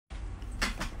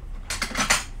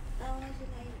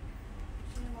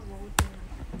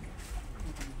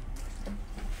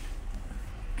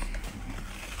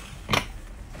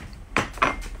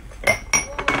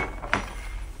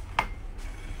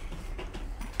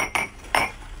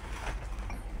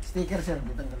Sticker sir,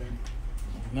 ditanggalin.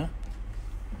 Na?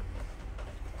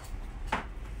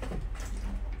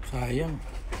 Sayang.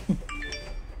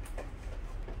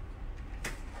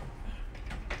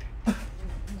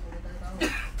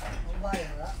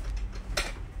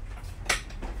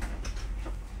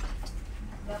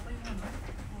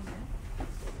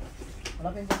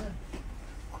 Malapit ko sir.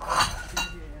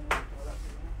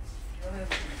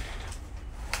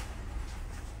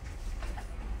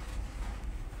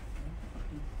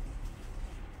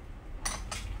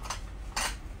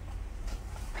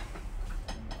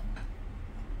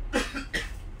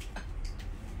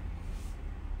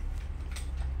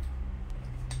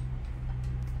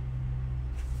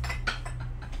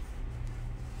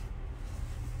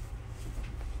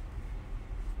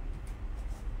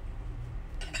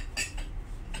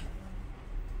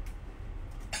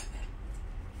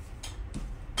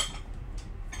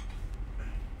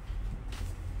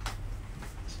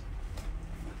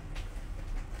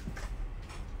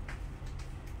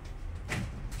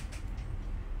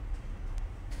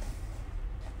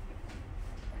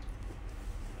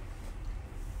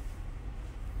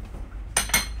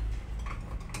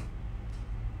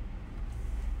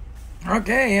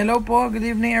 Okay, hello po. Good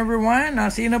evening everyone.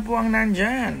 Sino po ang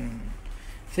nandyan?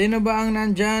 Sino ba ang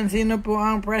nandyan? Sino po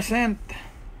ang present?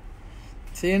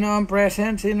 Sino ang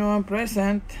present? Sino ang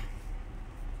present?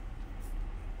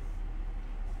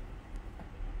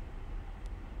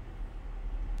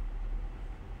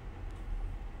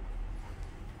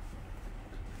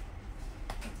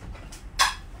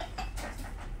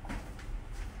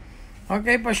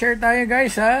 Okay, pa-share tayo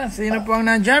guys ha. Sino po ang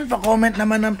nandyan? Pa-comment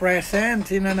naman ng present.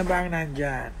 Sino na ba ang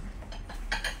nandyan?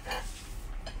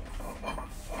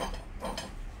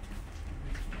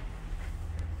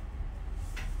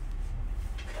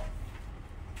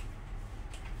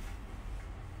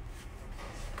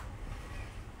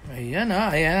 Ayan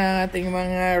ha. Ayan ang ating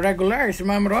mga regulars.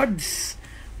 Ma'am Rods,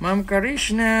 Ma'am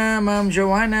Karishna, Ma'am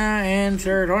Joanna, and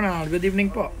Sir Ronald. Good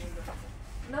evening po.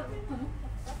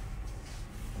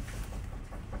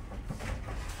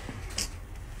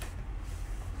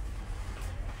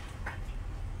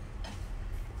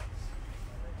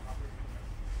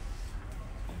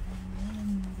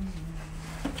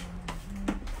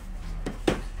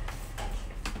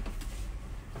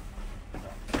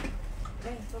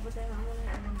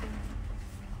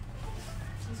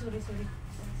 Sorry.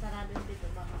 Sarado dito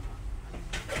baka.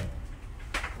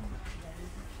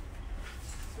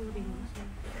 Sorry.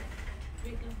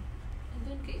 Wait lang.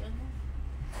 Andun kay ano?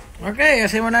 Okay,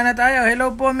 simula na tayo.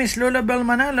 Hello po, Miss Lula Bel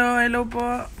Manalo. Hello po.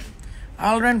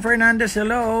 Alren Fernandez,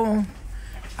 hello.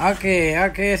 Okay.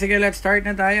 Sige, let's start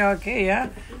na tayo. Okay,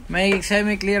 ha? May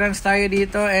semi-clearance tayo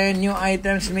dito and new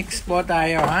items mix po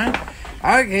tayo, ha?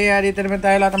 Okay, dito naman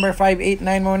tayo lot number 589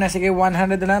 muna. Sige,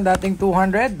 100 na lang. Dating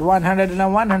 200. 100 na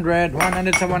lang, 100.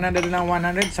 100 sa 100 na lang,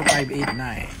 100 sa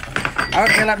 589.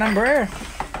 Okay, lot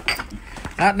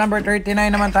number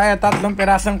 39 naman tayo. 3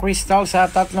 pirasong crystals sa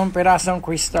 3 pirasong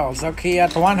crystals. Okay,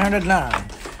 at 100 lang.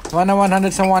 1 na 100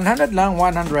 sa 100 lang,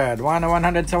 100. 1 na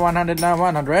 100 sa 100 lang,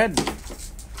 100.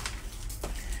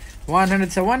 100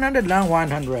 sa 100 lang,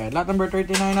 100. Lot number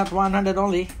 39 at 100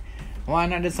 only.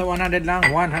 100 sa 100 lang,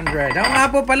 100. Ako nga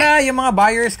po pala, yung mga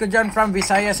buyers ko dyan from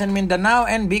Visayas and Mindanao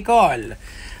and Bicol.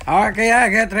 Okay,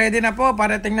 get ready na po.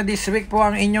 Parating na this week po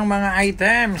ang inyong mga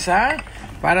items, ha?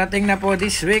 Parating na po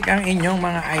this week ang inyong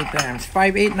mga items.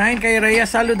 589 kay Rhea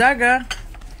Saludaga.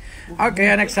 Okay,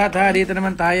 next hat, ha? Dito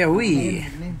naman tayo. Uy,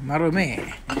 marumi.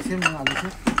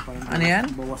 Ano yan?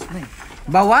 Bawas na eh.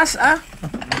 Bawas, ah?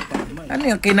 Ano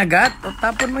yung kinagat? O,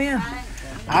 tapon mo yan.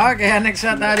 Okay, next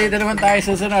shot. Dito naman tayo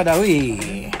susunod. Uy.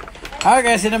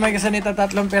 Okay, sino may kasanita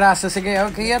 3 piraso? Sige,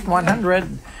 okay at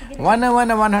 100. 1 na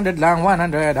 100 lang,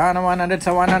 100. 1 na 100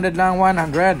 sa 100 lang,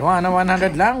 100. 1 na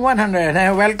 100 lang, 100.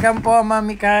 Welcome po,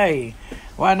 Mami Kai.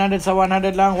 100 sa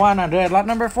 100 lang, 100.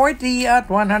 Lot number 40 at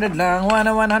 100 lang. 1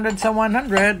 na 100 sa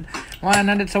 100.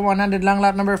 100 sa 100 lang.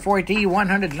 Lot number 40,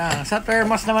 100 lang. Sa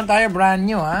thermos naman tayo, brand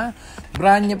new, ha?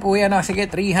 Brand new po yan. Sige,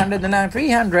 300 na lang,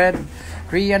 300.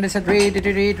 300 sa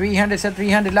 300, 300 sa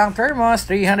 300 lang. Thermos,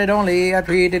 300 only. At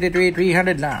 300 lang.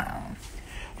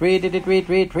 300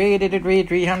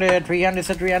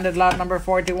 sa 300. Lot number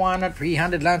 41 at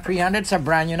 300 lang. 300 sa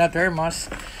brand new na thermos.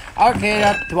 Okay,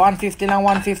 at 150 lang,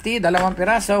 150. 2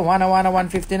 piraso. 1 na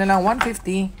 150 na lang,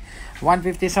 150.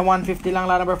 150 sa 150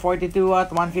 lang. Lot number 42 at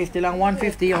 150 lang,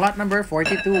 150. Lot number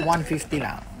 42, 150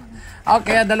 lang.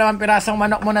 Okay, at 2 pirasong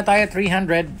manok muna tayo,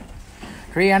 300.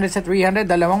 300 sa 300,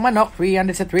 dalawang manok.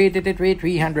 300 sa 300.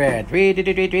 300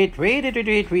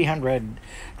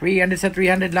 sa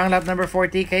 300 lang, lot number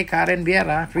 40 kay Karen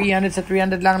Viera. 300 sa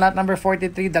 300 lang, lot number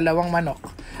 43, dalawang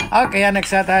manok. Okay,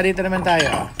 next at dito naman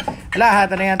tayo. Lahat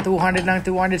na yan, 200 lang,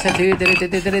 200 sa 200,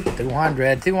 200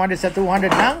 sa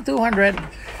 200 lang, 200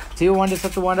 sa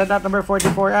 200, lot number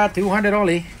 44, 200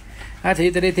 only. At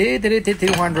 200.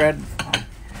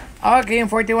 Okay, yung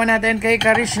 41 natin kay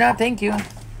Karishna, thank you.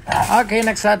 Okay,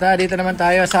 next at dito naman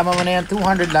tayo. Sama mo na yan,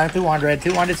 200 lang, 200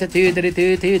 sa 200.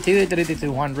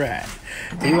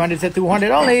 200 sa 200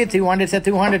 only. 200 sa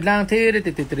 200 lang, 200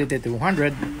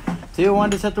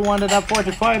 sa 200 at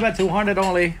 45 at 200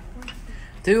 only.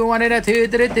 200 at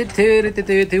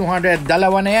 200.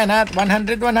 Dalawa na yan at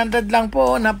 100 lang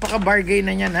po. Napaka-bargain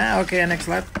na yan ha. Okay, next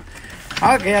lot.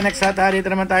 Okay, next lot dito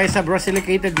naman tayo sa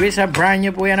Brosilicated Grease. Brand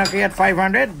new po yan. Okay, at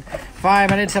 500.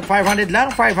 500 sa 500 lang.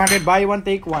 500, buy one,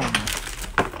 take one.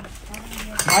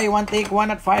 Buy one, take one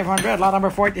at 500. Lot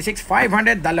number 46,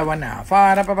 500. Dalawa na.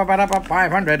 Para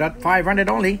 500 at 500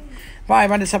 only.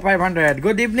 500 sa 500.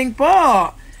 Good evening po.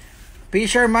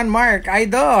 Fisherman Mark,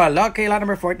 Idol. Okay, lot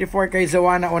number 44 kay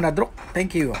Zoana Onadruk.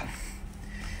 Thank you.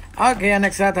 Okay,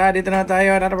 next lot dito na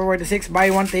tayo. Lot number 46,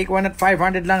 buy one, take one at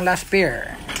 500 lang. Last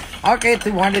pair. Okay,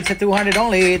 200 sa 200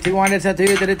 only. 200 sa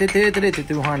 200.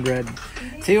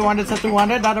 200 sa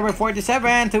 200. Lot number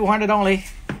 47, 200 only.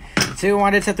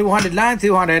 200 sa 200 lang.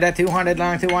 200 at 200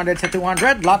 lang. 200 sa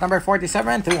 200. Lot number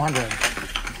 47,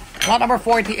 200. Lot number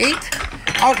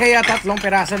 48. Okay, at tatlong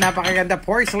piraso. Napakaganda.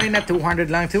 Porcelain at 200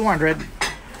 lang. 200.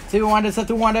 200 sa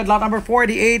 200. Lot number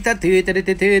 48 at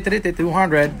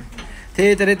 200.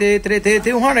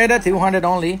 200 at 200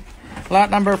 only. Lot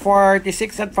number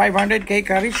 46 at 500 kay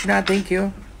Karishna. Thank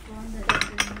you.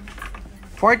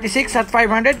 46 at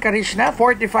 500 Karishna.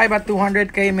 45 at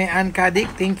 200 kay Mayan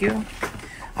Kadik. Thank you.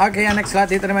 Okay, next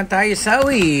lot dito naman tayo.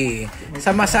 Sawi.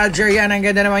 Sa massager yan. Ang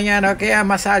ganda naman yan. Okay,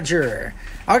 massager.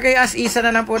 Okay, as isa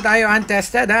na lang po tayo.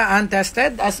 Untested ha.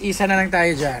 Untested. As isa na lang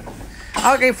tayo dyan.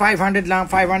 Okay, 500 lang.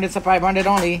 500 sa 500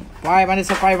 only. 500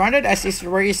 sa 500. As is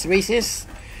where is basis.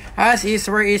 As is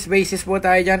where is basis po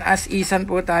tayo dyan. As isan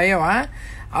po tayo ha.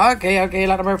 Okay,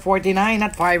 lot number 49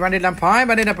 at 500 lang.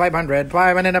 500 na 500.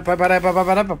 500 na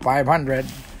 500.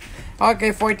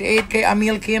 Okay, 48 kay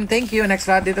Amil Kim. Thank you. Next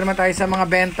lot dito naman tayo sa mga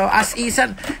bento. As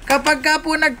isan. Kapag ka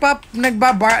po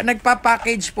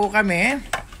nagpa-package po kami,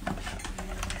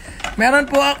 meron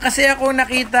po kasi ako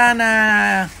nakita na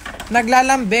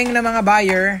naglalambing na mga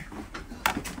buyer.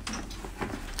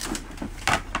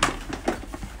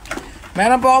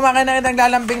 Meron po ako makita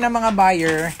naglalambing na mga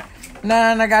buyer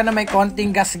na may konting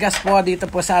gas-gas po dito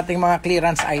po sa ating mga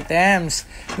clearance items.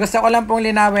 Gusto ko lang pong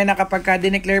linawin na kapag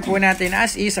dineclare po natin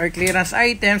as is or clearance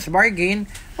items, bargain,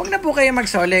 huwag na po kayo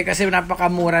magsole kasi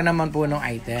napakamura naman po ng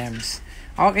items.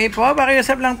 Okay po,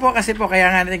 pakiusap lang po kasi po kaya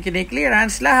nga natin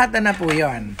kini-clearance, lahat na po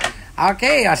yon.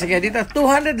 Okay, sige dito,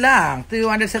 200 lang.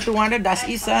 200 sa 200, das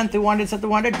isan. 200 sa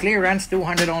 200, clearance,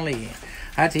 200 only.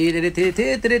 At 200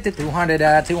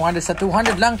 sa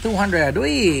 200 lang, 200.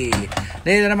 Uy!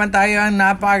 Dito naman tayo, ang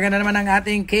napakaganda naman ng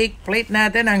ating cake plate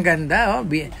natin. Ang ganda, oh.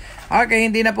 Okay,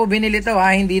 hindi na po binili to,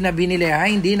 ha. Hindi na binili, ha.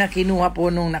 Hindi na kinuha po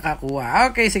nung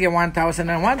nakakuha. Okay, sige, 1,000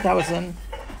 and 1,000.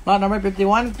 Lot number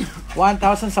 51,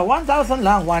 1,000 sa 1,000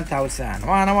 lang, 1,000.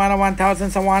 1,000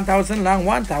 sa 1,000 lang,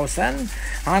 1,000.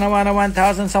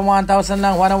 1,000 sa 1,000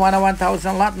 lang,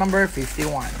 1,000. Lot number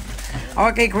 51.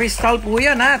 Okay, crystal po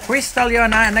yan ha. Crystal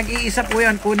yun ha. Nag-iisa po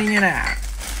yan. Kunin nyo na.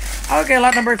 Okay,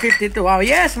 lot number 52. Oh,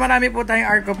 yes, marami po tayong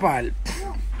Arcopal.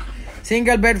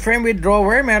 Single bed frame with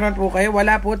drawer. Meron po kayo.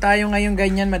 Wala po tayo ngayon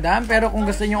ganyan, madam. Pero kung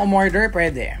gusto nyo umorder,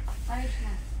 pwede.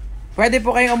 Pwede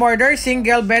po kayong umorder.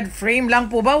 Single bed frame lang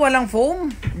po ba? Walang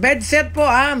foam? Bed set po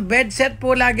ha. Bed set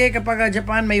po lagi kapag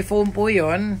Japan may foam po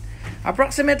yon.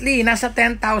 Approximately, nasa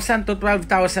 10,000 to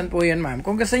 12,000 po yun, ma'am.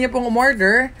 Kung gusto niyo pong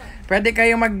umorder, pwede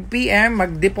kayo mag-PM,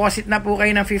 mag-deposit na po kayo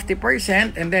ng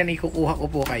 50% and then ikukuha ko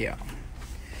po kayo.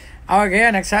 Okay,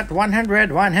 next at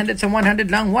 100. 100 sa 100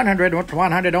 lang. 100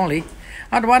 only.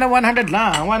 At 100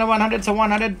 lang. 100 sa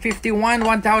 151.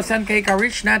 1,000 kay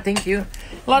Karishna. Thank you.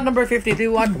 Lot number 52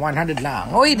 at 100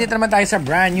 lang. Uy, dito naman tayo sa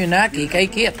brand new na Kikay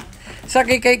Kit. Sa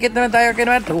Kikay Kit naman tayo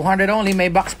kinuha, 200 only, may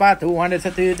box pa, 200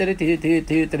 sa 200.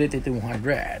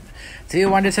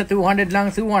 200 sa 200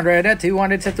 lang, 200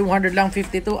 sa 200 lang,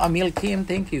 52, Amil Kim,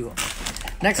 thank you.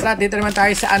 Next lot, dito naman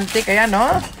tayo sa antique, ayan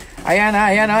no?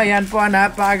 Ayan po,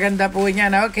 napakaganda po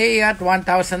niyan. Okay, at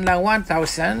 1,000 lang,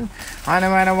 1,000.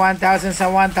 Naman 1,000 sa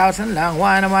 1,000 lang,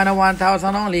 naman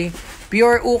 1,000 only.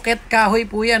 Pure ukit kahoy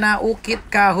po yan ha, ukit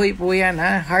kahoy po yan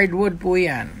ha, hardwood po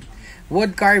yan.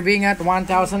 Wood carving at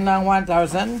 1,000 lang,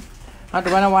 1,000. At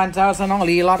 1,000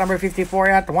 only. Lot number 54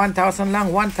 at 1,000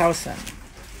 lang. 1,000.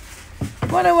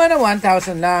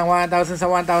 1,000 lang. 1,000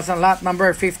 sa 1,000. Lot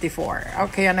number 54.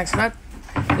 Okay, next lot.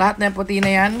 Lahat na puti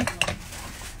na yan.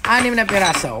 6 na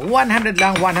piraso. 100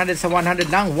 lang. 100 sa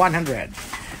 100 lang. 100.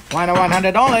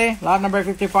 100 only. Lot number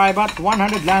 55 at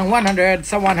 100 lang. 100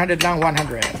 sa 100 lang.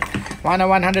 100.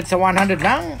 100 sa 100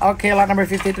 lang. Okay, lot number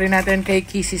 53 natin kay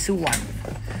Kisi Suwan.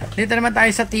 Dito naman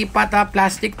tayo sa teapot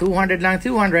plastic. 200 lang.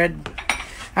 200.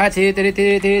 At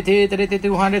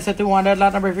 200 sa 200.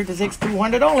 Lot number 56.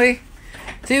 200 only.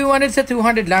 200 sa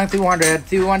 200 lang. 200.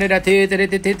 200 at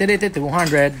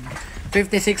 200.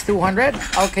 56, 200.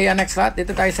 Okay, next lot.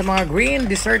 Dito tayo sa mga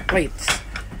green dessert plates.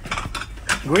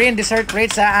 Green dessert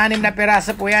plates sa 6 na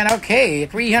piraso po yan. Okay,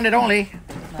 300 only.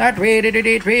 At 300.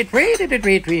 300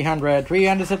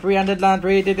 sa 300 lang.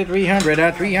 300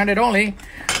 at 300 only.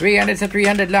 300 sa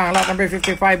 300 lang. Lot number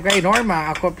 55 kay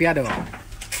Norma Acopiado.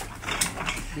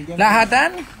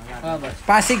 Lahatan?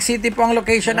 Pasig City po ang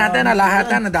location natin.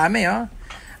 Lahatan, dami, oh.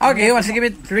 Okay, once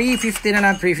again, 350 na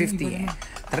lang. 350.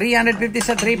 350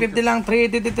 sa 350 lang.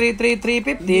 350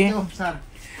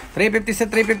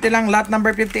 sa 350 lang. Lot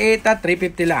number 58 at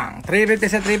 350 lang. 350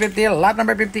 sa 350. Lot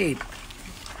number 58.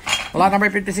 Lot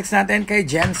number 56 natin kay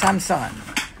Jen Samson.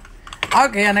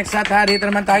 Okay, next lot ha. Dito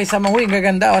naman tayo sa Mahui.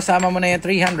 Gaganda, oh. Sama mo na yan.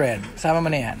 300. Sama mo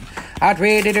na yan. At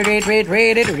 300.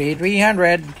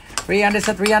 300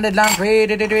 sa 300 lang.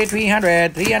 300.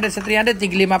 300 sa 300.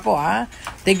 Tig 5 po, ha.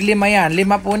 Tig 5 yan.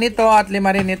 5 po nito at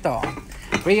 5 rin nito.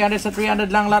 300 sa 300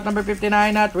 lang. Lot number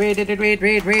 59 at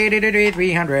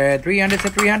 300. 300 sa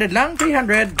 300 lang.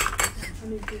 300.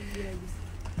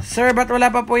 Sir, ba't wala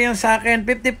pa po yung sa akin?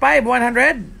 55,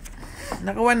 100.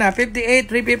 Nakuha na. 58,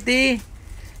 350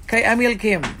 kay Amil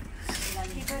Kim.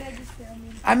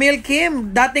 Amil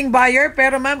Kim, dating buyer,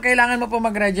 pero ma'am, kailangan mo po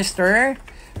mag-register.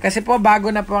 Kasi po,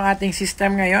 bago na po ang ating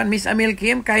system ngayon. Miss Amil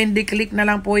Kim, kindly click na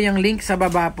lang po yung link sa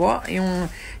baba po.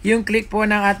 Yung click po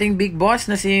ng ating big boss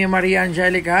na si Maria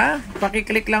Angelica.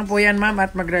 Pakiclick lang po yan, ma'am,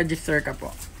 at mag-register ka po.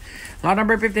 Lot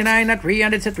number 59 at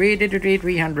 300 sa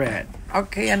 300.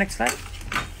 Okay, next slide.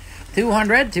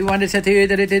 200 sa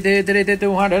 200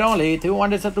 only.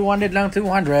 200 sa 200 lang.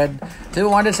 200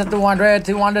 sa 200.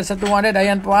 200 sa 200.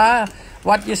 Ayan po, ha.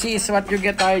 What you see is what you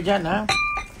get tayo dyan, ha.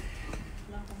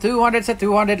 200 sa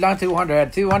 200 lang. 200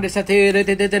 sa 200.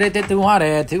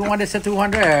 200 sa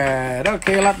 200.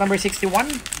 Okay, lot number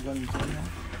 61.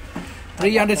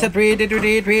 300 sa 300.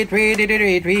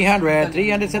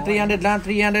 300 sa 300 lang.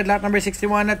 300, lot number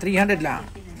 61 at 300 lang.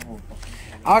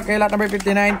 Okay, lot number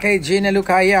 59 kay Gina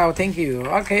Lucayaw. Thank you.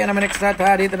 Okay, ano naman next lot,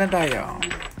 ha? Dito na tayo.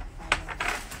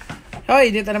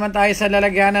 Hoy, dito naman tayo sa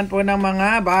lalagyanan po ng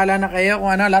mga, bahala na kayo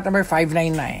kung ano, lot number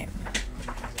 599.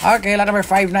 Okay, lot number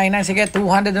 599. Sige,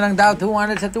 200 na lang daw.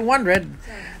 200 sa 200.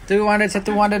 200 sa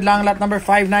 200 lang. Lot number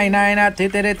 599 at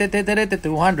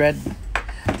 200.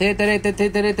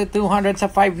 200 sa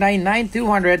 599.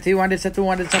 200 sa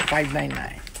 200 sa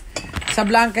 599. Sa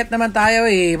blanket naman tayo,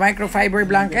 microfiber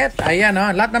blanket. Ayan, oh.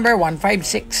 Lot number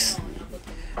 156.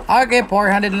 Okay,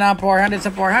 400 na lang. 400 sa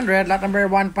 400. Lot number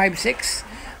 156.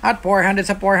 At 400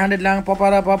 sa 400 lang.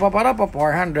 400.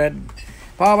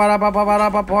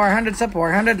 400 sa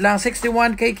 400 lang.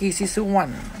 61 kay Kisi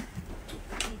Suwan.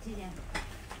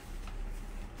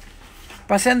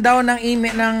 Pasend daw ng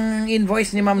email ng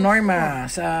invoice ni Ma'am Norma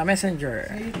sa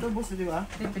Messenger. Ito boss, di ba?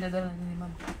 Ito yung pinadala ni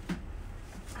ma'am.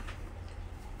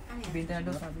 Benta na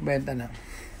daw sabi. Benta na.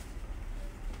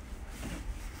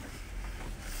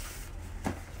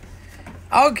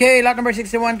 Okay, lot number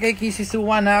 61 kay Kisi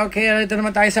Suwan. Okay, ito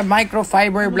naman tayo sa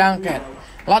microfiber blanket.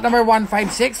 Lot number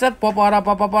 156 at 400.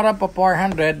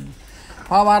 400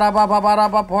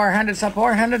 sa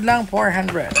 400 lang.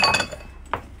 400.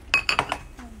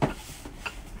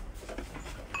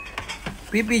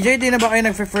 PPJ, di na ba kayo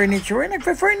nagfe-furniture?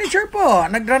 Nagfe-furniture po.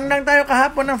 Nag-run lang tayo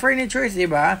kahapon ng furnitures, di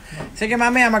ba? Sige,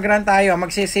 mamaya mag-run tayo.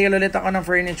 Magsisale ulit ako ng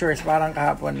furnitures, parang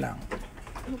kahapon lang.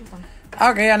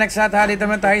 Okay, next at dito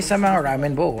naman tayo sa mga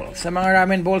ramen bowls. Sa mga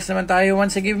ramen bowls naman tayo,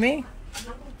 once give me.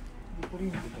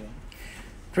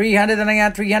 300 na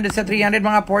nga, 300 sa 300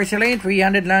 mga porcelain,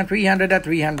 300 lang, 300 at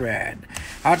 300.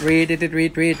 At 300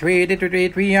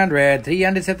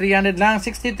 sa 300 lang,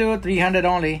 62, 300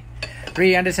 only.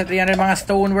 300 sa 300 mga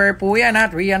stoneware po yan,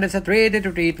 ha? 300 sa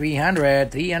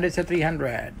 300, 300 sa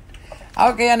 300.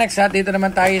 Okay, next at dito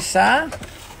naman tayo sa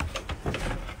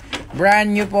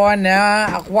brand new po na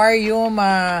aquarium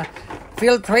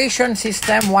filtration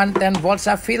system, 110 volts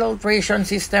sa filtration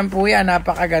system po yan,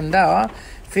 napakaganda, oh.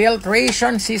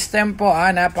 Filtration system po,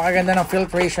 napakaganda ng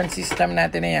filtration system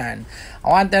natin na yan.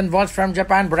 110 volts from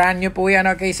Japan, brand new po yan.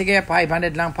 Okay, sige,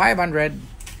 500 lang, 500.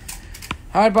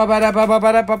 Hard para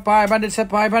 500 sa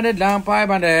 500 lang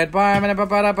 500 500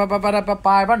 para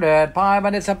 500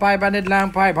 500 sa 500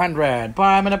 lang 500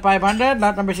 500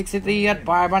 lot number 63 at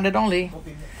 500 only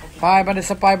 500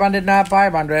 sa 500 na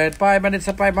 500 500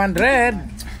 sa 500.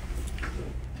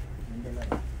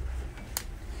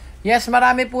 Yes,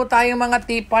 marami po tayong mga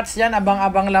teapots dyan.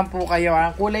 Abang-abang lang po kayo.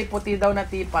 Ang kulay puti daw na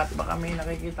teapot. Baka may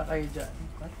nakikita kayo dyan.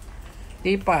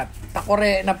 Teapot.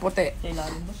 Takore na puti.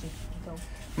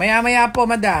 Maya-maya po,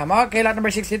 madam. Okay, lot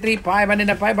number 63. 500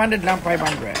 na 500 lang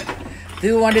 500.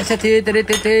 200 sa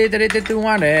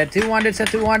 200. 200 sa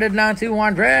 200 lang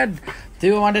 200.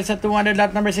 200 sa 200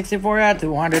 lot number 64 at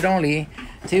 200 only.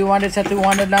 200 sa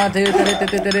 200 lang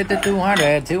 200 sa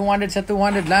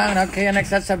 200 lang. Okay, next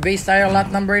that's sa base tire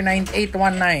lot number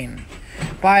 9819.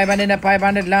 500 na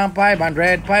 500 lang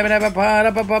 500 500 para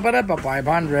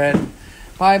 500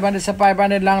 500 sa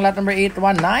 500 lang lot number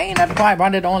 819 at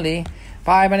 500 only.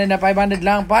 500 na 500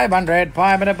 lang 500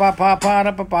 500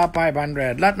 para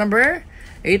 500 lot number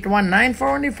 819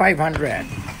 for only 500.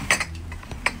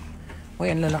 Uy,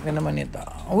 ang lalaki naman ito.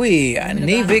 Uy,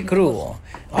 Navy Crew.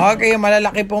 Okay,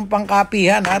 malalaki pong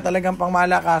pangkapihan ha. Talagang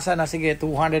pangmalakasan na. Sige,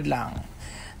 200 lang.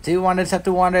 200 sa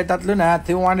 200, tatlo na.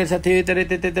 200 sa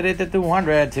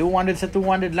 200. 200 sa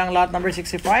 200 lang. Lot number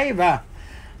 65 ha.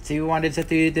 200 sa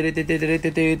 200.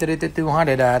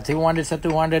 200 sa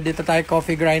 200. Dito tayo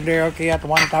coffee grinder. Okay, at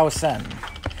 1,000.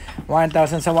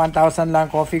 1,000 sa 1,000 lang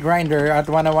coffee grinder. At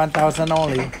 1,000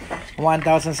 only.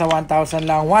 1,000 sa 1,000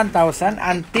 lang 1,000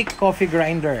 antique coffee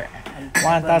grinder.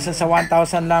 1,000 sa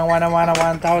 1,000 lang 1,000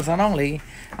 only.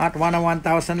 At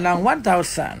 1,000 lang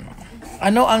 1,000.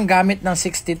 Ano ang gamit ng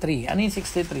 63? Ano yung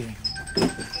 63?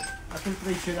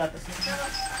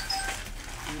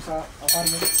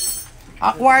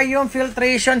 Aquarium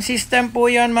filtration system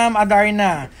po yon, Ma'am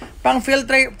Adarna.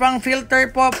 Pang-filter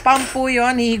po, pump po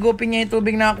yun. Hihigupin niya yung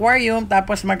tubig ng aquarium.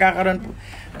 Tapos magkakaroon po.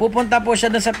 Pupunta po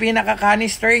siya dun sa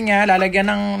pinaka-canister niya,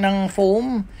 lalagyan ng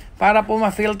foam para po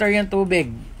ma-filter yung tubig.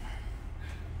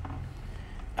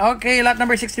 Okay, lot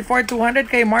number 64, 200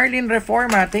 kay Marlene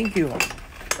Reforma. Thank you.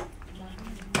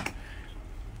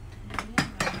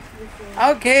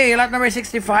 Okay, lot number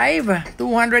 65,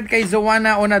 200 kay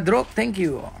Zoana Onadrop. Thank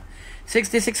you.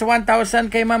 66, 1,000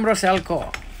 kay Ma'am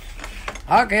Roselco.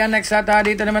 Okay, next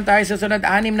dito naman tayo susunod.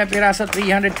 6 na piraso,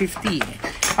 350.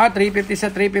 350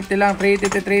 sa 350 lang,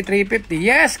 353, 350.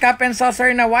 Yes, cup and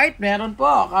saucer na white, meron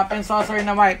po. Cup and saucer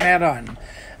na white, meron.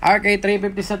 Okay,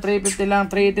 350 sa 350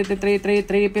 lang, 353,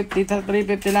 350 sa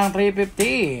 350 lang,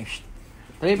 350.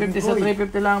 350 sa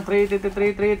 350 lang,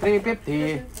 353,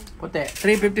 350. Puti.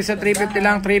 350 sa 350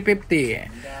 lang,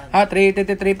 350.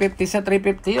 350 sa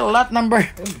 350. Lot number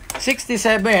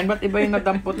 67. Ba't iba yung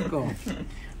nadampot ko?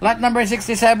 Lot number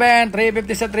 67,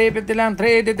 350 sa 350 lang,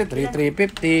 353,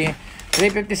 350.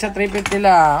 350 sa 350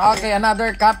 lang. Okay,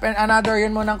 another cup and another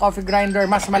yun mo ng coffee grinder.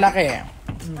 Mas malaki.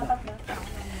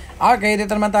 Okay,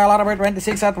 dito naman tayo. Lot number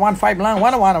 26 at 15 lang.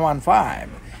 1,115.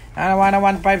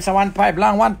 1,115 sa 15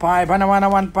 lang. 15.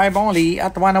 1,115 only.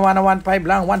 At 1,115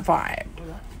 lang. 15.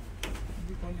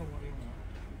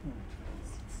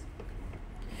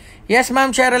 Yes,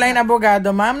 Ma'am Cheryline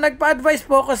Abogado. Ma'am, nagpa-advise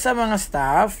po ako sa mga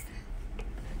staff.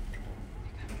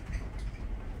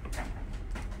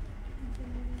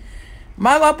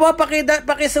 Mama po,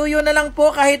 pakisuyo na lang po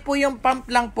kahit po yung pump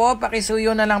lang po,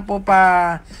 pakisuyo na lang po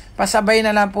pasabay na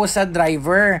lang po sa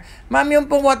driver. Ma'am, yung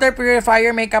pong water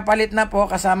purifier may kapalit na po,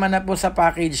 kasama na po sa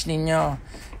package ninyo.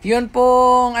 Yun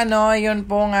pong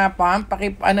pump,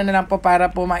 na lang po para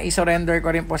po ma-surrender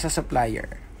ko rin po sa supplier.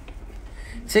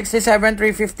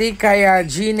 67,350 kaya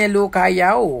Gine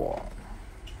Lucayaw.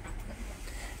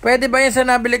 Pwede ba yun sa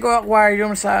nabili ko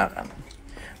aquarium sa...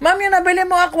 Ma'am, yung nabili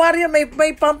mo aquarium, may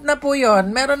pump na po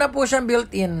yon. Meron na po siyang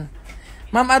built-in.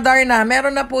 Ma'am Adarna,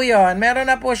 meron na po yon.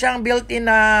 Meron na po siyang built-in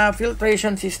na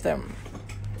filtration system.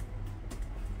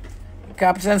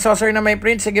 Cups and saucer na may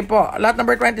print. Sige po. Lot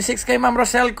number 26 kay Ma'am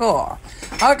Roselco.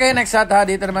 Okay, next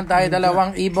dito naman tayo.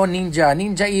 Dalawang Ibon Ninja.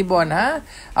 Ninja Ibon, ha?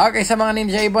 Okay, sa mga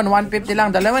Ninja Ibon, 150 lang.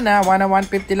 Dalawa na.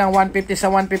 150 lang. 150 sa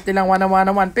 150 lang.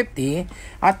 150.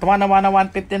 At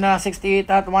 150 na 68.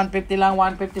 At 150 lang.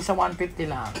 150 sa 150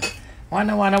 lang.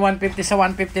 150 sa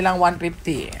 150 lang.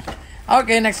 150.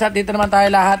 Okay, next dito naman tayo.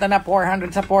 Lahat na 400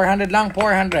 sa 400 lang.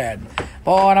 400.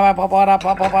 400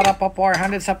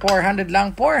 sa 400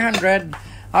 lang 400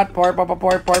 at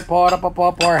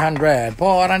 400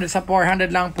 sa 400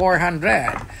 lang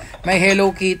 400. May Hello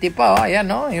Kitty pa, ayan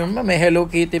no, yun may Hello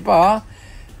Kitty pa.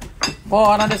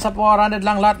 400 sa 400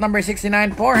 lang, lot number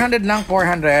 69, 400 lang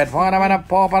 400. 400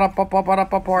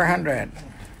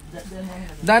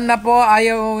 400. Dan na po,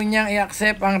 ayaw niyang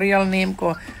i-accept ang real name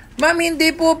ko. Ma'am, hindi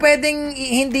po pwedeng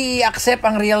hindi i-accept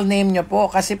ang real name nyo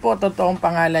po kasi po totoong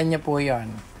pangalan nyo po yon.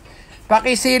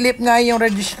 Pakisilip nga yung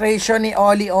registration ni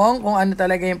Oli Ong kung ano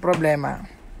talaga yung problema.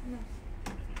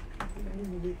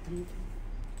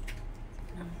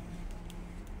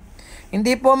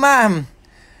 Hindi po, ma'am.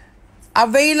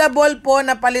 Available po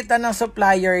na palitan ng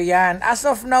supplier yan. As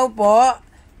of now po,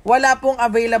 wala pong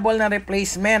available na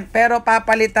replacement. Pero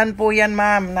papalitan po yan,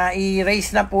 ma'am, na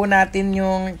i-raise na po natin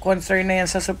yung concern na yan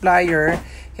sa supplier.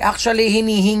 Actually,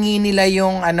 hinihingi nila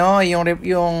yung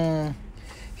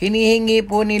hinihingi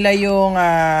po nila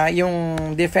yung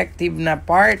defective na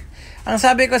part. Ang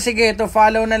sabi ko, sige, to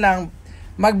follow na lang.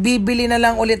 Magbibili na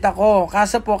lang ulit ako.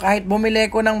 Kaso po, kahit bumili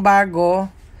ko ng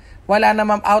bago, wala na,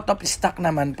 ma'am, out of stock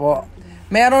naman po.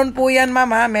 Meron po yan, ma'am,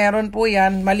 ha? Meron po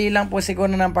yan. Mali lang po siguro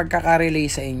ng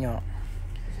pagkaka-relay sa inyo.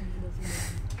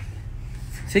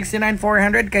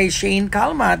 69,400 kay Shane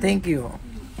Calma. Thank you.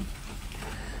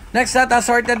 Next at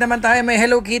assorted naman tayo. May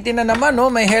Hello Kitty na naman,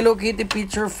 no? May Hello Kitty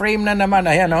picture frame na naman.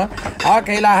 Ayan, no?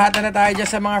 Okay, lahatan na tayo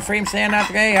dyan sa mga frames na yan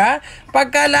natin kayo, ha?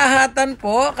 Pagkalahatan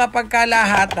po, kapag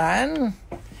kalahatan,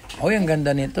 oh, ang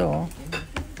ganda nito, oh.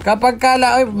 Kapag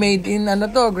made in,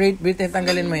 Great Britain,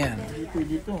 tanggalin mo yan.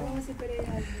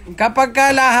 Kapag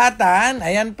kalahatan,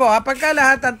 ayan po,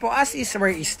 pagkalahatan po, as is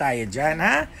where is tayo dyan,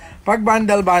 ha? Pag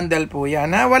bundle po yan,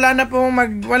 ha? Wala na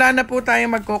po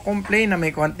tayong magko-complain na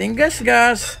may konting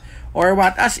gas-gas or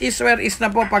what. As is where is na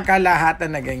po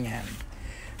pagkalahatan na ganyan.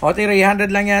 O,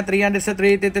 300 lang yan, 300 sa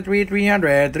 333,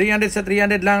 300. 300 sa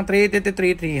 300 lang,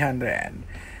 333, 300.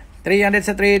 300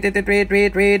 sa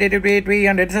 333,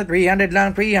 300 sa 300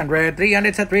 lang, 300.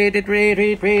 300 sa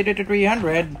 333,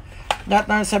 300. Lot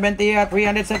number 70 at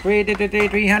 300 sa 333,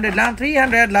 300 lang,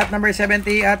 300. Lot number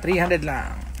 70 at 300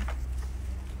 lang.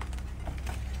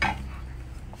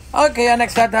 Okay,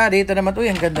 next data. Dito naman.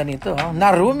 Uy, ang ganda nito.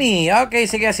 Narumi. Okay,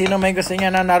 sige. Sino may gusto niya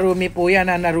na Narumi po yan,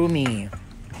 na Narumi?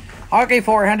 Okay,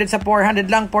 400 sa 400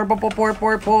 lang. 400. Para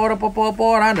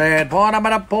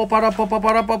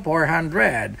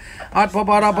 400. At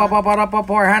para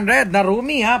 400.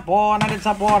 Narumi, ha. 400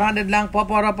 sa 400 lang.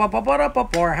 Para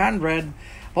 400.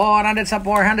 400 sa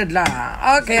 400 lang.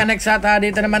 Okay, next ata.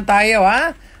 Dito naman tayo,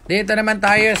 ha. Dito naman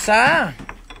tayo sa...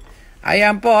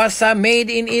 Ayan po, sa Made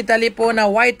in Italy po na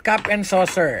white cup and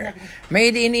saucer.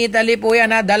 Made in Italy po yan,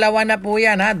 ha. Dalawa na po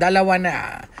yan, ha. Dalawa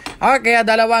na. Okay,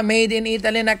 dalawa Made in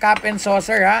Italy na cup and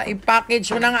saucer, ha.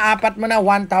 I-package mo ng apat mo na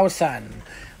 1,000.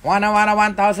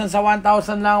 1,000 sa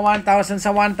 1,000 lang. 1,000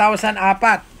 sa 1,000,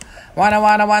 apat.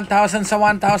 1,000 sa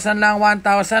 1,000 lang.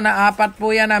 1,000 na apat po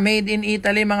yan, ha. Made in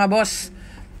Italy, mga boss.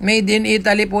 Made in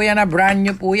Italy po yan, ha. Brand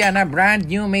new po yan, ha. Brand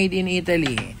new Made in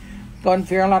Italy.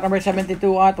 Confirm lot number 72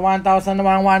 at 1,000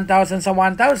 naman, 1,000 sa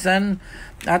 1,000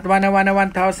 at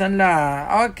 1,000 la.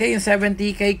 Okay,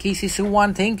 70 kay Casey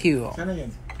Suwan, thank you. Sana yan?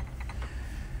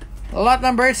 Lot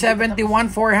number 71,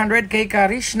 400 kay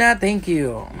Karishna, thank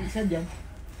you. Isa dyan?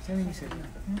 Sana yung isa dyan?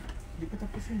 Hindi pa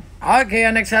tapos yun. Okay,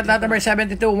 next at lot number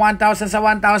 72, 1,000 sa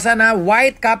 1,000, ha.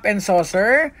 White cup and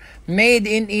saucer. Made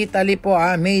in Italy po,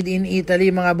 ha. Made in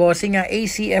Italy, mga bossing, ha.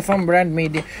 ACF ang brand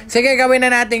made in. Sige, gawin na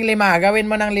nating 5. Gawin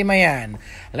mo ng 5 yan.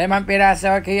 5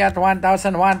 piraso. Okay, at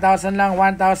 1,000 lang.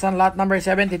 1,000 lot number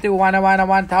 72. 1,000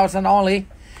 only.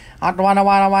 At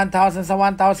 1,000 sa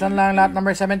 1,000 lang. Lot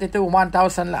number 72.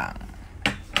 1,000 lang.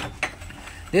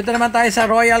 Dito naman tayo sa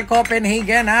Royal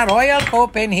Copenhagen, ha. Royal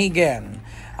Copenhagen.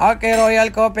 Okay,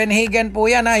 Royal Copenhagen po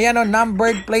yan, ha. Yan o,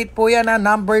 numbered plate po yan, ha.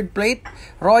 Numbered plate.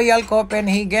 Royal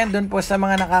Copenhagen, dun po sa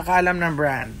mga nakakaalam ng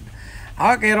brand.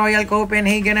 Okay, Royal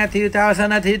Copenhagen at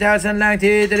 2,000 at 2,000 lang.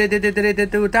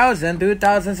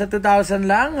 2,000 sa 2,000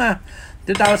 lang.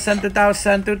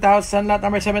 2,000 lot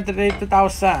number 73,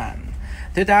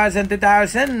 2,000. 2,000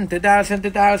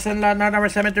 lot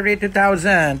number 73,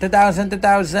 2,000.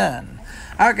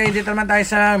 Okay, dito naman tayo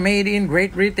sa Made in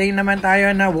Great Britain naman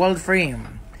tayo na wall frame.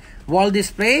 Wall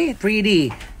display,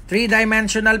 3D.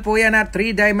 3-dimensional po yan,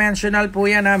 3-dimensional po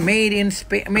yan, made in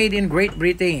Great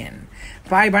Britain.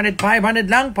 500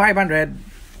 lang, 500.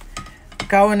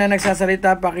 Ikaw na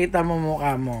nagsasalita, pakita mo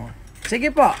mukha mo.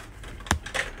 Sige po.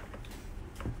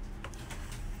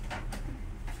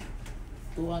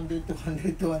 200.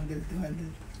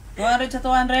 200 sa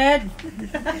 200.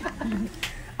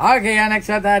 Okay, next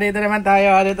at dito naman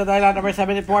tayo. Dito tayo lot number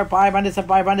 74. 500 sa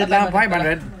 500 lang,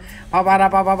 500.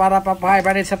 Para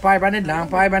 500 sa 500 lang.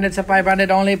 500 sa 500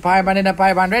 only. 500 na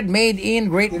 500. Made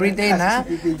in Great Britain, ha.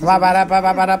 Para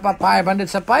 500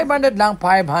 sa 500 lang,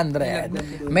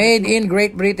 500. Made in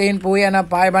Great Britain po yan, ha.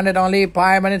 500 only.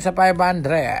 500 sa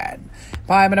 500.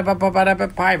 500 para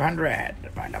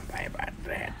 500. Para 500.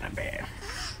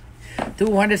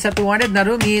 200 sa 200 na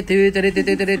rumi. 200.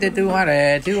 200 sa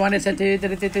 200. 200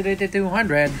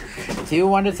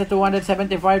 sa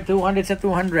 275. 200 sa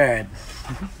 200.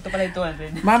 Ito pala yung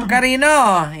 200. Ma'am Carino,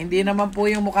 hindi naman po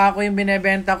yung mukha ko yung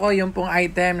binebenta ko, yung pong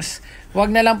items.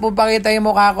 Huwag na lang po pakita yung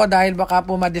mukha ko dahil baka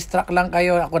po ma-distract lang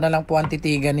kayo. Ako na lang po ang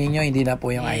titigan ninyo, hindi na po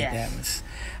yung items.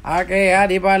 Okay, ha,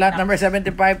 di ba? Lot number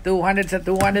 75, 200 sa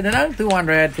 200 na lang,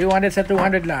 200. 200 sa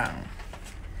 200 lang.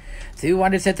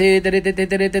 200 sa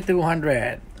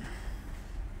 200.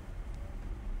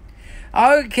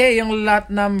 Okay, yung lot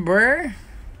number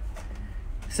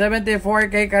 74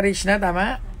 kay Karish na,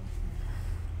 tama?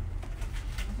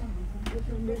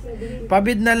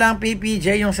 Pabid na lang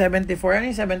PPJ yung 74. Ano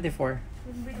yung 74?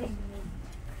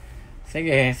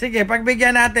 Sige,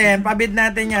 pagbigyan natin. Pabid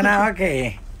natin yan, ha?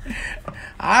 Okay.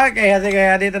 Okay, sige.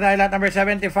 Dito tayo lot number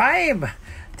 75.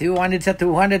 200 sa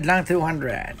 200 lang,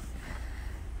 200.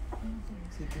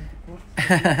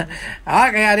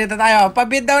 Okay, dito tayo.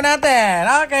 Pabid daw natin.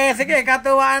 Okay, sige,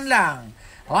 katuwaan lang.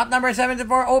 Lot number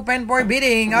 74, open for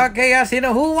bidding. Okay,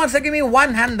 sino? Who wants to give me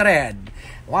 100?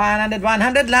 100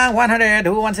 lang, 100.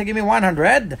 Who wants to give me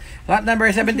 100? Lot number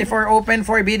 74, open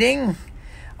for bidding.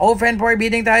 Open for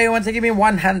bidding tayo. Who wants to give me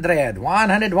 100? 100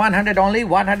 only.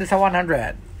 100 sa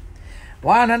 100.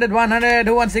 100.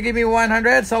 Who wants to give me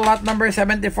 100? So, lot number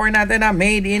 74 natin na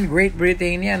made in Great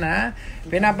Britain yan, ha?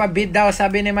 Pinapabid daw,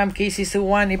 sabi ni Ma'am Casey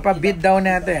Suwan, ipabid daw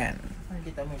natin.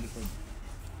 Kita mo yung likod.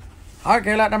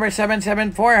 Okay, lot number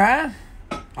 774, ha?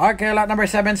 Okay, lot number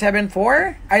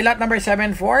 774. Ay, lot number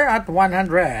 74 at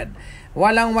 100.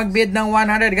 Walang magbid ng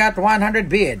 100. Got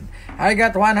 100 bid. I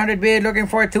got 100 bid. Looking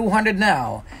for 200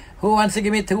 now. Who wants to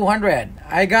give me 200?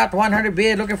 I got 100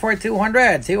 bid. Looking for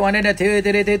 200. 200 at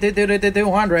 200.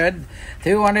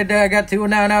 200. I got 2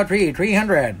 now.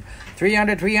 300.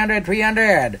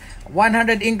 300.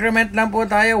 100 increment lang po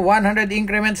tayo. 100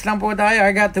 increments lang po tayo.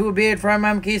 I got 2 bid from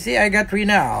Ma'am Kissy. I got 3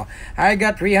 now. I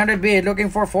got 300 bid. Looking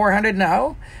for 400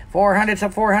 now. 400 sa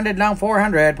 400 lang.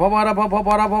 400.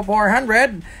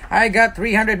 400. I got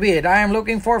 300 bid. I am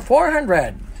looking for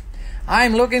 400.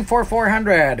 I'm looking for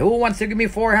 400. Who wants to give me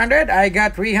 400? I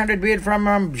got 300 bid from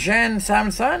Jen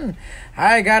Samson.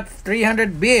 I got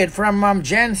 300 bid from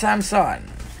Jen Samson.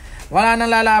 Wala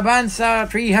nang lalaban sa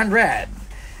 300.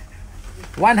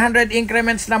 100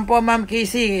 increments lang po, Ma'am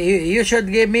Casey. You should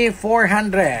give me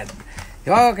 400.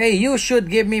 Okay, you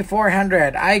should give me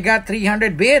 400. I got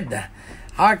 300 bid.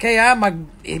 Okay,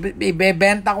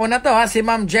 ibebenta ko na to, ha. Si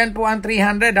Ma'am Jen po ang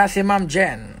 300, ha. Si Ma'am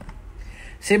Jen.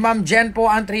 Si Ma'am Jen po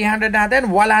ang 300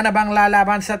 natin. Wala na bang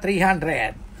lalaban sa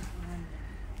 300?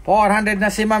 400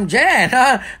 na si Ma'am Jen.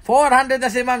 400 na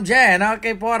si Ma'am Jen.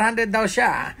 Okay, 400 daw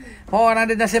siya.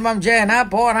 400 na si Ma'am Jen.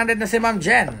 400 na si Ma'am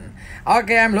Jen.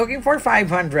 Okay, I'm looking for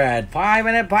 500.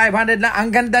 500 lang. Ang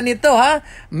ganda nito, ha.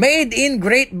 Made in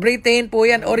Great Britain po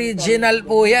yan. Original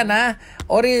po yan, ha.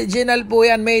 Original po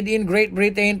yan. Made in Great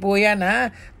Britain po yan, ha.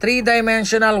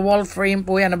 3-dimensional wall frame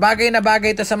po yan. Bagay na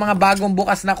bagay ito sa mga bagong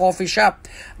bukas na coffee shop.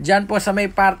 Diyan po sa may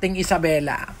parting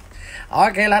Isabela.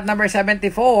 Okay, lot number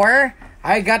 74.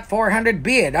 I got 400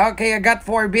 bid. Okay, I got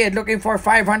 4 bid. Looking for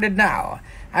 500 now.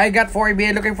 I got 4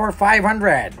 bid. Looking for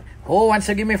 500. Who wants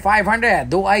to give me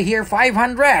 500? Do I hear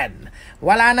 500?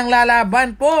 Wala nang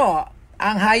lalaban po.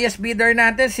 Ang highest bidder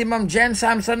natin, si Ma'am Jen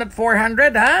Samson at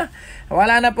 400, ha?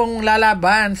 Wala na pong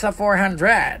lalaban sa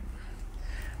 400.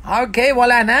 Okay,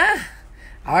 wala na?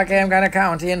 Okay, I'm gonna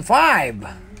count in 5,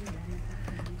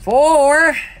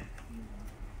 4,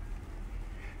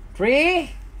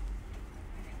 3,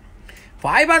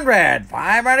 500.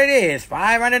 500 is.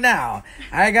 500 now.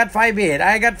 I got 5 bid.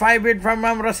 I got 5 bid from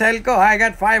Ma'am Roselco. I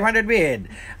got 500 bid.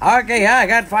 Okay, I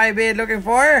got 5 bid looking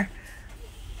for.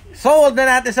 Sold na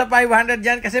natin sa 500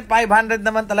 dyan kasi 500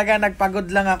 naman talaga, nagpagod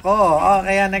lang ako.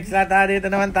 Okay, next lata dito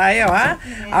naman tayo, ha?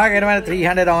 Okay naman,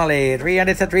 300 only.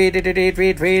 300 sa 300.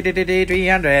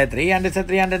 300 sa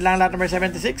 300 lang, lot number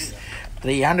 76.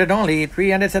 300 only.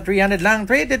 300 sa 300 lang,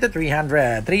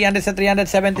 300. 300 sa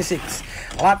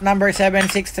 376. Lot number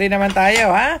 763 naman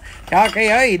tayo, ha? Okay,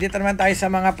 dito naman tayo sa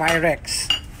mga Pyrex.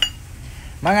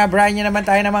 Mga brand nyo naman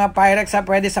tayo ng mga Pyrex, ha?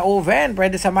 Pwede sa oven,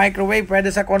 pwede sa microwave,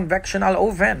 pwede sa convectional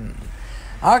oven.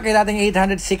 Okay, dating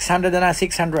 800, 600 na lang,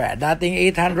 600. Dating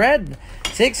 800,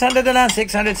 600 na lang,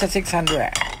 600 sa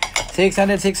 600.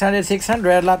 600, 600,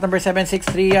 600. Lot number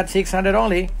 763 at 600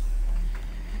 only.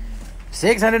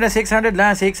 600 na 600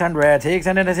 lang, 600.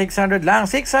 600 na 600 lang,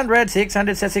 600.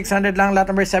 600 sa 600 lang, lot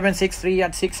number 763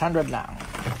 at 600 lang.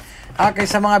 Okay,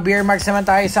 sa mga beer marks naman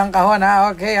tayo, isang kahon, ha.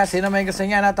 Okay, sino may gusto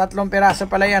niya na 3 piraso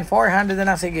pala yan, 400 na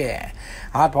lang, sige.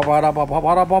 At papara 400.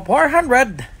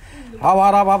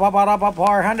 Papara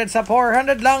 400 sa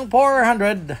 400 lang,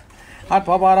 400. At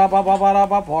papara pa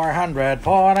 400.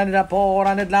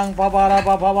 400 lang papara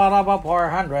pa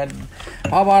 400.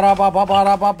 Papara pa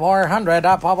 400.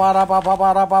 At papara pa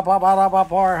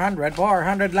 400.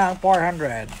 400 lang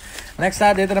 400. Next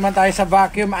dito naman tayo sa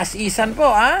vacuum. As-isan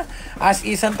po, ha?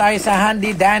 As-isan tayo sa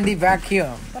handy dandy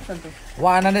vacuum.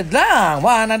 100 lang.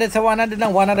 100 sa 100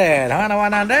 lang 100.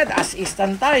 100.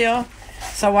 As-isan tayo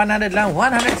sa 100 lang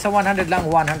 100 sa 100 lang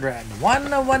 100.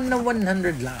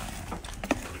 100 lang.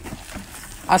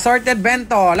 Assorted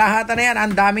bento. Lahat na yan.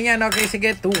 Ang dami yan. Okay,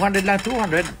 sige. 200 lang.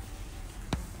 200.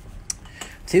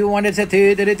 200 sa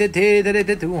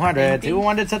 200.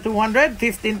 200 sa 200.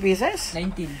 15 pieces.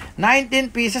 19.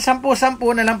 19 pieces. 10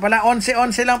 na lang pala. 11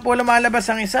 lang po lumalabas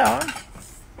ang isa. Oh.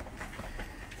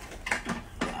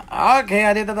 Okay,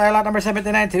 dito tayo lot number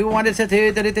 79. 200 sa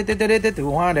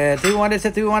 200. 200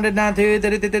 sa 200 na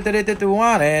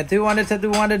 200. 200 sa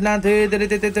 200 na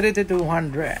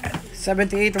 200.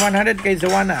 78, 100 kay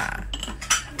Joanna.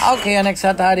 Okay, next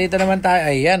tayo dito naman tayo.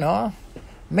 Ayan, oh.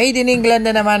 Made in England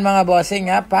na naman mga bossing,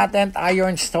 ha. Patent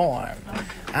iron stone.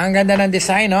 Ang ganda ng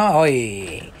design, oh.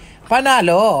 Oy.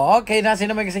 Panalo. Okay, na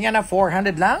sino mag-isa niya na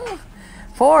 400 lang?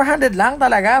 400 lang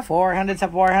talaga. 400 sa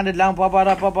 400 lang.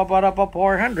 Para 400.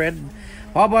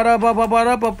 Para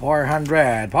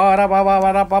 400. Para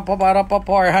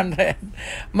 400.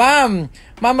 Ma'am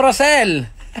Rosel.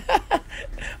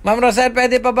 Ma'am Rosel,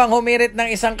 pwede pa bang humirit ng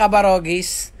isang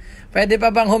kabarogis? Pwede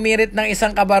pa bang humirit ng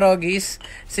isang kabarogis?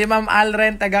 Si Ma'am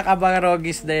Alren, taga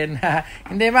kabarogis din.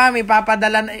 Hindi ma'am,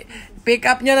 ipapadala. Pick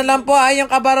up nyo na lang po yung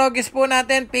kabarogis po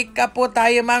natin. Pick up po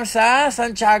tayo ma'am sa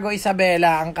Santiago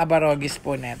Isabela, ang kabarogis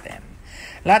po natin.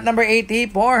 Lot number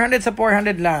 80, 400 sa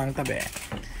 400 lang, tabi.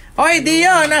 Hoy,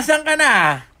 Dio, nasan ka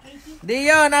na?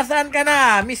 Dio, nasaan ka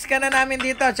na? Miss ka na namin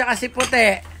dito, tsaka si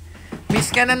Puti. Miss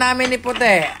ka na namin ni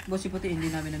Puti. Boss, si Puti, hindi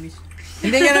namin na-miss.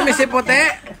 Hindi niya na-miss si Puti?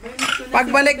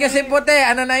 Pagbalik niya si Puti,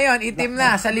 ano na yon? Itim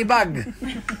na, sa libag.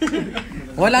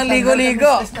 Walang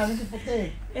ligo-ligo.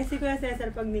 Si Kuya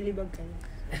Cesar, pag nilibag kayo.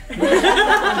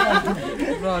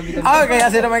 Okay,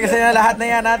 kasi naman kasi na lahat na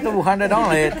yan, ha? 200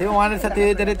 only. 200 sa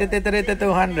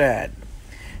 200.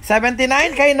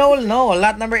 79 kay Noel.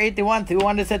 Lot number 81.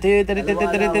 200 sa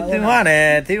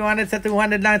 200. 200 sa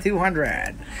 200 lang.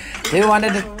 200.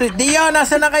 Dio,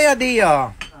 nasa na kayo,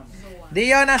 Dio?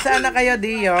 Dio, nasaan na kayo,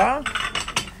 Dio?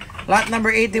 Lot number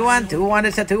 81.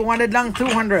 200 sa 200 lang.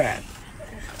 200.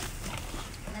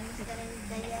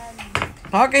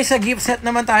 Okay, sa gift set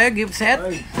naman tayo. Gift set.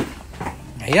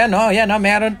 Ayan, oh.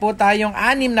 Meron po tayong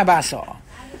 6 na baso.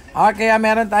 Okay,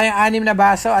 meron tayong 6 na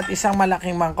baso at isang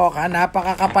malaking mangkok. Ha?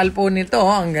 Napakakapal po nito.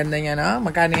 Ang ganda niya, no?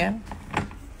 Magkano yan?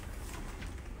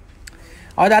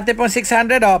 O, dati pong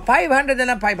 600, 500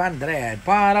 na lang 500.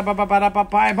 Para 500.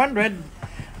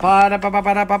 Para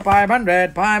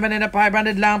 500. 500 na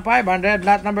 500 lang 500.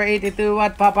 Lot number 82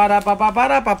 at para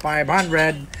 500.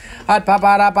 At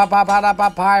para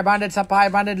 500 sa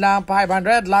 500 lang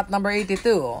 500. Lot number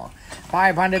 82.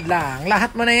 500 lang.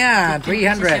 Lahat mo na yan.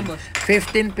 300.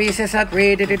 15 pieces at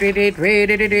 300. 300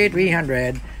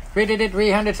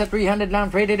 sa 300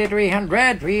 lang.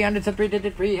 300 sa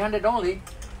 300 only.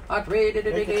 At 300.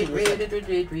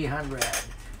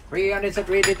 300 sa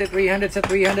 300 sa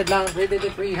 300 lang.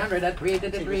 300 at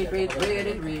 300.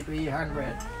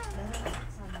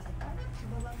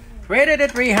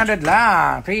 300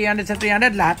 lang. 300 sa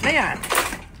 300. Lahat na yan.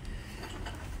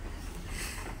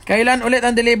 Kailan ulit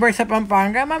ang deliver sa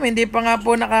Pampanga? Ma'am, hindi pa nga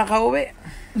po nakakauwi.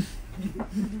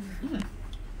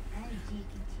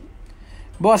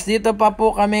 Boss, dito pa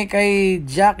po kami kay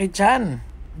Jackie Chan.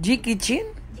 Jackie Chin?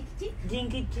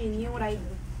 Jinky Chin, yung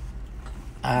rider.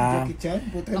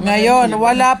 Ngayon,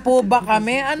 wala po ba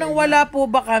kami? Anong wala po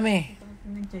ba kami?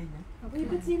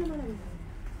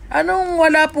 Anong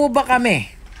wala po ba kami?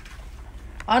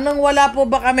 Anong wala po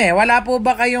ba kami? Wala po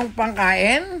ba kayong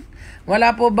pangkain?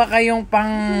 Wala po ba kayong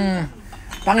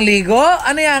pangligo?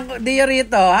 Ano yan? Di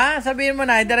rito, ha? Sabihin mo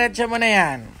na, diretso mo na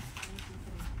yan.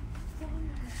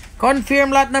 Confirm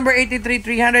lot number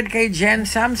 83, 300 kay Jen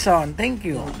Samson. Thank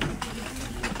you.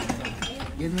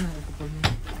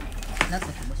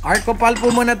 Arcopal po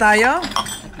muna tayo.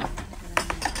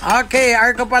 Okay,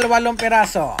 Arcopal 8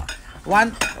 piraso.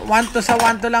 1 to sa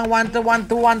 1 to lang, 1 to 1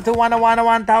 to 1 to 1 to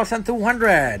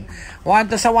 1,200. 1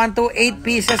 to sa 1 to 8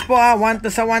 pieces po, ha. 1 to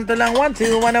sa 1 to lang, 1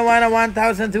 to 1 to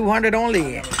 1,200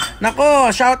 only. Nako,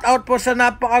 shout out po sa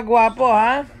napakagwapo,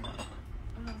 ha.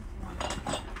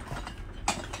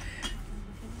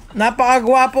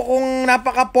 Napakagwapo kong,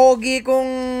 napakapogi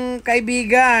kong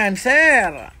kaibigan,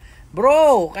 sir.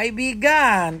 Bro,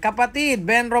 kaibigan, kapatid,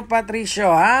 Benro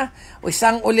Patricio, ha? O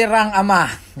isang ulirang ama.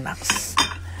 Naks.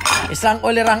 Isang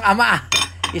ulirang ama.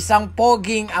 Isang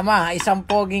poging ama, isang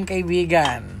poging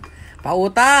kaibigan.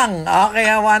 Pautang. Okay,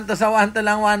 1 to sa 1 to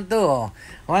lang 1 to.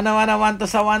 1 to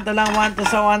sa 1 to lang 1 to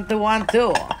sa 1 to 1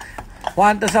 to.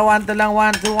 1 to sa 1 to lang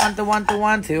 1 to 1 to 1 to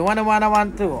 1 to.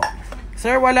 1 to.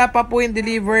 Sir, wala pa po yung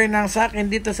deliver ng sa akin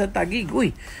dito sa Taguig.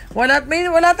 Uy, wala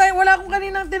akong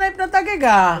kaninang tinype na Taguig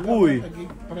ha. Uy.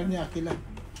 Paranaque lang.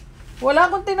 Wala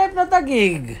akong tinype na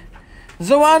Taguig.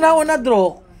 Zoana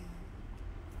Unadrok.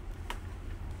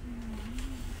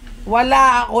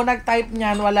 Wala ako nag-type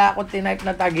niyan, wala ako tinype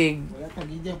na Taguig. Wala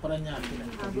Taguig dyan, Paranaque lang.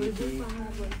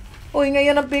 Uy,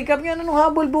 ngayon ang pick up niyan. Anong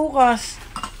habol bukas?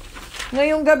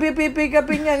 Ngayong gabi pipick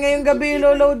upin niyan. Ngayong gabi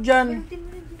ilo-load dyan.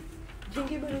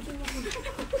 Jinky, balutin mo.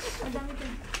 Ang dami ko.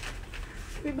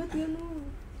 Uy, ba't yun o?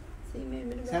 Si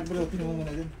Meme. Saan balutin mo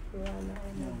muna dun? Wala.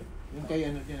 Yung kay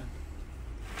ano dyan.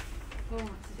 Oo,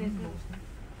 si Cesar.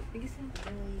 Bigis na.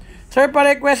 Sir,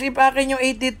 pa-request ipakin yung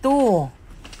 82.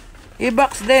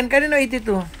 I-box din. Kanino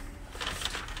 82? Wala,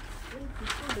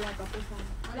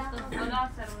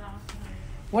 sir.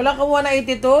 Wala ka na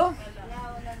 82?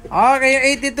 Okay, yung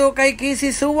 82 kay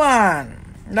Kissy Suwan.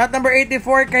 Lot number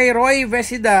 84 kay Roy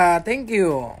Vesida. Thank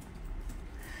you.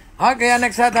 Okay,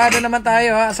 next hatado naman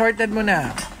tayo ha. Sorted mo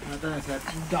na.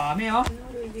 Dami oh.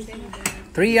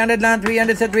 300 lang,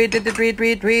 300 sa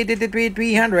 333,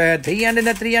 300. 300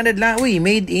 na 300 lang. Uy,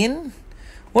 made in?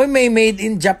 Uy, may made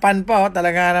in Japan pa oh.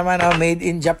 Talaga naman oh, made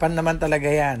in Japan naman talaga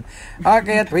yan.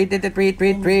 Okay,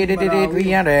 333,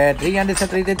 300. 300 sa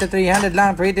 300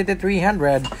 lang, 300.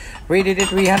 300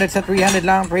 sa 300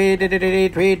 lang,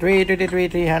 300.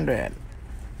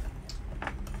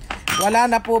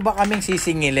 Wala na po ba kaming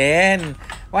sisingilin?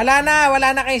 Wala na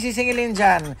kayong sisingilin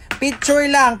dyan. Picture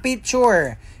lang,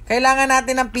 picture. Kailangan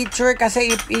natin ng picture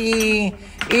kasi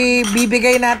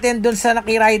ibibigay natin dun sa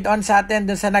naki-ride on sa atin,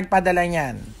 dun sa nagpadala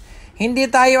niyan.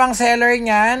 Hindi tayo ang seller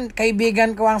niyan,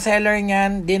 kaibigan ko ang seller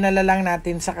niyan, dinala lang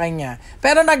natin sa kanya.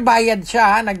 Pero nagbayad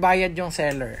siya, nagbayad yung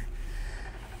seller.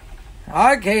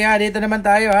 Okay, dito naman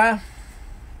tayo ha.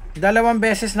 2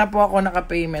 beses na po ako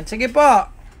naka-payment. Sige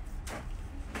po.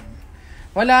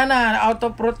 Wala na, out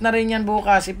of fruit na rin yan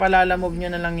bukas. Ipalalamove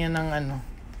nyo na lang yan ng ano.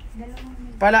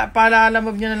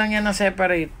 Palalamove nyo na lang yan ng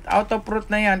separate. Out of fruit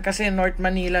na yan kasi North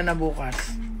Manila na bukas.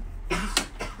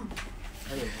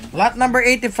 Lot number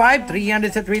 85,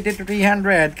 300 sa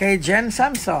 300 kay Jen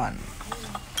Samson.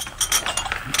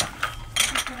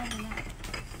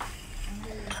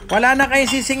 Wala na kayo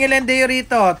sisingilin tayo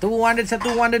rito. 200 sa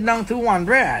 200 lang,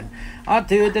 200.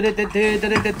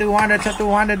 200 sa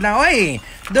 200 lang. Oy,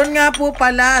 doon nga po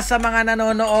pala sa mga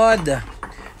nanonood.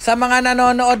 Sa mga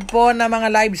nanonood po na mga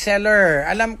live seller.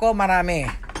 Alam ko marami.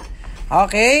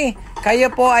 Okay? Kayo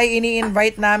po ay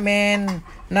ini-invite namin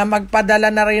na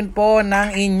magpadala na rin po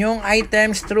ng inyong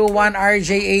items through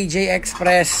 1RJAJ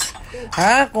Express.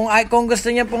 Ha? Kung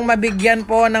gusto niyo pong mabigyan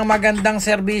po ng magandang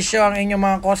serbisyo ang inyong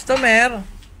mga customer,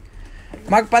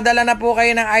 magpadala na po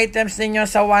kayo ng items ninyo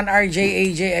sa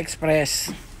 1RJAJ Express.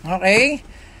 Okay?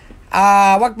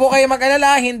 Wag po kayo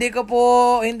mag-alala, hindi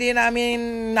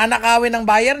namin nanakawin ng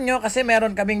buyer nyo kasi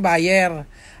meron kaming buyer.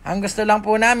 Ang gusto lang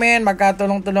po namin,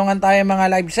 magkatulong-tulungan tayo mga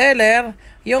live seller.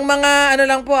 Yung mga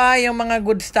lang po yung mga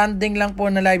good standing lang po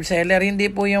na live seller,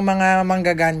 hindi po yung mga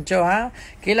manggagancho ha.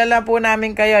 Kilala po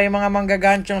namin kayo, yung mga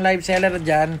manggaganchong live seller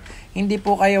dyan, hindi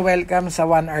po kayo welcome sa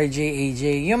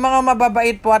 1RJAJ. Yung mga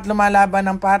mababait po at lumalaban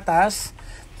ng patas,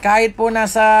 kahit po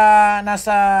nasa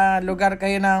lugar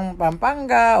kayo ng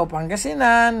Pampanga o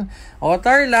Pangasinan o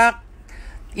Tarlac,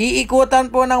 iikutan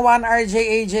po ng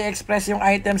 1RJAJ Express yung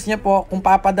items niya po. Kung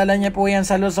papadala niya po yan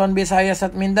sa Luzon, Visayas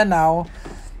at Mindanao,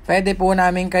 pwede po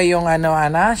namin kayong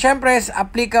syempre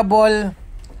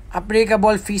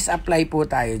applicable fees apply po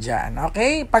tayo dyan.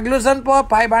 Okay? Pag Luzon po,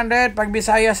 500. Pag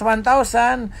Visayas,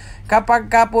 1,000. Kapag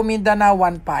ka po Mindanao,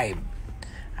 1,500.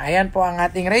 Ayan po ang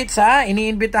ating rates ha.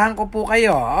 Iniimbitahan ko po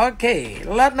kayo. Okay.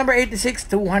 Lot number 86,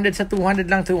 200 sa 200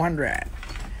 lang,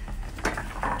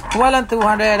 200. Walang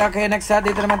 200. Okay, next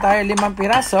dito naman tayo, 5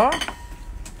 piraso.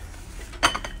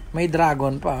 May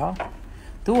dragon pa.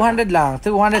 200 lang.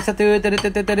 200 sa 200.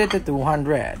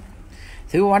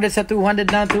 200 sa 200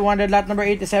 lang, 200. Lot number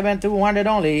 87, 200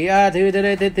 only.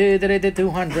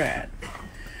 200.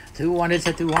 200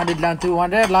 sa 200 lang,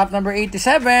 200. Lot number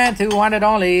 87, 200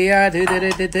 only. 200.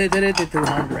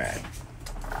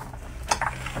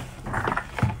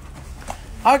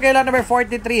 Okay, lot number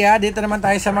 43 Dito naman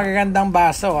tayo sa magagandang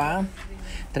baso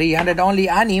 300 only,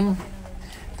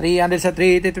 6. 300 sa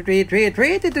 300.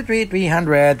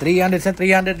 300 sa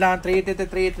 300 lang,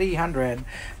 300.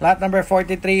 Lot number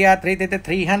 43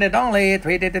 300 only.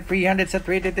 300 sa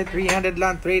 300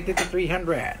 lang,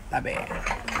 300. Tabi.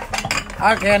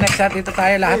 Okay, next at dito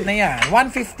tayo lahat na yan.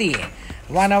 150.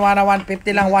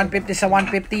 150 lang, 150 sa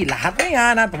 150. Lahat na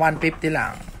yan at 150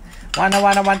 lang.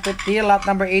 150, lot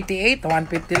number 88,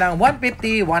 150 lang,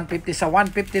 150, 150 sa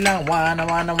 150 lang,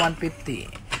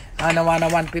 150.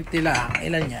 150 lang.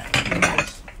 Ilan yan?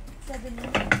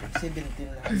 17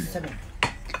 lang. 7.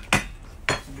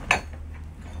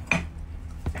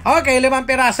 Okay, 5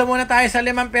 piraso muna tayo sa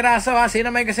 5 piraso ha.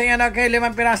 Sino may kasi yan? Okay,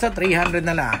 5 piraso, 300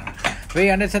 na lang.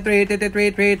 300 sa 300.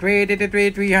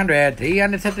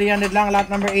 300 sa 300 lang. Lot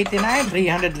number 89,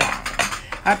 300 lang.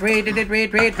 At 300.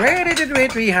 300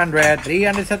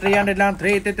 sa 300 lang.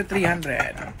 300.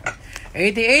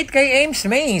 88 kay Ames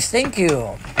Mays. Thank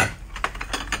you.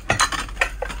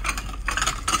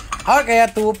 Okay,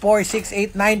 at 2, 4, 6,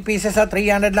 8, 9 pieces sa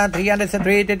 300 lang. 300 sa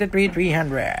 300.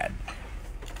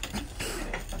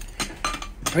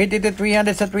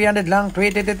 300 sa 300 lang.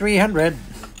 300.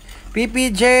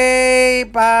 PPJ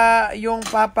yung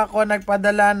papa ko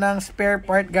nagpadala ng spare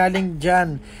part galing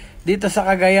dyan dito sa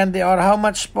Cagayan de Oro. How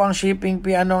much po ang shipping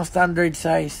fee? Anong standard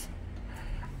size?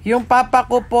 Yung papa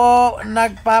ko po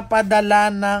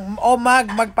nagpapadala ng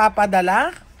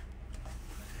magpapadala?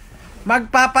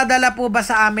 Magpapadala po ba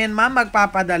sa amin, ma'am?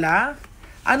 Magpapadala?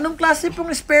 Anong klase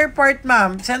pong spare part,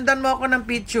 ma'am? Sendan mo ako ng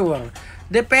picture.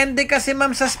 Depende kasi,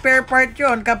 ma'am, sa spare part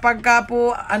yon. Kapag ka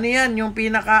po, ano yan, yung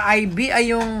pinaka-IB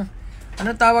ay yung, ano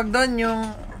tawag doon,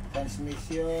 yung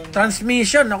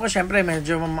transmission. Ako, syempre,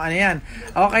 medyo, ano yan.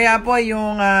 O kaya po,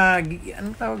 yung,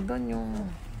 anong tawag doon, yung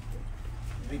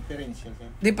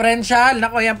differential.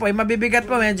 Nako, yan po, mabibigat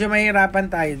po, medyo mahirapan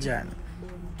tayo dyan.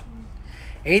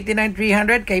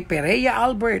 89,300 kay Pereya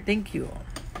Albert. Thank you.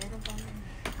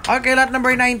 Okay, lot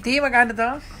number 90. Magkano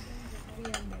to?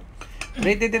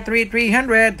 300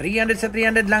 sa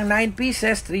 300 lang. 9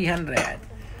 pieces, 300.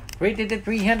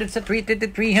 300 sa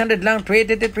 300 lang.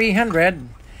 300.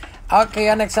 Okay,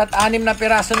 next at 6 na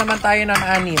piraso naman tayo ng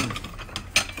 6.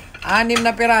 6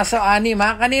 na piraso, 6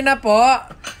 ha.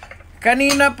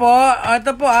 Kanina po,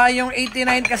 ito po yung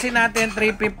 89 kasi natin,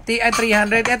 350,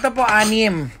 300. Ito po,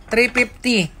 6.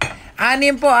 350.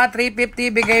 6 po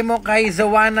 350 bigay mo kay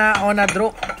Zoana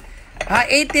Onadruk.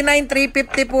 89,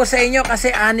 350 po sa inyo kasi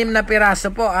 6 na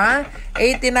piraso po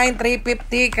 89,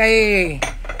 350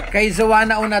 kay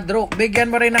Zoana Onadruk. Bigyan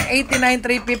mo rin ng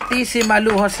 89, 350 si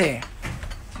Malu Jose.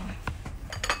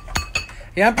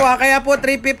 Yan po, kaya po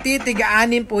 350,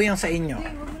 tiga-6 po yung sa inyo.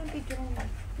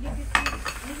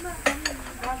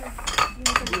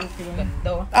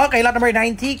 Okay, lot number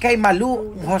 90 kay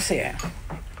Malu Jose.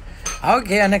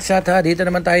 Okay, next at dito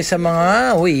naman tayo sa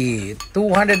mga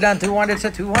 200 lang, 200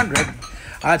 sa 200.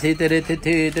 At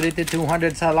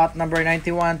 200 sa lot number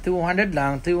 91, 200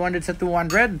 lang, 200 sa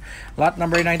 200. Lot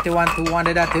number 91,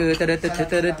 200 at 200.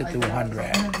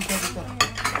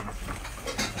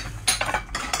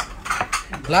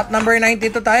 Lot number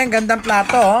 92 tayo, ang gandang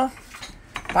plato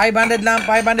 500 lang,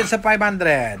 500 sa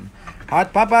 500.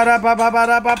 At papara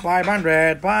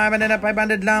 500 na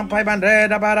 500 lang, 500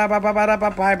 para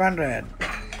 500.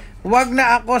 Wag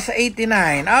na ako sa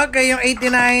 89. Okay, yung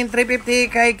 89 350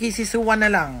 kay Kisisuwan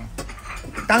na lang.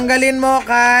 Tanggalin mo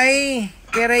kay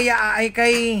Kereya ay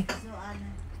kay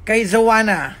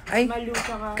Zoana. Ay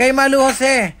kay Malu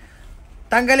Jose.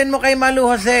 Tanggalin mo kay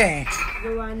Malu Jose.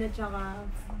 Zoana tsaka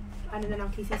ano na lang,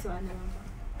 Kisisuwan na lang.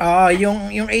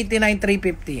 Yung 89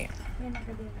 350.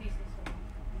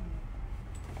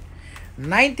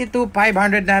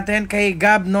 92,500 natin kay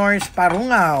Gab Norris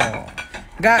Parungaw.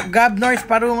 Gab Norris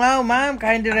Parungaw, ma'am,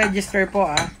 kindly register po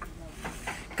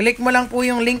Click mo lang po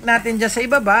yung link natin dyan sa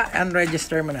ibaba and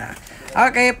register mo na.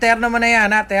 Okay, terno mo na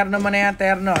yan terno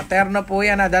po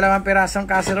yan 2 pirasong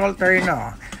casserole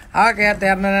terno. Okay,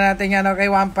 terno na natin yan.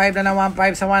 Okay, 1.5 na lang,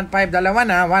 1.5 sa 1.5, 2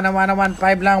 na, 1.5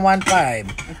 lang,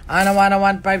 1.5.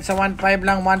 1.5 sa 1.5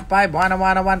 lang, 1.5,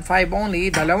 1.5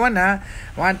 only, 2 na,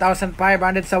 1,500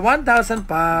 sa 1,000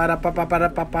 para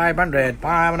 500,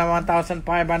 1,500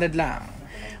 lang.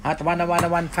 At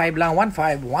 1.15 lang,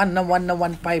 1.5,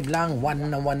 1.15 lang,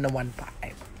 1.15.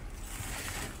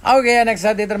 Okay, next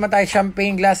dito naman tayo,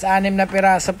 champagne glass, 6 na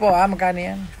piraso po magkano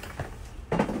yan?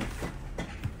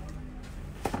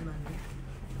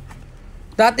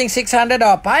 Dating 600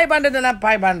 500 na lang,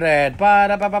 500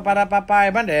 para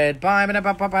 500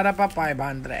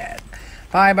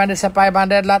 500 sa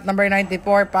 500. Lot number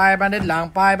 94, 500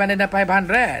 lang, 500 na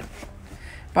 500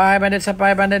 sa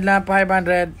 500 lang,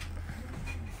 500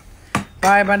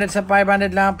 sa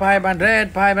 500 lang,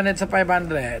 500 sa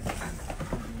 500.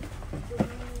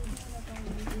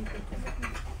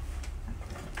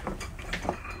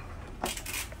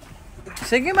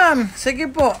 Sige ma'am, sige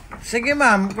po. Sige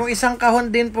ma'am, kung isang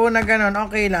kahon din po na ganun,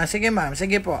 okay lang. Sige ma'am,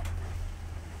 sige po.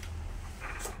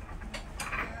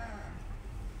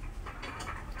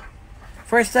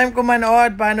 First time ko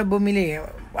manood, paano bumili?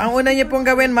 Ang una niyo pong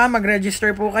gawin, ma'am,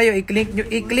 mag-register po kayo.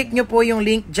 I-click nyo po yung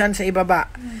link dyan sa ibaba.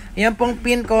 Yan pong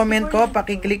pin comment ko,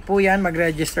 pakiclick po yan,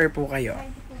 mag-register po kayo.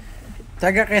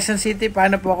 Taga Quezon City,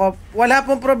 paano po ako? Wala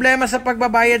pong problema sa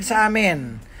pagbabayad sa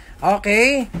amin.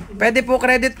 Okay? Pwede po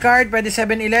credit card, pwede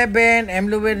 7-Eleven,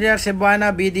 M. Luwiliar,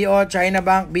 Cebuana, BDO, China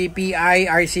Bank, BPI,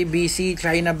 RCBC,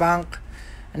 China Bank.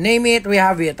 Name it, we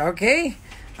have it. Okay?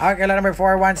 Okay, number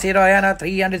 410. Ayan,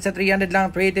 300 sa 300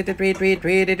 lang. 300.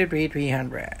 300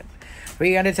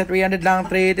 sa 300 lang.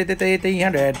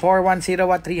 300. 410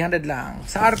 at 300 lang.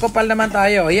 Sa Arcopal naman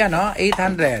tayo. Ayan,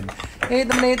 800.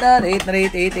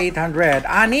 800.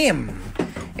 Anim.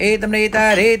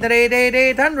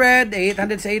 800.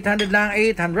 800 sa 800 lang.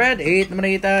 800.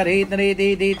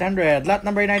 800. Lot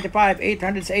number 95.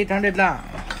 800 sa 800 lang.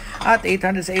 At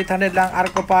 800 sa 800 lang.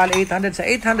 Arcopal. 800 sa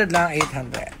 800 lang.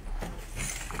 800.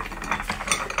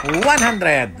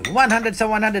 100 sa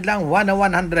 100 lang,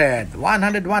 100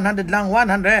 lang,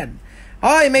 100.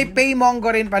 Hoy, may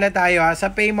Paymongo rin pala tayo ha.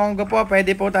 Sa Paymongo po,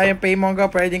 pwede po tayong Paymongo,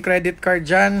 pwedeng credit card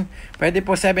dyan, pwede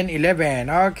po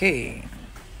 7-Eleven, okay.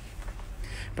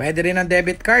 Pwede rin ang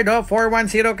debit card,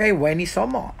 410 kay Wenny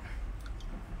Somo.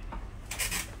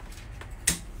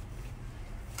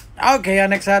 Okay,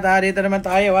 next dito naman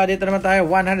tayo, 100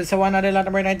 sa 100 lang,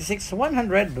 number 96,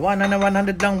 100 lang,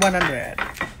 100.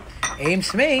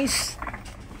 Ames Maze.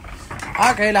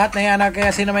 Okay, lahat na yan. Okay,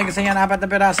 sino may gusto niyan? 4 na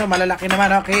piraso. Malalaki naman.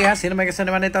 Okay, ha? Sino may gusto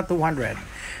naman ito? 200.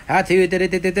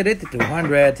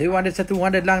 200 sa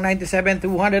 200 lang. 97,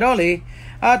 200 only.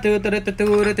 200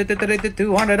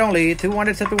 only.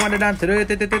 200 sa 200 lang.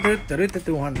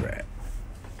 200.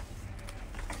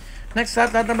 Next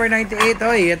lot number 98.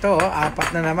 Oy, ito,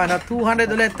 4 na naman. 200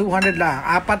 ulit, 200 lang.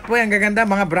 4 po yan, gaganda.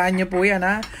 Mga brand nyo po yan,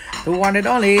 ha? 200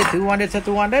 only, 200 sa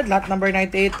 200. Lot number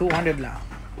 98, 200 lang.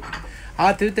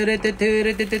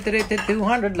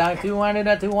 200 lang, 200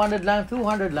 na 200 lang,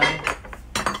 200 lang.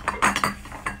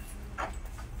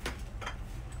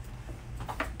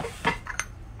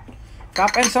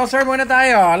 Cup and saucer muna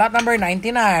tayo. Lot number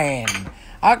 99.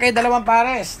 Okay, dalawang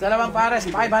pares,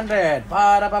 500.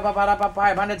 Para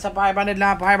 500 sa 500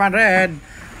 lang, 500.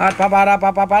 At para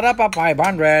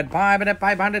 500.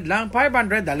 500 lang,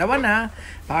 500. Dalawa na.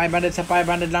 500 sa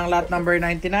 500 lang, lot number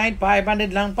 99.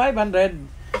 500 lang, 500.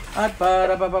 At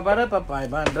para 500.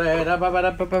 500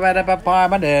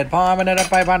 na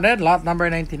 500, lot number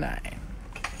 99.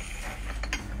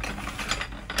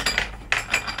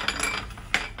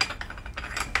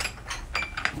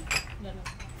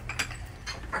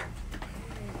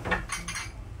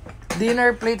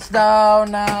 Dinner plates daw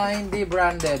na hindi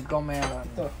branded kung meron.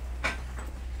 Ito.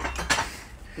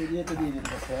 Pwede ito din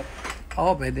ito, sir.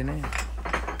 Oo, pwede na yun.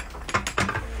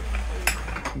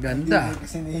 Ganda.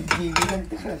 Kasi hindi lang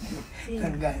ito.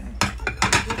 Hanggang.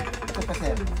 Ito pa,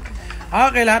 sir.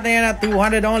 Okay, lahat na yan na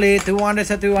 200 only. 200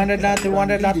 sa 200 lang.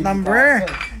 200 lot number.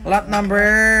 Lot number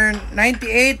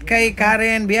 98 kay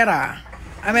Karen Viera.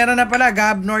 Meron na pala.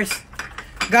 Gab North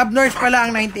pala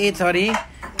ang 98, sorry.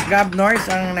 Gab North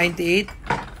ang 98.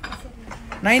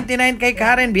 99 kay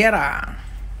Karen Viera.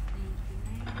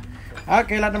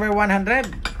 Okay, lot number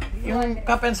 100. Yung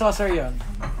cup and saucer yon.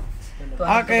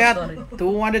 Okay, at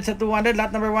 200 sa 200,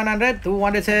 lot number 100.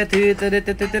 200 sa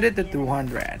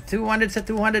 200. 200 sa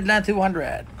 200 lang,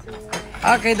 200.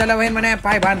 Okay, dalawahin mo na yan,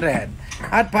 500.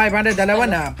 At 500, dalawa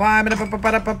na. 500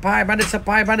 sa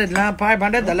 500 lang,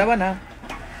 500, dalawa na.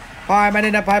 500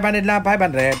 na 500 lang,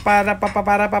 500. Para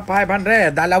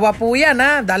 500. Dalawa po yan,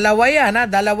 ha? Dalawa yan,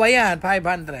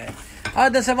 500.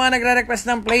 Doon sa mga nagre-request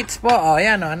ng plates po,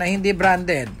 yan, na hindi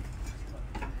branded.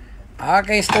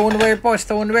 Okay, stoneware po,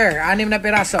 6 na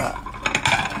piraso.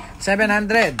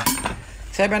 700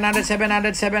 lang,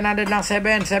 700. 6, 700.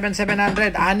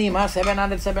 At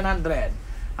 700 lang,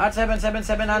 700. At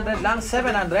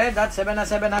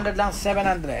 700 lang,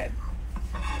 700.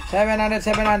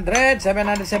 700,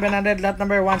 lot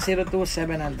number 102,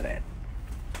 700.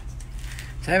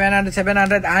 700, 6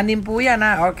 po yan,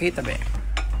 ha? Okay, tabi.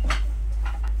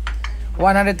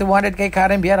 100, 200 kay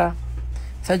Karen Viera.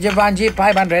 Sa Giovanni,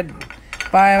 500.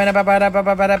 500.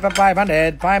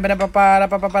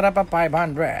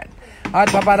 At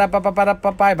para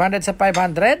 500 sa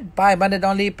 500. 500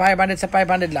 only, 500 sa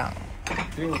 500 lang.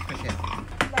 3%.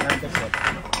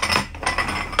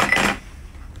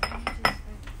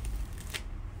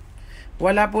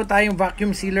 Wala po tayong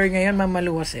vacuum sealer ngayon,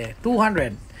 mamaluwas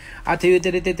 200. At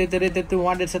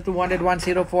 200 sa 200,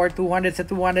 104, 200 sa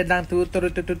 200 lang, 200.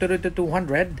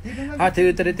 At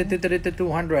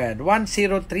 200,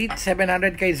 103,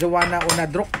 700 kay Zoana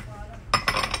Unadruk.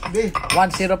 Be.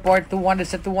 104, 200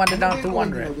 sa 200 lang, 200.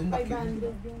 500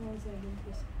 yung 17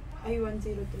 pesos. Ay,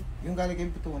 103. Yung galing kay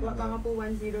Putuan. Baka nga po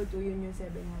 102, yun yung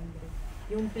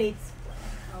 700. Yung plates.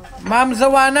 Ma'am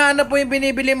Zawana, ano po yung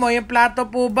binibili mo? Yung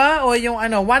plato po ba? O yung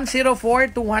ano,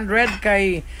 104, 200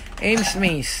 kay Ames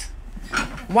Mace?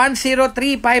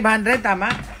 103, 500,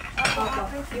 tama?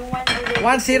 Opo. Yung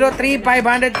 103,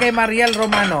 500 kay Mariel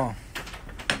Romano.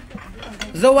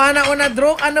 Zawana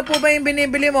Unadrok, ano po ba yung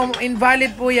binibili mo?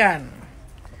 Invalid po yan.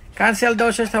 Cancel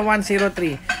daw siya sa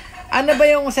 103. Ano ba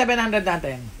yung 700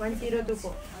 natin? 102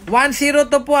 po. 102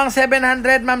 po ang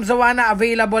 700, Ma'am Zawana,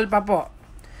 available pa po.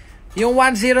 Yung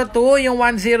 102 po, yung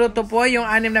 6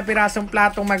 na pirasong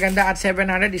platong maganda at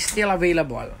 700 is still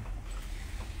available.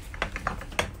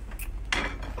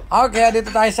 Okay,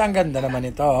 dito tayo sa ang ganda naman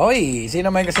ito. Hoy, sino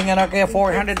may kasing ano kaya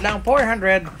 400 lang,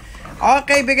 400.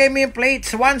 Okay, bigay mo yung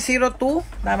plates. 102,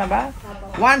 tama ba?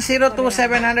 102,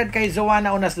 700 kay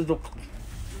Zawana Unas Duduk.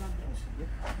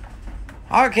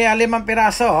 Okay, 5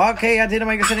 piraso. Okay, at sino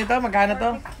may gusto nito? Magkano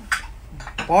to?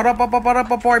 Para pa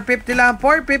 450 lang,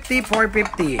 450,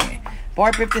 450.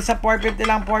 450 sa 450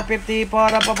 lang, 450.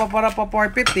 Para pa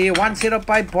 450,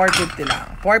 105, 450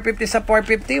 lang. 450 sa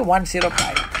 450,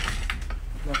 105.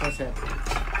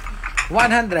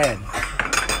 100.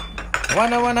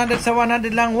 100 sa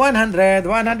 100 lang, 100.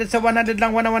 100 sa 100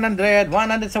 lang, 100.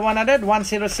 100 sa 100,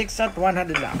 106 at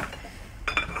 100 lang.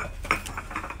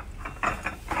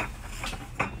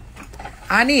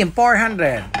 6,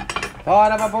 400.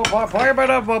 Para pa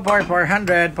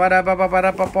 400. Para pa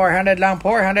 400 lang,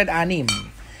 400, 6.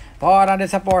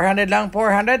 400 sa 400 lang,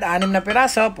 400. 6 na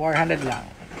piraso, 400 lang.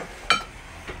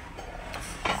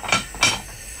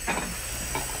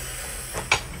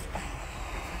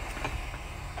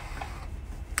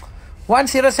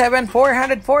 $107,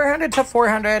 400 sa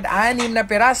 400, 6 na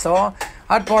piraso,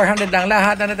 at 400 lang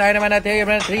lahat. Ano tayo naman natin?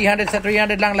 300 sa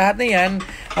 300 lang lahat na yan.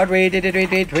 At wait,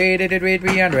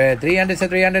 300. 300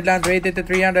 sa 300 lang,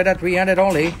 300 at 300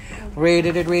 only. Wait,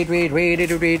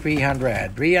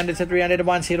 300. 300 sa 300,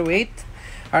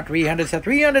 108. At 300 sa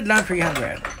 300 lang,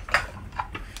 300.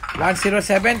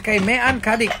 107 kay Mean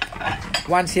Kadik.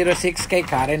 106 kay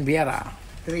Karen Viera.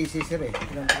 3 sisire.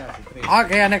 Ilang piraso? 3.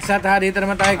 Okay, next na tayo. Dito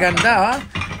naman tayo ganda.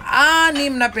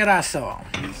 6 na piraso.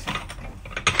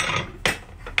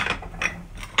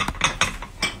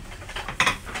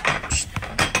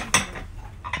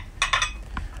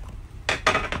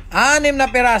 6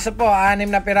 na piraso po. 6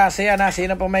 na piraso yan, ha?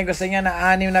 Sino po may gusto niya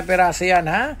na 6 na piraso yan,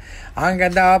 ha? Ang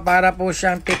ganda, para po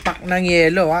siyang tipak ng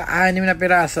yelo, ha? 6 na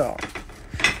piraso.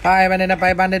 500 na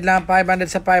 500 lang. 500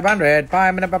 sa 500.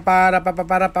 500 na para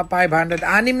 500.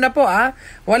 6 na po, ha?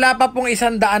 Wala pa pong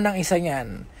 100 ng isa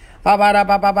niyan. Para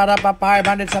 500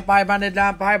 sa 500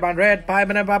 lang. 500.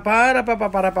 500 na para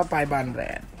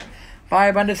 500.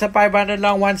 500 sa 500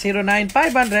 lang. 109.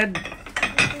 500.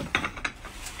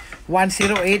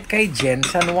 108 kay Jen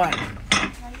San Juan.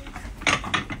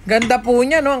 Ganda po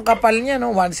niya, no? Ang kapal niya,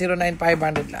 no? 109,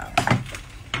 500 lang.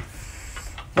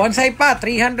 Bonsai pa,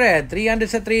 300. 300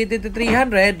 sa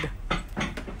 300.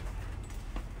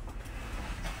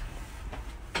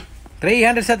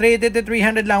 300 sa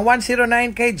 300 lang.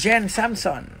 109 kay Jen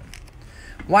Samson.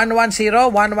 110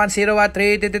 at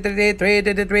 300 at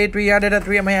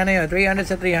 300 maya na yun. 300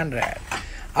 sa 300.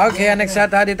 Okay, next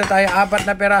na dito tayo. 4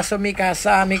 na peraso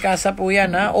Mikasa. Mikasa po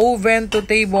yan, ha? Oven to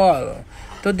table.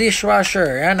 To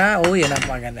dishwasher. Yan, ha? Oh, yan ang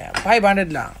paganda.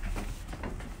 500 lang.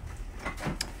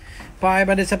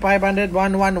 500 sa 500.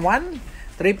 111.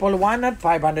 111 at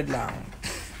 500 lang.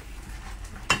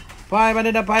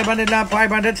 500 na 500 lang.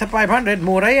 500 sa 500.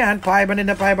 Mura yan.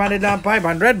 500 na 500 lang.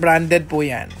 500. Branded po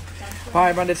yan.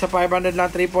 500 sa 500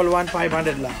 lang. 111.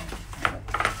 500 lang.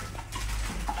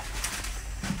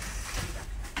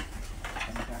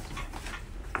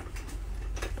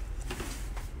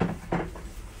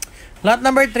 Lot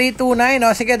number 329. O,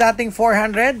 sige, dating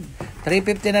 400.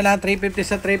 350 na lang. 350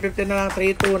 sa 350 na lang.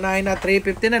 329 na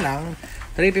 350 na lang.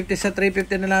 350 sa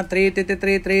 350 na lang.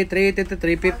 333,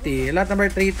 350. Lot number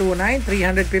 329.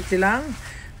 350 lang.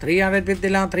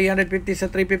 350 lang. 350 sa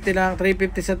 350 lang.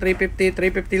 350 sa 350.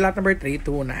 350. Lot number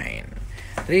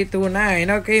 329.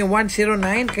 329. Okay,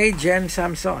 109 kay Jen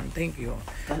Samson. Thank you.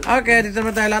 Okay, dito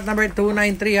naman tayo. Lot number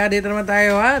 293, ha. Dito naman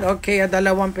tayo, ha. Okay, 2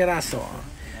 piraso.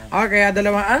 Okay,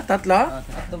 tatlo?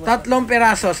 Tatlong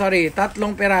piraso, sorry. 3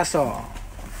 piraso.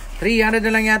 300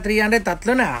 na lang yan, 300,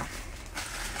 tatlo na.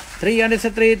 300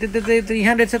 sa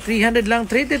 300 sa 300 lang,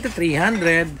 300.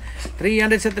 300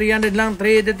 sa 300 lang,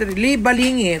 300. Lee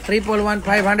Balingit, 111,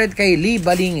 500 kay Lee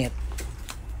Balingit.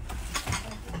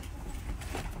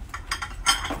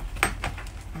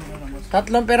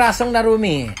 Tatlong pirasong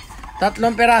narumi.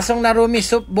 Tatlong pirasong Narumi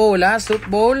soup bowl, ha? Soup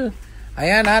bowl.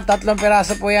 Ayan, ha? Tatlong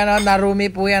piraso po yan, ha? Narumi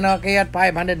po yan, okay? At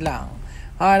 500 lang.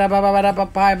 Para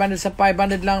 500 sa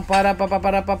 500 lang. Para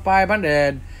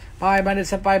 500. 500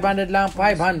 sa 500 lang,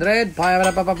 500.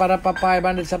 Para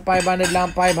 500 sa 500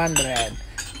 lang, 500.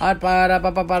 At para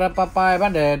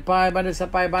 500. 500 sa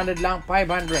 500 lang,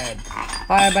 500.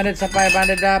 500 sa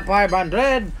 500 lang,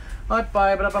 500. At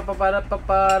 500 sa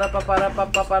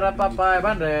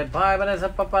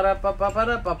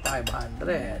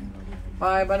 500.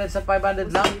 500 sa 500 sa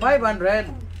 500 lang, 500.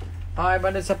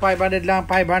 500 sa 500 lang,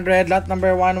 500. Lot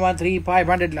number 113,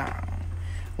 500 lang.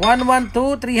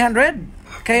 112, 300.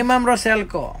 Kay Ma'am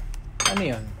Roselco. Ano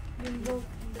yun?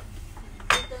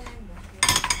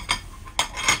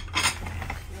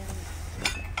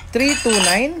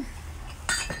 329.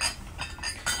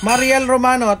 Mariel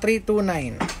Romano,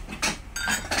 329.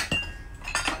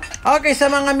 Okay, sa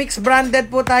mga mix branded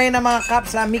po tayo na mga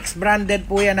cups, mix branded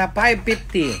po yan na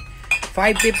 550.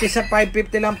 550 sa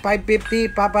 550 lang,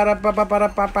 550, para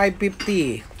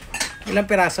 550. Ilang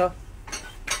piraso?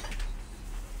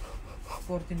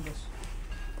 14 boss.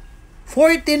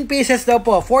 14 pieces daw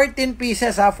po. 14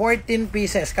 pieces, 14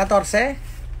 pieces. 14?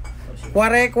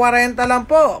 40 lang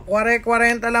po.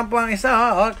 40 lang po ang isa,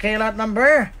 ha. Okay, lot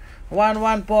number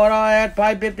 114 at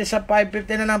 550 sa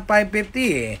 550 na lang,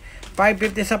 550.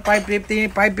 550 sa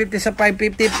 550, 550 sa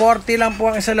 550, 40 lang po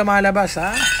ang isa lumalabas,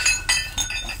 ha.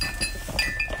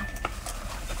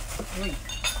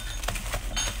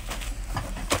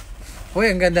 Uy,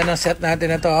 ang ganda ng set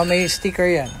natin na to. May sticker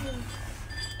yan.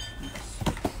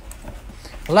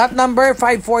 Lot number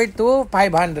 542,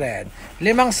 500.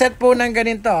 5 set po ng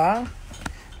ganito, ha.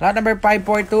 Lot number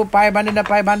 542, 500 na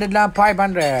 500 lang,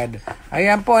 500.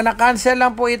 Ayan po, na-cancel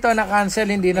lang po ito. Na-cancel,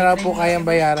 hindi na lang po kayang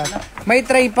bayaran. May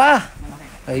tray pa.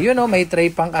 Ayun, may tray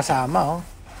pang kasama,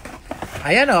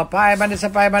 Ayan, 500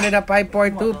 sa 500 na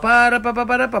 542 para 500.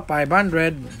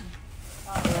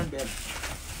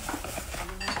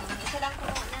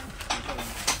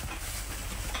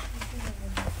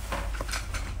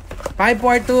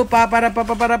 542 para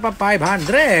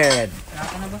 500.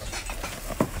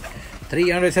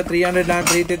 300 sa 300 lang,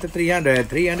 300 sa 300.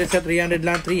 300 sa 300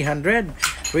 lang, 300.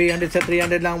 300 sa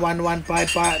 300 lang,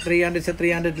 115 pa, 300 sa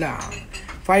 300 lang.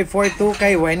 542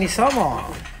 kay Wenny Somo.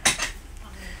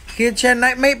 Kitchen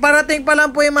knife. May parating pa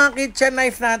lang po yung mga kitchen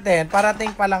knife natin.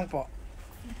 Parating pa lang po.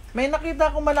 May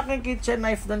nakita akong malaking kitchen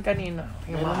knife doon kanina.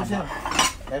 Yung mahaba.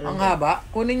 Ang haba.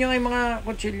 Kunin nyo nga yung mga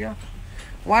kutsilyo.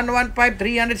 115,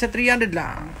 300 sa 300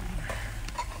 lang.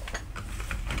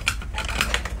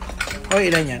 O,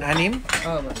 ilan yan? 6?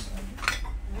 Oo, boss.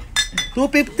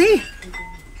 250.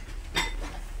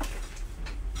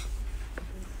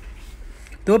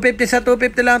 250 sa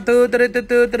 250 lang, 250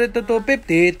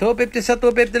 sa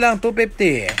 250 lang,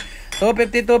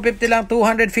 250 lang,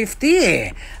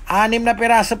 250. 6 na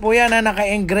piraso po yan,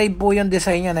 naka-engrave po yung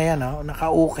design niya na yan,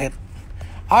 naka-ukit.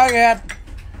 Alright.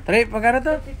 Magkano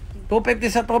to? 250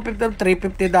 sa 250,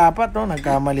 350 dapat,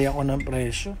 nagkamali ako ng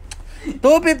presyo.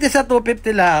 250 sa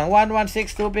 250 lang,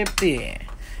 116,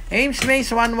 250. Ames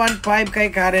Mace, 115 kay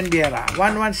Karen Viera,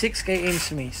 116 kay Ames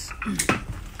Mace.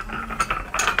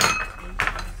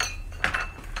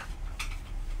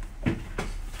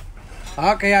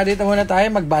 Okay, dito muna tayo.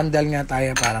 Mag-bundle nga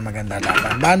tayo para maganda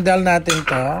laban. Bundle natin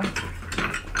to.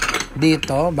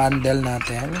 Dito, bundle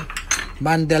natin.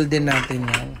 Bundle din natin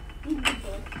yan.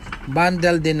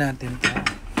 Bundle din natin to.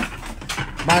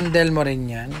 Bundle mo rin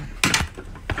yan.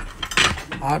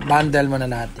 Bundle mo na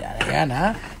lahat yan. Ayan,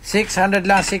 ha. 600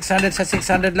 lang. 600 sa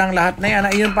 600 lang lahat na yan.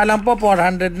 Ayun pa lang po,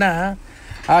 400 na,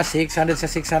 ha. 600 sa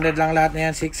 600 lang lahat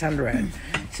na yan. 600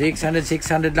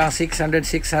 lang,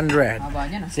 600.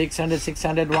 600,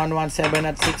 600, 117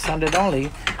 at 600 only.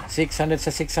 600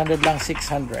 sa 600 lang,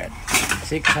 600.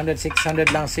 600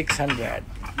 lang, 600.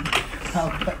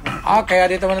 Okay,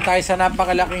 dito muna tayo sa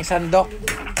napakalaking sandok.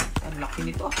 Ang laki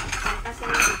nito.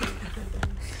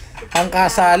 Ang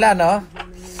kasala,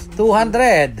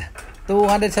 200.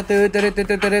 200 sa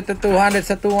 200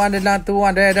 sa 200 lang,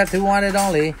 200 at 200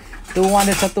 only.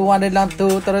 200 sa 200 lang,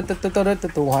 200 sa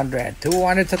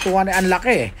 200, ang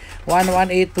laki.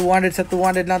 118, 200 sa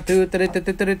 200 lang, 200.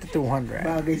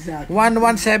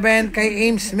 117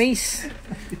 kay Ames Mace.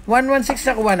 116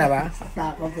 nakuha na ba?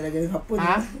 Takot talaga yung hapon.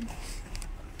 Ha?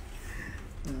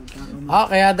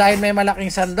 Kaya dahil may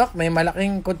malaking sandok, may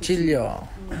malaking kutsilyo.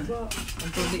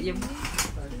 Ang tuloy yung...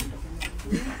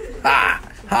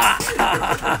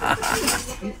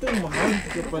 Ito yung mahal.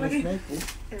 Ito pa rin snipe,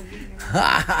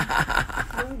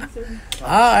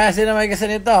 Kaya sinamay kasi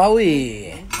nito,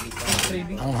 hawi.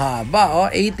 Ang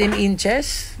haba, 18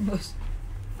 inches.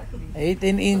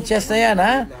 18 inches na yan,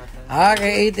 ha?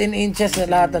 Okay, 18 inches na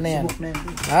lahat na yan.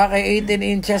 Okay, 18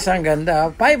 inches, ang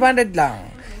ganda. 500 lang.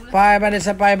 500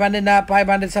 sa 500 na,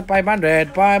 500 sa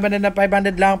 500. 500 na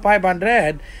 500 lang,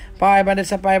 500. 500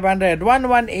 sa 500.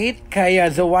 118 kaya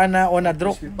Zoana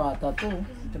Onadruk. Pata to.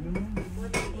 Tabi mo.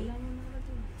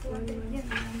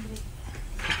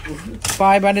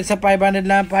 500 sa 500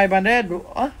 lang, 500.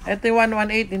 Oh, ito yung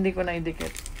 118, hindi ko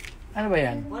na-indicate. Ano ba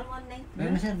yan? 119.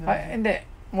 Meron sir. Hindi.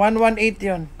 118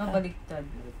 yun. Baliktad.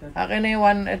 Akin na yung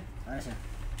 1. Sir.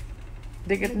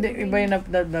 Dikit, hindi. Iba yung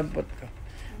naput ko.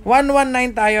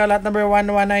 119 tayo. Lot number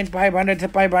 119. 500 sa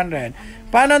 500.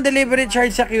 Paano ang delivery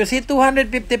charge sa QC?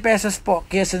 250 pesos po,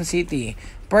 Quezon City.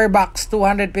 Per box,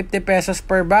 250 pesos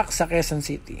per box sa Quezon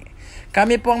City.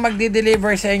 Kami po ang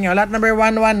magdi-deliver sa inyo. Lot number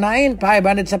 119.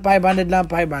 500 sa 500 lang,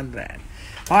 500.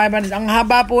 500. Ang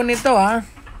haba po nito, ha?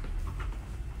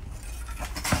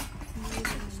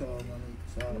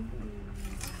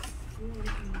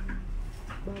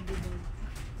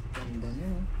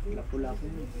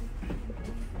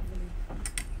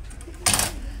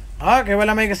 Okay,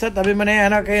 wala may gusto. Tabi mo na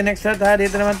yan. Okay, next set ha.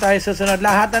 Dito naman tayo susunod.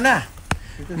 Lahatan na.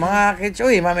 Mga kids.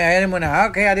 Uy, mamaya yan muna.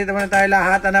 Okay, dito muna tayo.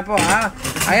 Lahatan na po ha.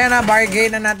 Ayan na,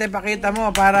 bargain na natin. Pakita mo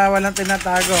para walang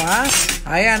tinatago ha.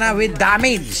 Ayan na, with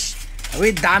damage.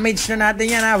 With damage na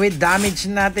natin yan ha. With damage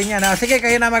na natin yan ha. Sige,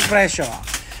 kayo na magpresyo.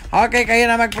 Okay, kayo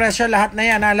na magpresyo. Lahat na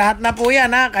yan ha. Lahat na po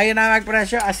yan ha. Kayo na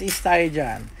magpresyo. As is tayo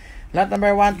dyan. Lot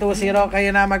number 120.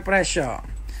 Kayo na magpresyo.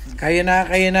 Kayo na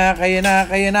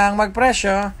ang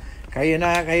magpresyo. Kayo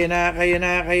na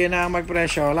ang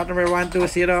magpresyo. Lot number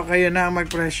 120, kayo na ang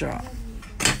magpresyo.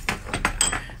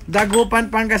 Dagupan,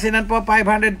 Pangasinan po,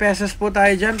 500 pesos po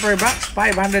tayo dyan per box.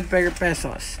 500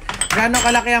 pesos. Gano'ng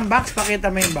kalaki ang box?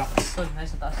 Pakita mo yung box. Tol,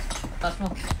 nasa taas. Taas mo.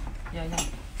 Yan.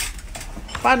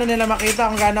 Paano nila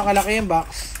makita kung gano'ng kalaki yung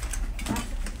box?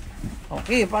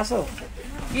 Okay, pasok.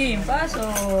 Kim,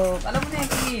 pasok. Alam mo na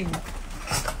yan, Kim.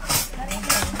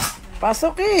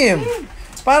 Pasok, Kim.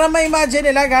 Para ma-imagine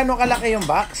nila gano'ng kalaki yung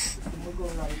box.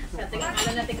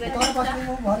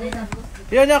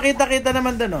 Yun, kita-kita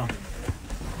naman dun, oh.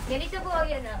 Ganito po,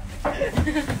 yan na.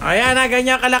 Ayan na,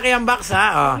 ganyan kalaki ang box, ha.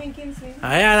 Oh.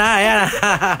 Ayan na.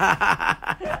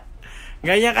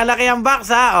 Ganyan kalaki ang box,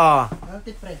 ha. Oh.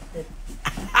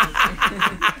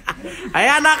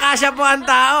 Ayan na, kasya po ang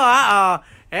tao, ha. Oh.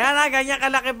 Ayan na, ganyan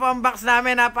kalaki po ang box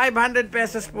namin, ha. 500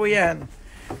 pesos po yan.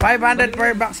 500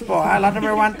 per box po. Lot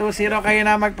number 120, kayo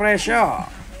na magpresyo.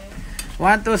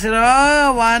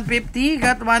 120, 150,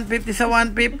 got 150 sa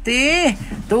 150.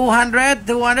 200,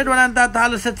 walang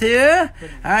tatalo sa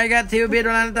 2. I got 2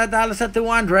 bid, walang tatalo sa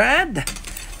 200.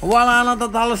 Wala nang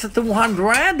tatalo sa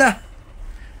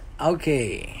 200.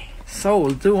 Okay.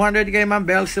 Sold. 200 kay Ma'am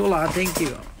Bel Sula. Thank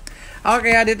you.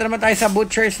 Okay, dito naman tayo sa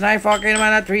butcher's knife. Okay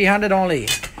naman na 300 only.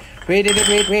 Wait,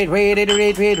 300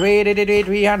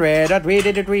 at wait,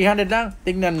 300 lang.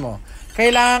 Tingnan mo.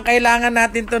 Kailangan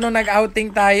natin to nung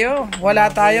nag-outing tayo. Wala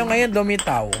tayo ngayon,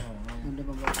 lumitaw.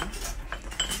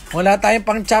 Wala tayong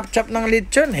pang chop-chop ng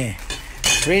lechon eh.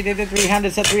 300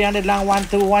 sa 300 lang,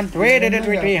 121,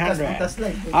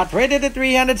 300. At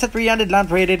 300 sa 300 lang,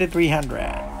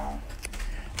 300.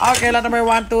 Okay, lot number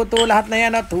 122, lahat na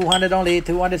yan, 200 only,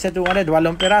 200 sa 200,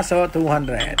 8 piraso,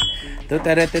 200.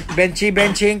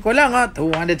 Benching ko lang,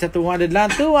 200 sa 200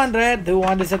 lang, 200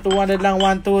 sa 200 lang,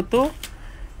 122.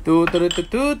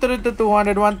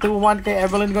 200, 121 kay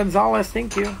Evelyn Gonzalez,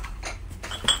 thank you.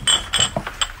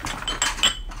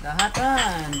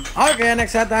 Lahatan. Okay,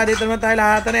 next at dito naman tayo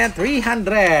lahatan na yan,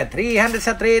 300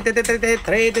 sa 300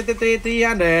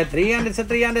 sa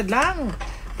 300 lang.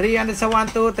 300 sa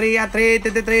 1, 2, 3,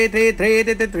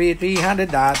 300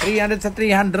 sa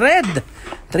 300.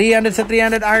 300 sa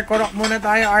 300, Arco Rock muna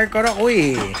tayo, Arco Rock,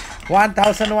 uy.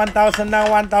 1,000 lang, 1,000,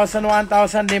 5.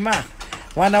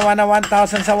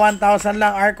 1,000 sa 1,000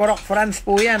 lang, Arco Rock, France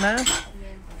po yan, ha.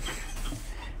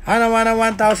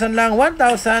 1,000 lang,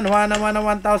 1,000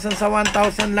 sa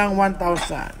 1,000 lang,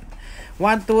 1,000.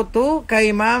 122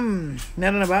 kay Ma'am,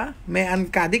 meron na ba? May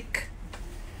Ankadik.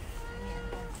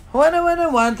 1,000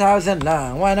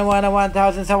 lang.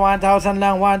 1,000 sa 1,000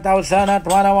 lang. 1,000 at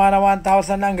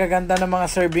 1,000 lang. Gaganda ng mga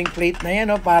serving plate na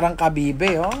yan, oh. Parang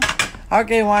kabibe, oh.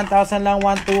 Okay, 1,000 lang.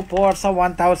 124 sa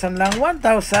 1,000 lang.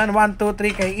 1,000.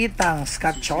 123 kay Itang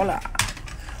Scatchola.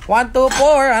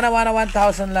 124.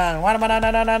 1,000 lang.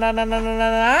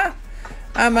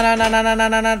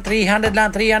 300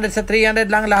 lang. 300 sa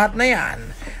 300 lang. Lahat na yan.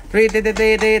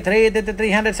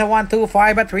 300 sa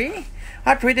 125 at 3.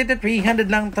 At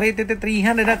 300 lang, 300 at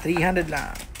 300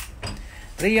 lang.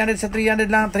 300 sa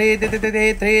 300 lang, 300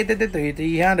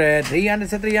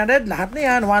 sa 300, lahat na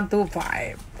yan,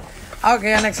 125.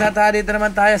 Okay, next na tayo. Dito naman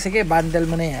tayo. Sige, bundle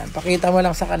mo na yan. Pakita mo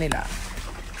lang sa kanila.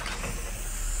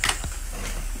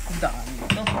 Ang dami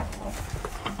ito.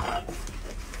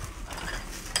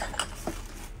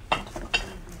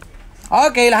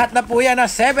 Okay, lahat na po yan na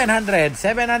 700.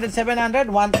 700,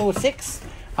 700, 126.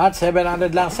 At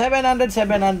 700 lang. 700,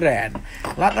 700.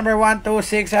 Lot number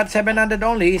 126 at 700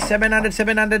 only. 700,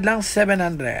 700 lang.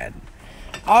 700.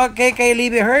 Okay, kay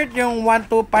Libby Hurt, yung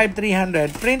 125,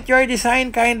 300. Print your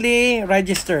design, kindly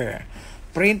register.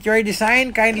 Print your design,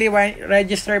 kindly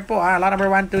register po. Lot number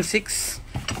 126.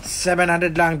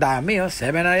 700 lang. Dami, oh.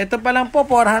 700. Ito pa lang po,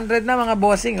 400 na mga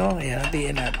bossing, oh. Ayan,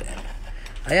 hatiin natin.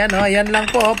 Ayan, oh. Ayan lang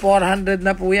po, oh. 400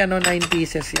 na po yan, oh. 9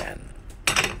 pieces yan.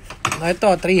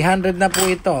 Ito, 300 na po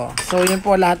ito. So, yun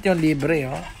po, lahat yun libre,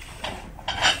 oh.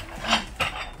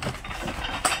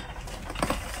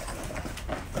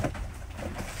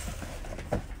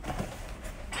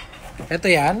 Ito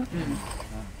yan?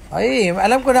 Ay,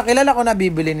 alam ko na, kilala ko na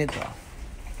bibili nito.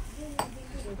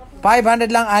 500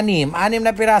 lang, 6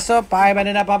 na piraso.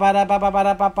 500 na para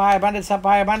 500 sa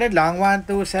 500 lang.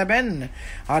 127.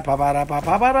 At para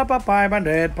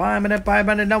 500.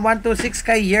 500 na 126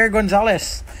 kay Yer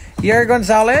Gonzalez. Yer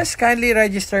Gonzalez, kindly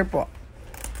register po.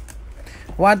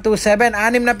 127,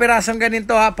 6 na pirasong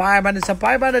ganito ha. 500 sa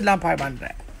 500 lang,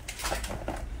 500.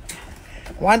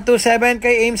 127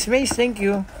 kay Ames Mace, thank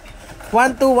you.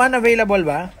 121 available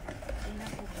ba?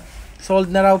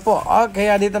 Sold na raw po. Okay,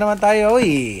 dito naman tayo.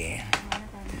 Uy.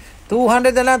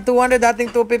 200 na lang, 200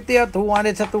 dating 250 o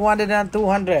 200 sa 200 na lang,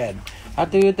 200.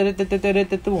 At 200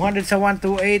 sa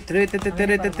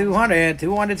 128,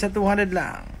 200 sa 200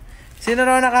 lang. Sino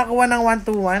raw nakakuha ng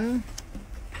 121?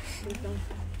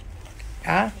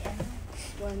 Ha?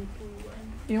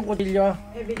 121. Yung kutilyo.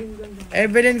 Evelyn Gonzalez.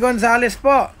 Evelyn Gonzalez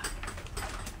po.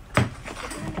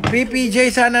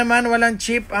 PPJ, sana naman walang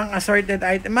chip ang assorted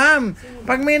item. Ma'am,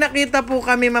 pag may nakita po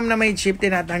kami, ma'am, na may chip,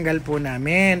 tinatanggal po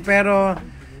namin. Pero,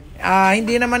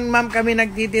 hindi naman, ma'am, kami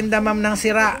nagtitinda, ma'am, ng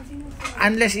sira.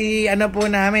 Unless, ano po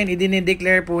namin,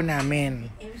 i-declare po namin.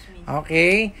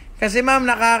 Okay? Kasi, ma'am,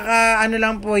 ano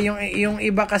lang po, yung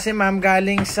iba kasi, ma'am,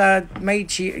 galing sa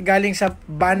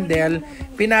bundle,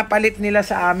 pinapalit nila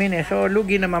sa amin eh. So,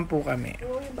 lugi naman po kami.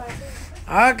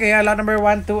 Okay, lot number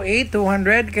 128,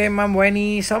 200 kay Ma'am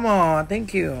Wenny Somo.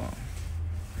 Thank you.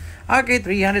 Okay,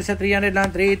 300 sa 300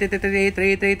 lang, 300.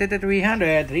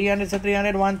 300 sa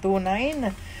 300,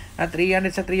 129. At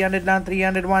 300 sa 300 lang,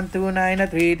 300, 129.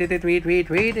 At 300.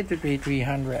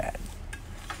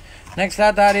 Next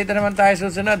lahat, dito naman tayo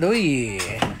susunod. Uy.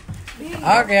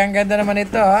 Okay, ang ganda naman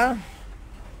ito, ha?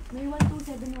 May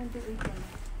 127, 128.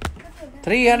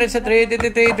 300 sa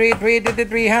 300,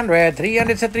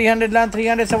 300 sa 300 lang,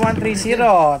 300 sa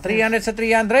 130, 300 sa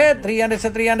 300, 300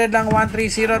 sa 300 lang,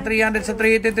 130, 300 sa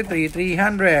 300,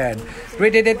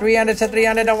 300 sa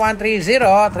 300 ang 130,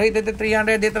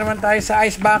 300, dito naman tayo sa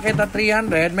ice bucket at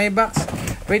 300, may box,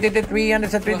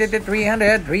 300 sa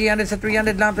 300, 300 sa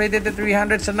 300 lang,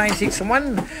 300 sa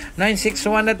 961,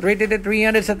 961 at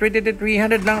 300 sa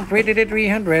 300 lang,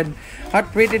 300 at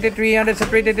 300 sa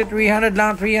 300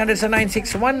 lang, 300 sa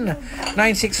 961,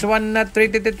 961 at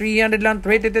 300 lang,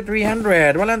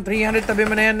 300, walang 300, tabi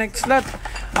mo na yan, next lot.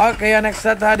 Okay, next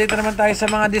lot, dito naman tayo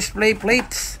sa mga display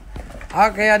plates.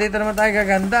 Okay, dito naman tayo,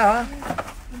 gaganda, ha?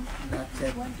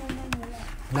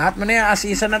 Lahat mo na yan,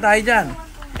 as-isa na tayo dyan.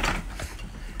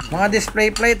 Mga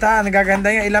display plate, ha?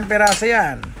 Nagaganda yan. Ilang piraso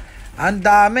yan? Ang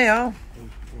dami, oh.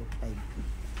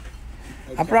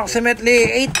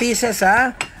 Approximately 8 pieces,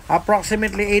 ha?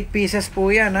 Approximately 8 pieces po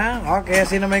yan, ha? Okay,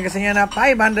 sino may gusto niya na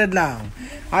 500 lang.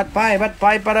 At 5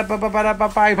 para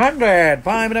 500. 500.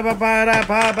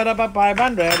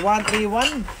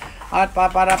 131. At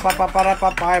para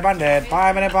 500. 500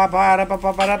 para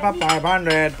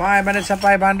 500. 500 sa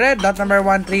 500. Dot number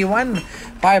 131.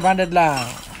 500 lang.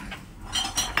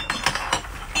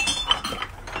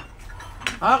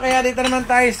 Okay, dito naman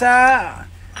tayo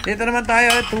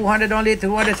 200 only,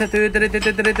 200 sa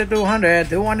 200, 200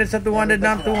 sa 200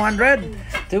 lang,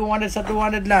 200 sa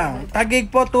 200 lang.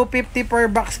 Tagig po, 250 per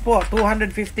box po,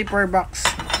 250 per box.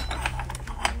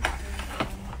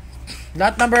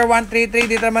 Lot number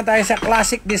 133, dito naman tayo sa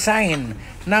classic design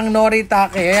ng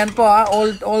Noritake. Ayan po,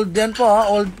 old yan po,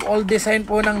 old design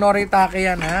po ng Noritake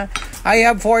yan, ha. I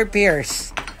have 4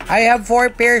 pairs. I have 4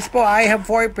 pairs po, I have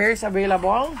 4 pairs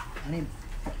available.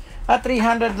 At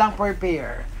 300 lang per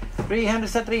pair.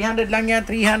 300 sa 300 lang yan.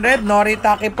 300.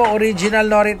 Noritake po. Original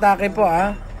Noritake po,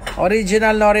 ha.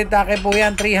 Original Noritake po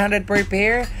yan. 300 per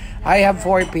pair. I have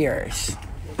 4 pairs.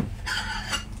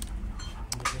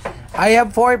 I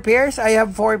have 4 pairs. I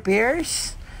have 4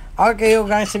 pairs. Okay, you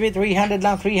guys, 300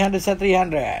 lang. 300 sa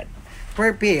 300.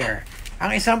 per pair.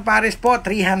 Ang isang pares po,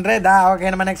 300 ha. Okay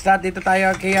naman, next lot dito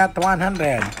tayo kay at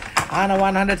 100.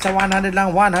 100 sa 100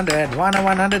 lang, 100.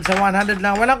 100 sa 100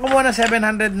 lang. Walang kumuha ng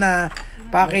 700 na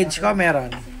package ko,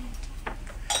 meron.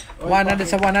 100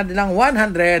 sa 100 lang,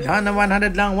 100.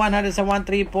 100 lang, 100 sa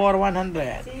 134,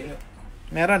 100.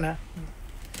 Meron ha.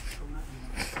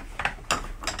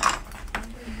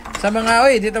 Sa mga,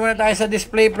 dito muna tayo sa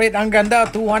display plate. Ang ganda,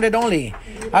 200 only.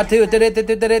 At 200,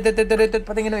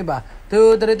 patingin ng iba.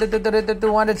 200 sa 200,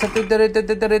 200 sa 200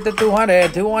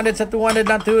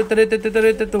 lang,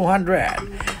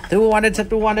 200 sa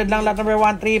 200 lang, lot number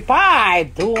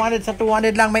 135. 200 sa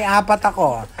 200 lang, may 4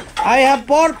 ako. I have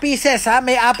 4 pieces ha,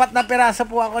 may 4 na piraso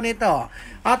po ako nito.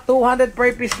 At 200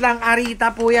 per piece lang,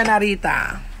 Arita po yan,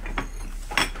 Arita.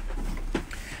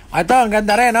 Ito, ang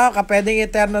ganda rin, no? Kapwedeng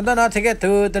eterno doon, no? Sige,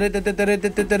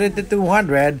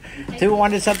 200.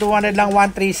 200 sa 200 lang,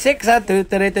 136, ha?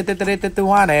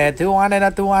 200. 200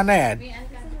 na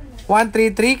 200.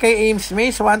 133 kay Ames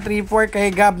Mace, 134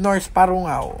 kay Gabnors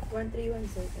Parungaw. 131,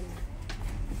 sir.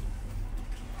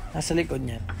 Nasa likod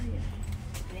niyan.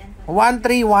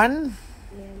 131.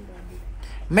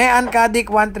 May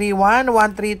Ankadik 131,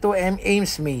 132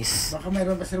 Ames Mace. Baka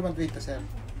mayroon pa sir 132, sir.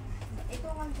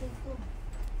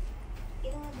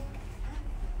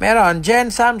 Meron,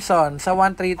 Jen Samson sa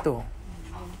 132.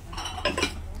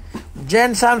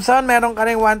 Jen Samson, meron ka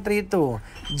rin 132.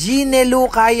 Ginelu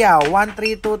Kayaw,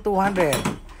 132, 200.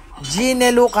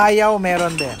 Ginelu Kayaw,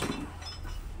 meron din.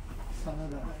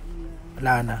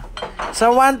 Wala na. Sa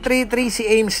 133, si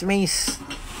Ames Mace.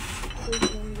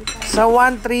 Sa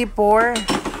 134,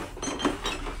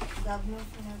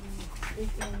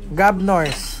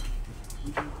 Gabnors.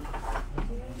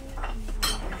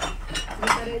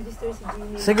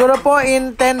 Siguro po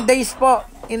in 10 days po.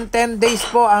 In 10 days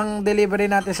po ang delivery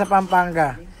natin sa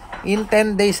Pampanga. In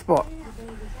 10 days po.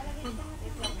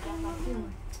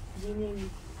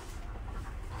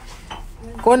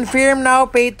 Confirm now,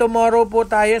 pay tomorrow po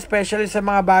tayo, especially sa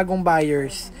mga bagong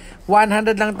buyers.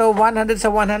 100 lang to, 100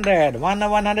 sa 100.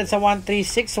 100 sa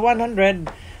 136, 100.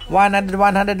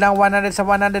 100 lang, 100 sa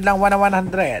 100 lang,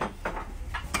 100.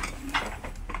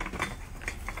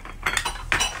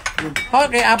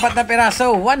 Okay, 4 na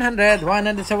piraso, 100.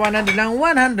 100 sa 100 lang,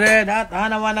 100. At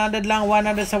 100 lang,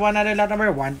 100 sa 100, lot number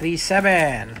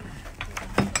 137.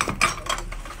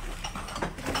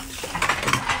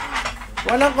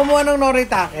 Walang kumuha ng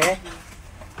Noritake?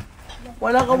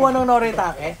 Walang kumuha ng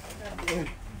Noritake?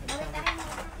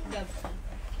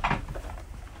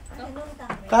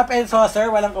 Cup and saucer,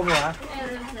 walang kumuha?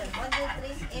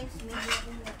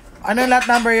 Ano yung lot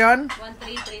number yon?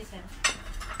 133, sir.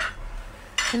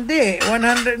 Hindi,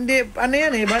 100, hindi, ano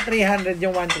yan ba 300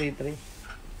 yung 133?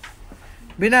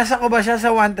 Binasa ko ba siya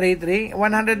sa 133?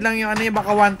 100 lang yung ano yun,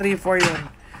 baka 134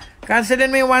 yun. Cancelin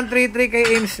mo yung 133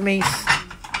 kay Ames Mace.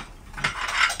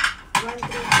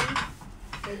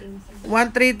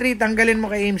 133, tanggalin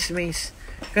mo kay Ames Mace.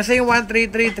 Kasi yung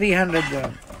 133, 300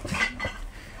 yun.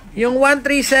 Yung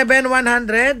 137,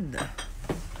 100.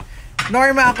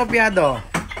 Norma Acopiado.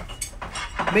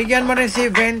 Bigyan mo rin si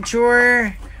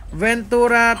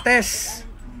Ventura Tess.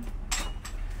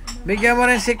 Bigyan mo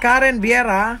rin si Karen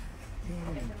Viera,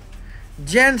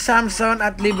 Jen Samson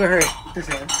at Libby Hurt. Ito,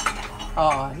 sir.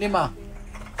 Oo, 5.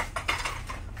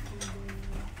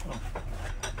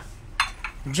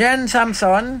 Jen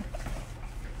Samson,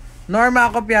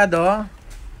 Norma Acopiado,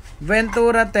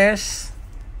 Ventura Tess,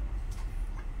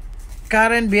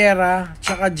 Karen Viera,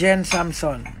 tsaka Jen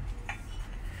Samson.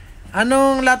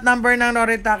 Anong lot number ng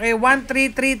Noritake?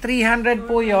 133, 300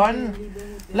 po yun.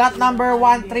 Lot number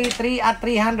 133 at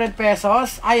 300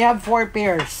 pesos. I have 4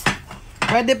 pairs.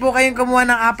 Pwede po kayong kumuha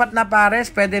ng 4 na pares.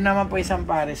 Pwede naman po isang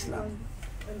pares lang.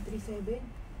 137?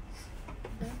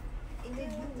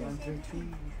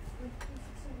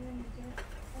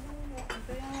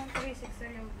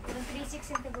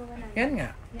 133. Yan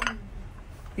nga.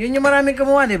 Yun yung maraming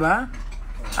kumuha, di ba?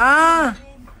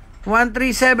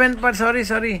 137 pa. Sorry.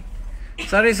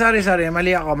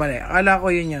 Mali ako. Akala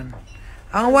ko yun yan.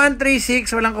 Ang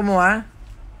 136, walang kumuha?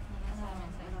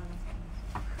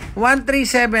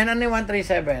 137, ano yung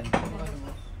 137?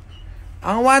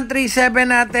 Ang 137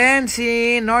 natin,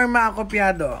 si Norma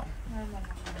Acopiado.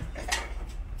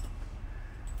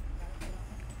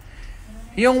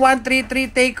 Yung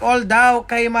 133, take all daw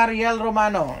kay Mariel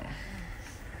Romano.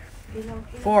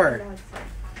 4,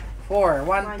 1,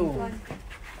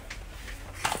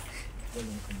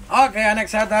 2. Okay,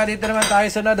 next ata dito naman tayo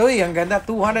sa Nadoy. Ang ganda,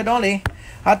 200 only.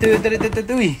 At 200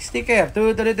 sticker.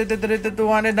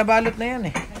 200 na balot na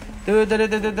yan eh.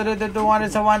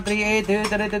 200 sa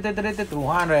 138.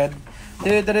 200.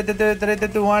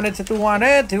 200 sa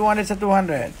 200. 200 sa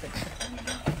 200.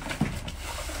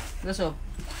 Gaso.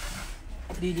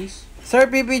 Didis. Sir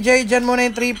PPJ, dyan muna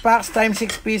yung 3 packs times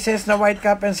 6 pieces na white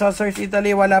cup and saucers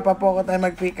Italy. Wala pa po ako tayo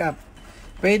mag-pick up.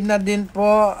 Paid na din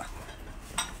po.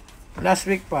 Last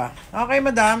week pa. Okay,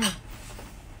 madam.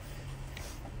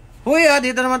 Huy,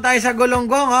 dito naman tayo sa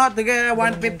Galunggong, Tige,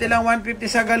 150 lang, 150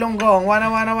 sa Galunggong.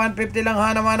 150 lang,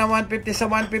 150 sa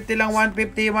 150 lang,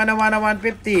 150,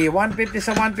 150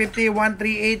 sa 150,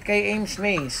 138 kay Ames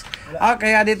Maze.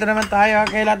 Okay, dito naman tayo.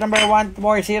 Okay, lot number 140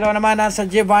 naman nasa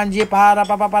Givenchy para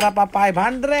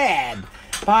 500.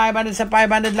 500 sa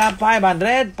 500 lang,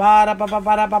 500 para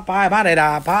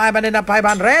 500 500 na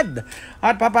 500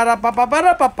 at para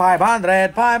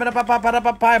 500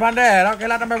 500 okay,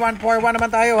 lot number 141 naman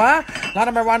tayo, lot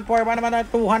number 141 naman,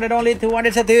 200 only,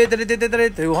 200 sa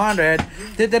 200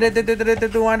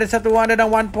 200 sa 200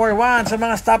 ang 141 sa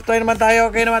mga stop toy naman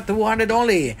tayo. Okay naman, 200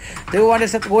 only, 200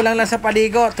 sa kulang lang sa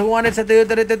paligo, 200 sa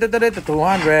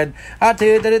 200 at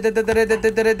 200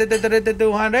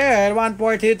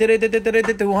 140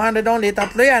 200 only,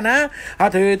 tatlo yan,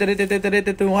 at 200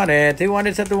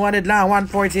 sa 200 lang,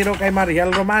 140 kay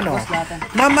Mariel Romano.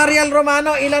 Ma'am Mariel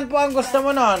Romano, ilan po ang gusto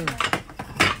mo nun?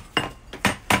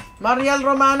 Mariel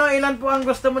Romano, ilan po ang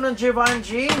gusto mo nun,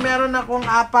 Givenchy? Meron akong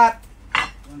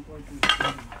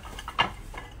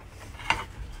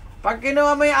 4. Pag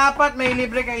kinuha mo yung 4, may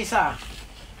libre ka isa.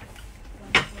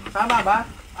 Tama ba?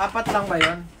 4 lang ba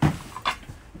yun?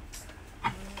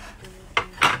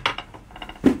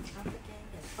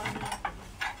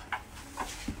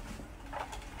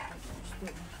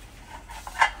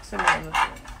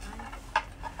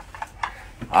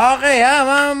 Okay,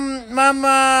 ma'am,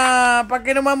 pag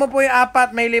kinuha mo po yung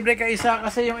 4, may libre ka isa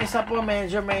kasi yung isa po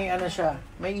medyo may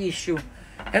may issue.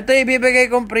 Ito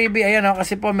ibibigay kong freebie, ayan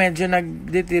kasi po medyo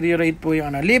nag-deteriorate po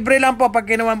yung Libre lang po pag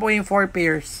kinuha po yung 4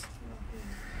 pairs.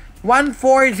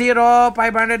 140,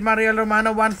 500 Mariel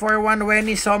Romano, 141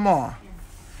 Wenny Somo.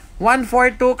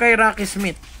 142 kay Rocky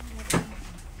Smith.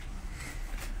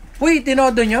 Uy,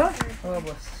 tinodo nyo? Oo,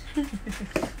 boss.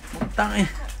 Butang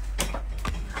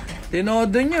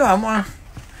Tinodo nyo,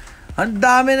 Ang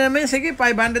dami naman. Sige,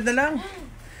 500 na lang.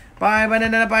 500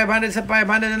 na lang, 500 sa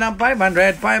 500 na lang,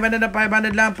 500. 500 na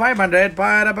 500 lang, 500.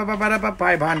 Para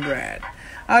 500.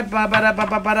 At para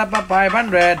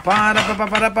 500. Para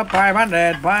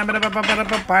 500.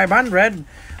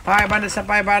 500 sa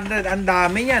 500. Ang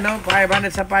dami niya,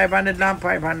 500 sa 500 lang,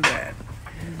 500.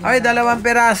 Ay, 2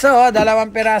 piraso,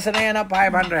 2 piraso na yan,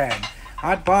 500.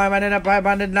 At 500 na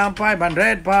 500 lang,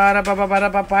 500. Para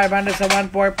 500 sa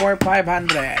 144,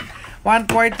 500.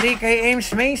 143 kay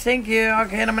Ames Maze, thank you.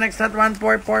 Okay naman, next lot,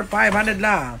 144, 500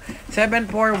 lang.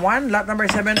 741, lot number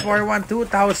 741,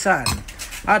 2,000.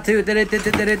 At sige,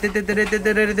 18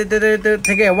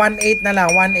 na lang,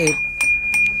 18.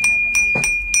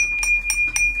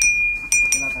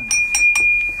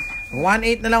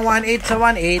 18 na lang, 18 sa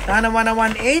 18. Ano man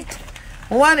ang 18?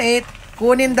 18.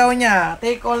 Kunin daw niya.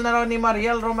 Take all na raw ni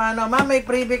Mariel Romano. Ma'am, may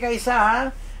freebie ka isa,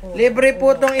 Libre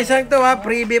po tong isang to,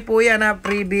 Freebie po yan,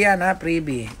 Freebie yan,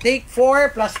 Freebie. Take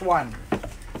 4 plus 1.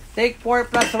 Take 4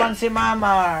 plus 1 si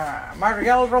Mama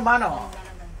Mariel Romano.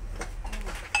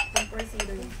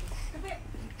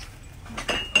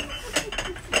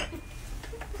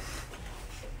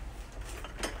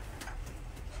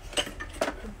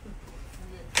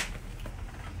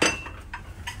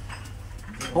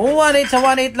 Oh, 18 sa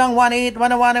 18 lang, 18,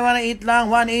 18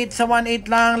 lang, 18 sa 18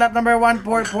 lang, lot number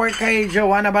 144 kay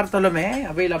Joanna Bartolome,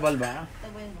 available ba?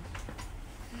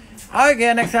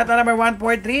 Okay, next lot number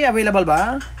 143, available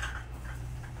ba?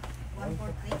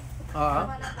 143? Oo.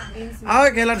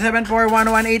 Okay, lot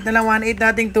 74118 na lang, 18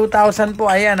 nating 2,000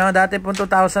 po, ayan, dati po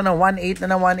 2,000 na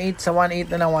 18 na lang, 18 sa 18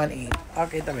 na lang, 18.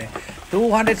 Okay, tabi.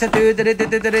 200 sa 200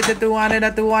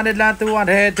 na 200 lang,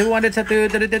 200 sa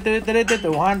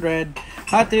 200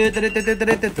 at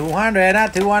 200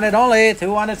 at 200 only,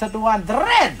 200 sa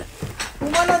 200.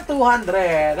 Kumana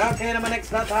 200. Okay naman,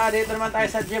 next lot, dito naman tayo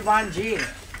sa Givenchy.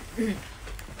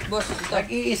 Boss,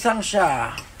 nag-iisang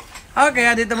siya. Okay,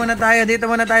 dito muna tayo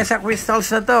sa crystals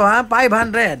na to,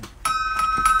 500.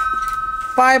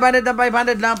 500 na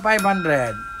 500 lang,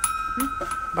 500.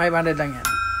 500 lang yan.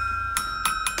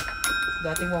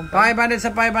 Dating 1.5. 500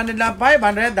 sa 500 lang,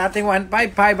 500. Dating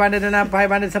 1.5, 500 na lang,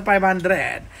 500 sa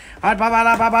 500. At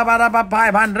para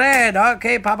 500.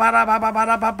 Okay, para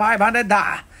 500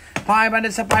 da.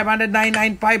 500 sa 500,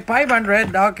 995,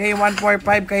 500. Okay,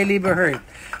 145 kay Liberhurt.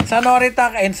 Sa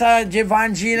Norita and sa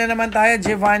Givenchy na naman tayo,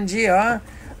 Givenchy,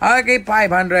 Okay,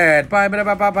 500. 500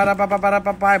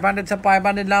 sa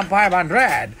 500 lang,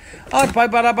 500. At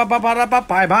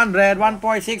 500,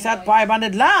 146 at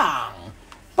 500 lang.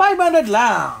 500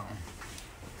 lang.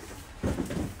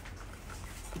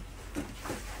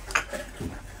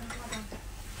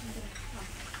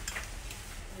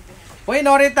 Uy,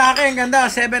 Noritake, ang ganda.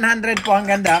 700 po ang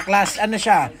ganda. Class, ano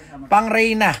siya? Pang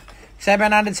Reyna.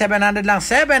 700 lang,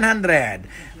 700.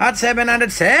 At 700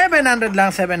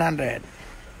 lang, 700.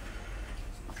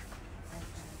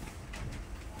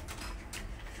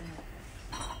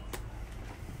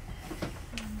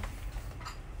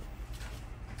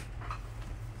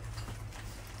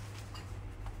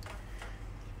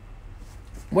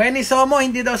 Wenny Somo,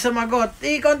 hindi daw sumagot.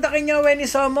 I-kontakin nyo, Wenny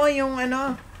Somo, yung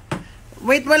ano.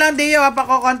 Wait mo lang, Dio,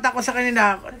 pakukontak ko sa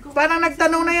kanila. Parang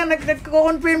nagtanong na yan,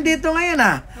 nagko-confirm dito ngayon,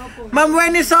 ha? Ma'am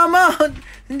Wenny Somo,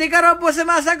 hindi ka raw po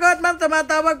sumasagot, ma'am.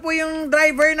 Tumatawag po yung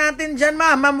driver natin dyan,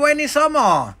 ma'am. Ma'am Wenny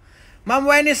Somo. Ma'am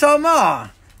Wenny Somo.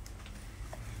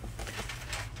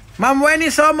 Ma'am Wenny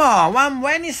Somo. Ma'am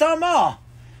Wenny Somo.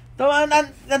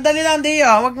 Sandali lang, Dio.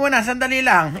 Wag muna, sandali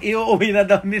lang. Iuuwi na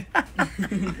daw nila.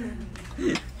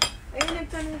 Ayun,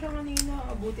 nagtanong siya kanina,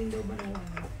 abutin daw ba naman?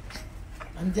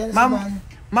 Andyan si Ma'am, Man.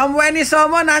 Ma'am Wenny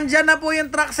Somo, nandyan na po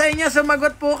yung truck sa inyo.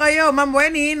 Sumagot po kayo. Ma'am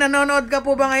Wenny, nanonood ka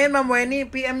po ba ngayon, Ma'am Wenny?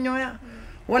 PM nyo yan.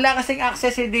 Wala kasing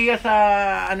access si Dio sa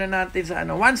ano natin sa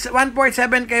ano.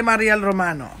 147 kay Mariel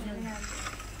Romano.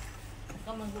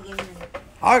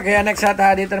 Okay, next at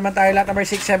dito naman tayo lahat number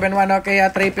 671. Okay,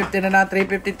 350 na na,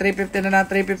 350 na na,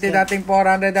 350 dating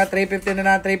 400 at 350 na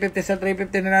na, 350 sa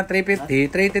 350 na na, 350,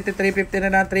 350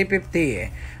 na na, 350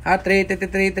 at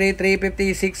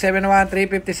 350, 671,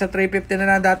 350 sa 350 na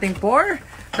na, dating 400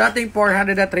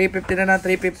 at 350 na na,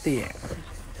 350.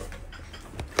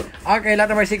 Okay, lahat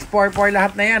number 644,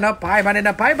 lahat na yan, 500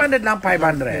 na, 500 lang,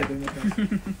 500.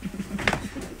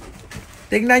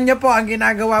 Tingnan nyo po ang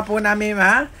ginagawa po namin,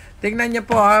 ha? Tingnan nyo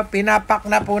po, pinapak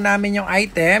na po namin yung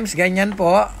items, ganyan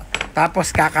po, tapos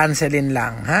kakancelin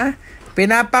lang, ha?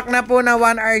 Pinapak na po na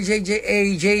 1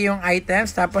 RJJ yung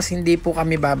items, tapos hindi po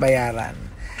kami babayaran.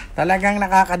 Talagang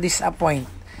nakaka-disappoint.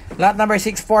 Lot number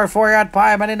 644 at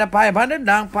 500 na 500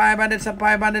 lang, 500 sa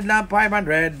 500 lang,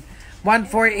 500.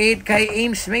 148 kay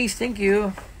Ames Mace, thank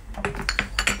you.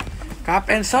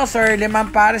 Cup and saucer, 5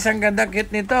 pares, ang ganda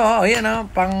kit nito, yan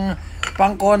pang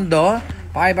kondo.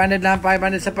 500 lang,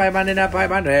 500 sa 500 na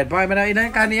 500. 500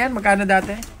 ilan kaniyan? Magkano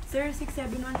dati? Sir,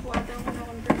 671 po ata ang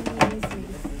confirm ni Miss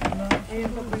Mace.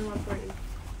 Ayun po po yung 148.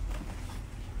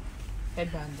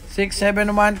 500.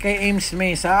 671 kay Ames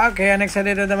Mace. Okay, next na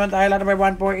dito naman tayo. Lot number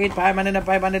 148, 500 na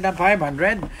 500 na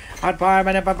 500. At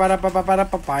 500 na para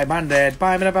 500.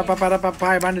 500 para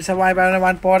 500 sa 500 na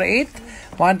 148.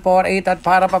 148 at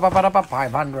para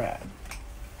 500.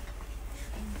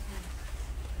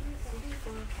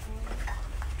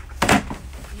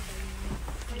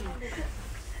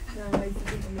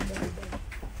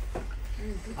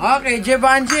 Okay,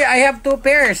 Givenchy, I have 2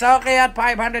 pairs. Okay, at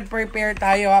 500 per pair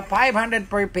tayo. 500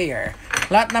 per pair.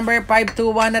 Lot number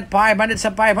 521 at 500 sa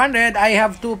 500, I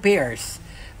have 2 pairs.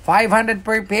 500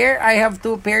 per pair, I have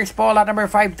 2 pairs po. Lot number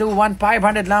 521,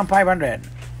 500 lang, 500.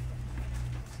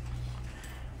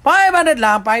 500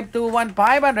 lang, 521,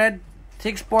 500.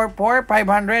 644,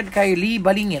 500 kay Lee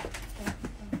Balingit.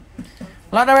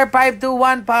 Lot number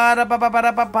 521 para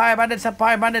 500 sa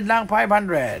 500 lang,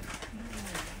 500.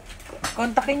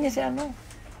 Kontakin niya si ano?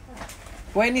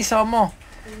 Wenny Somo.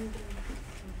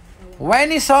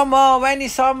 Wenny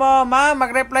Somo, ma'am,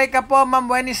 mag-reply ka po, ma'am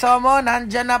Wenny Somo.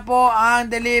 Nandyan na po ang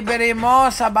delivery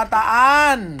mo sa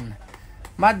Bataan.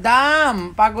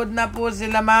 Madam, pagod na po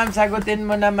sila, ma'am. Sagutin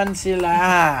mo naman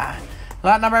sila.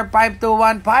 Lot number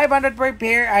 521, 500 per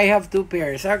pair. I have 2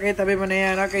 pairs. Okay, tabi mo na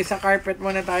yan. Okay, sa carpet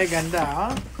muna tayo. Ganda,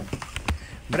 oh.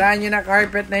 Brand new na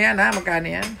carpet na yan, ha?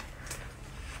 Magkano yan?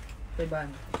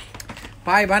 500.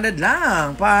 500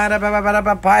 lang. Para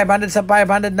 500 sa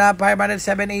 500 na 500,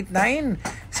 789.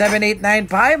 789,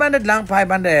 500 lang,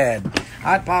 500.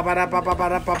 At para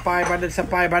 500 sa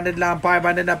 500 lang,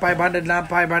 500 na 500 lang,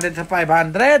 500 sa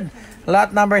 500. Lot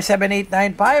number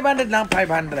 789, 500 lang,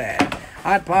 500.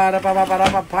 At para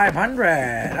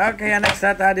 500. Okay, next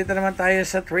na dito naman tayo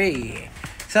sa tray.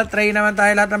 Sa tray naman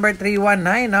tayo, lot number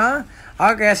 319, no?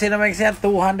 Okay, sino may kasi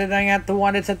 200 na nga,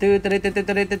 200 sa 200.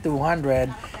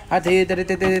 At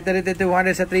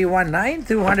 200 sa 319,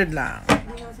 200 lang.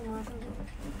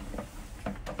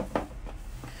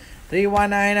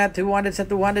 319 at 200 sa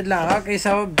 200 lang. Okay,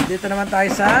 so dito naman tayo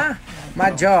sa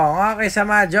Mahjong. Okay, sa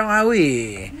Mahjong,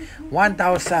 awi.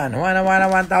 1,000.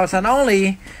 1,000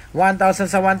 only. 1,000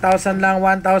 sa 1,000 lang.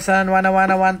 1,000.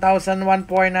 1,000.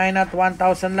 149 at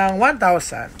 1,000 lang.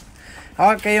 1,000.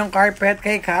 Okay, yung carpet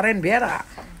kay Karen Viera.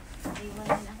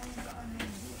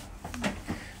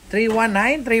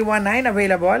 319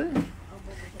 available.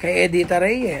 Kay Edita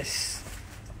Reyes.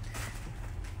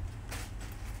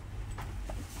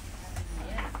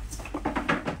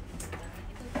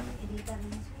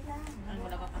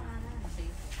 Wala ka pa. Kasi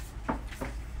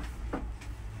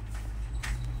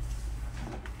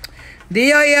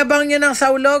Dio, iabang nyo ng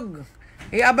saulog.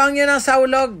 Iabang nyo ng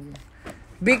saulog.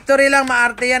 Victory lang,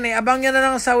 maarte yan eh. Abang nyo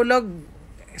na ng saulog.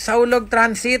 Saulog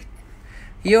transit.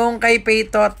 Yung kay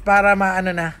Paytot para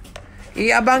maano na.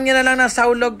 Iabang nyo na lang ng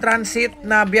saulog transit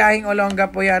na biyaheng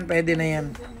Olonga po yan. Pwede na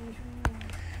yan.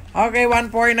 Okay,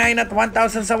 149 at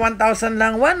 1,000 sa 1,000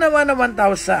 lang. 1 na 1,000.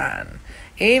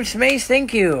 Ames Mace,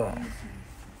 thank you.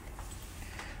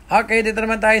 Okay, dito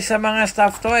naman tayo sa mga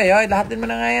stuff toy. Oy, lahatin mo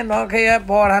na nga yan. Okay,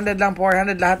 400 lang,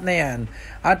 400 lahat na yan.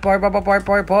 At 400.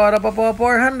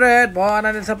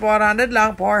 400 sa 400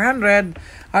 lang, 400.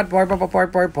 At 400.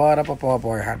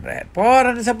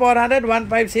 400 sa 400,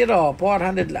 150.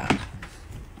 400 lang.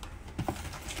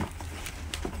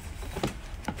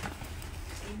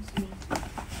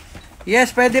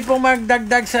 Yes, pwede pong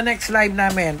magdagdag sa next live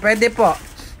namin. Pwede po.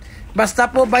 Basta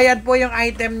po bayad po yung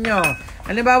item nyo.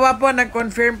 Halimbawa po,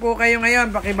 nag-confirm po kayo ngayon,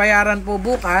 pakibayaran po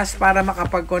bukas para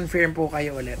makapag-confirm po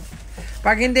kayo ulit.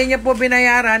 Pag hindi nyo po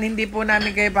binayaran, hindi po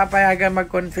namin kayo papayagan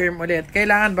mag-confirm ulit.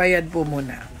 Kailangan bayad po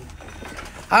muna.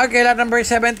 Okay, lot number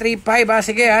 735.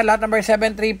 Sige lot number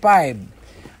 735.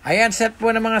 Ayan, set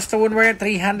po ng mga stoneware.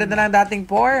 300 na lang dating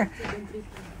 4.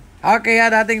 Okay,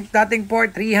 dating 4.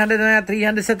 300 na lang.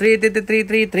 300 sa 300.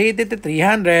 300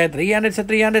 sa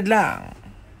 300 lang.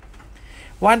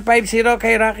 150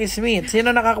 kay Rocky Smith.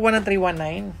 Sino nakakuha ng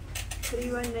 319?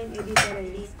 319 Edita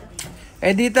Reyes.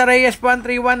 Edita Reyes po ang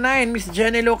 319. Miss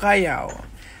Jenny Lucayaw.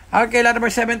 Okay, lot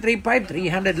number 735.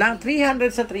 300 lang.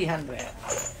 300 sa 300.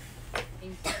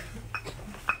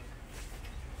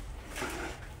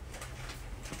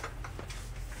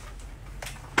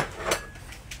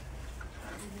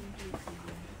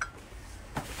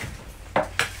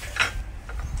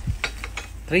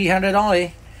 $300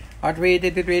 only. Or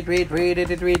 300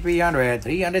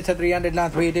 sa 300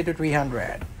 lang, 300 to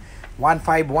 300.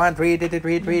 151, 300 to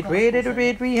 300, 300 to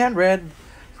 300.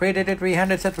 300 to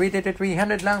 300 sa 300 to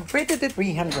 300 lang, 300 to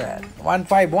 300.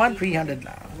 151, 300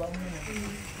 lang.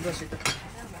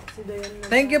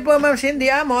 Thank you po, Ma'am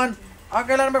Cindy Amon.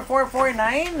 Okay, lot number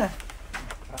 449.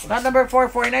 Lot number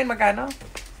 449, magkano?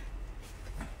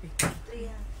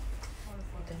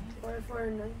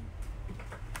 449.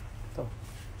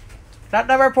 Lot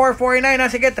number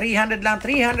 449. Sige, 300 lang.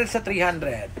 300 sa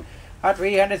 300. At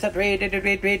 300 sa 300 to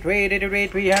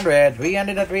 300.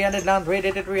 300 na 300 lang.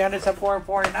 300 to 300 sa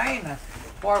 449.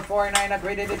 449 at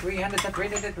 300 to 300 sa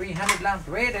 300 to 300 lang.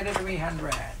 300 to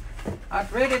 300.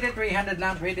 At 300 to 300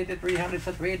 lang. 300 to 300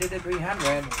 sa 300 to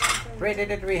 300.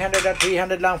 300 to 300 at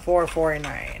 300 lang.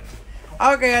 449.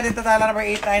 Okay, dito tayo number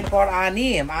 894.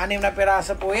 6 na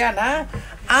piraso po yan, ha?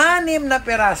 6 na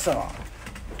piraso.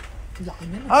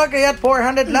 Okay, at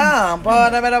 400 lang.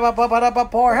 Para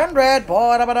 400.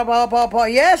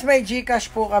 Yes, may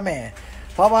GCash po kami.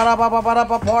 Para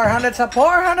 400 sa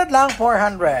 400 lang.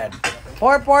 400.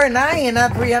 449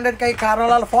 at 300 kay Carol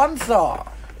Alfonso.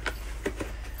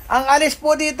 Ang alis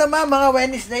po dito, ma'am, mga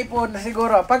Wednesday po na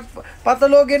siguro.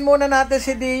 Patulugin muna natin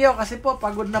si Dio kasi po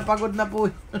pagod na po.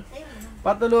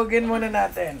 Patulugin muna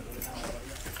natin.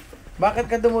 Bakit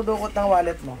ka dumudukot ng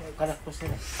wallet mo? Kalat po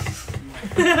sila.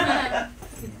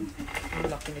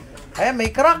 Ayan,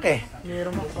 may crack eh.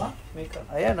 Meron mo ba? May ka.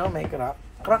 Ayan, may crack.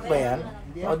 Crack ba yan?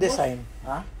 O design?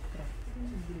 Ha?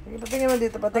 Patingin mo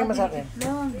dito, patingin mo sa akin.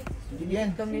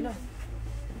 Yan. Kami na.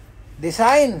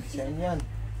 Design. Yan yan.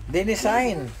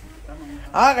 Dinesign.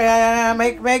 Okay,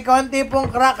 may konti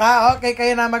pong crack ha. Okay,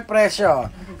 kayo na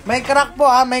magpresyo. May crack po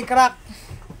ha, may crack.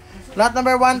 Lot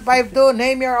number 152,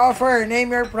 name your offer,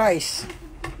 name your price.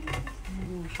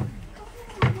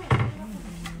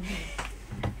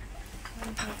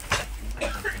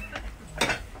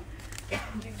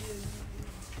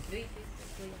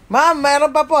 Ma'am,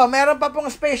 meron pa pong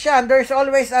space yan. There's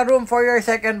always a room for your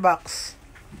second box.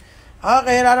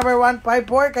 Okay, lot number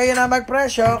 154, kayo na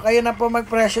magpresyo,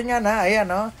 niyan ha. Ayan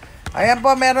Ayan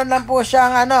po, meron lang po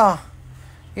siyang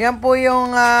yan po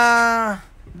yung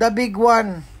the big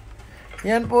one.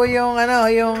 Yan po yung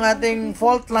yung ating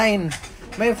fault line.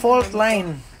 May fault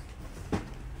line.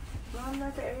 Ma'am,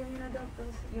 nasa area na daw po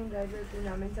yung driver po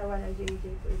namin sa 1JJ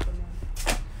po ito, ma'am.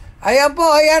 Ayan po,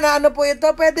 ayan, ano po ito?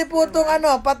 Pwede po itong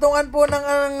patungan po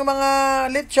ng mga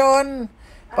lechon,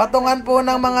 patungan po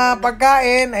ng mga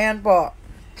pagkain, ayan po.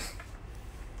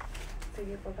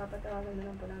 Sige po, papatawagan na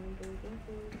lang po namin kayo. Thank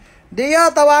you.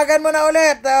 Dio, tawagan mo na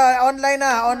ulit. Online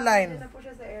na, online. Ito na po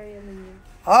siya sa area ninyo.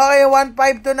 Okay,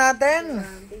 152 natin.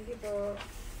 Thank you po.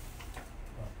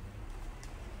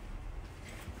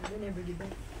 Ano never di ba?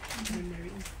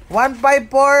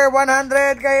 154,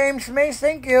 100 kay Ames Mace,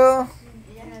 thank you.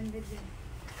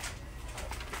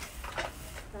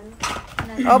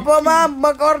 Opo ma'am,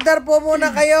 mag-order po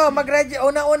muna kayo.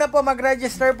 Una-una po,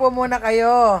 mag-register po muna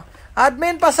kayo.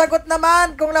 Admin, pasagot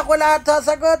naman. Kung lahat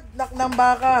sasagot, nak ng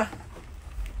baka.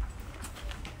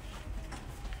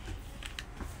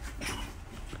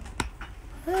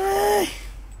 Ay.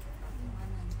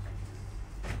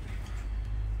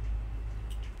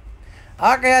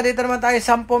 Okay, dito naman tayo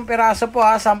 10 piraso po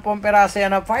ha. 10 piraso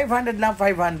yan. 500 lang,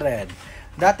 500.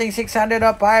 Dating 600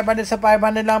 o 500 sa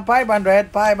 500 lang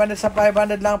 500, 500 sa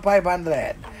 500 lang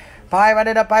 500.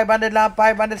 500 na 500 lang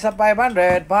 500 sa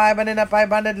 500, 500 na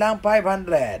 500 lang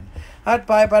 500. At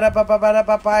 500 pa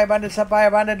 500 sa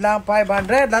 500 lang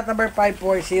 500. Lot number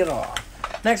 540.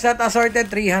 Next at assorted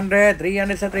 300,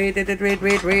 300 sa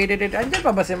 388. Andiyan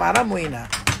pa ba si Mara Muina?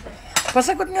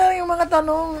 Pasagot nga yung mga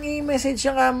tanong, i-message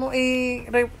siya ka mo,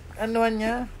 anuan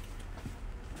niya.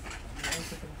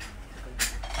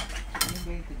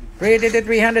 300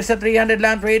 sa 300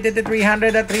 lang, 300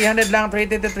 at 300 lang,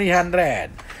 300 sa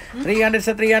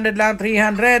 300 lang,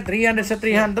 300 sa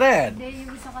 300. Hindi,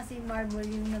 yung isa kasi marble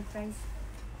yung nag-price.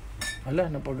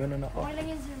 Ala, napagano na ako. Okay lang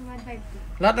yun sir,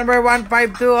 152. Lot number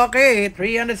 152, okay.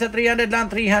 300 sa 300 lang,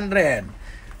 300.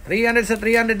 300 sa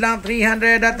 300 lang,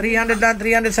 300 at 300 lang,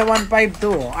 300 sa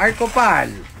 152. Arcopal.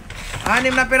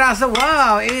 6 na piraso,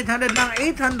 wow, 800 lang,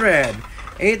 800.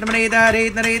 8 naman 800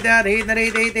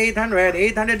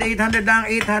 lang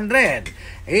 800.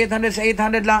 800 sa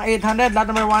 800 lang 800. Lot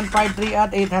number 153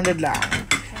 at 800 lang.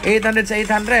 800 sa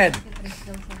 800.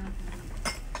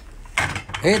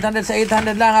 800 sa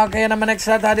 800 lang. Okay naman next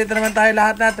lot. Dito naman tayo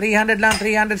lahat na 300 lang.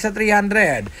 300 sa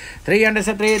 300. 300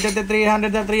 sa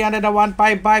 300 at 300 na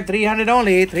 155. 300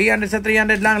 only. 300 sa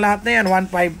 300 lang lahat na yan.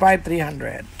 155,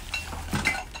 300.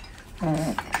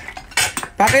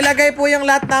 Pakilagay po yung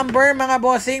lot number, mga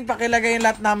bossing. Pakilagay yung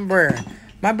lot number.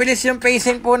 Mabilis yung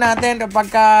pacing po natin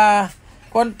kapag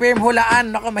confirm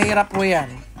hulaan. Naku, mahirap po yan.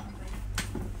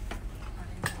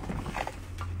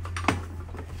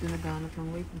 Naghahanap ng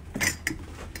weight.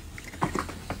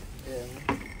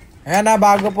 Ayan na,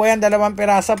 bago po yan. 2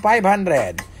 piraso,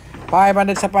 500.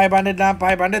 500 sa 500 lang,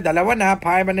 500. Dalawa na,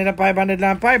 500 na 500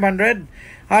 lang, 500.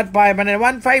 At 500,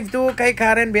 152 kay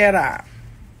Karen Viera.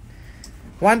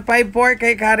 154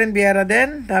 kay Karen Viera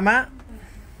din. Tama?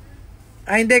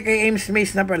 Ay, hindi. Kay Ames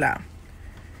Mace na pala.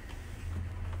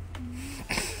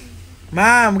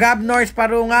 Ma'am, Gab North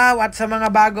Parungaw at sa mga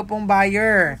bago pong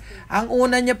buyer. Ang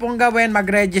una nyo pong gawin,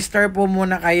 mag-register po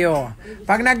muna kayo.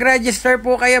 Pag nag-register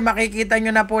po kayo, makikita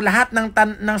nyo na po lahat ng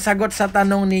sagot sa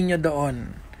tanong ninyo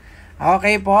doon.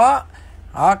 Okay po?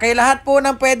 Okay, lahat po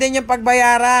ng pwede nyo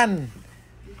pagbayaran.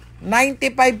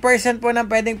 95% po ng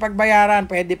pwedeng pagbayaran,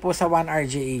 pwede po sa 1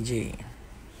 RGEG.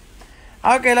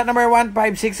 Okay, lot number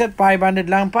 156 at 500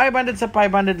 lang. 500 sa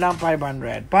 500 lang,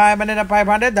 500. 500 na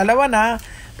 500, dalawa na.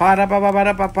 Para pa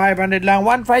 500 lang.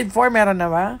 154, meron na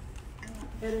ba?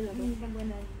 Meron na po.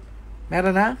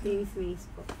 Meron na? Face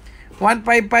po.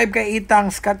 155 kay Itang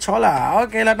Scatchola.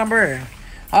 Okay, lot number.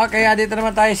 Okay, dito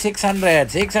naman tayo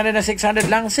 600. 600 na 600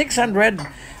 lang, 600.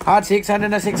 At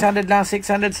 600 na 600 lang,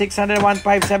 600, 600,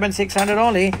 157, 600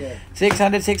 only.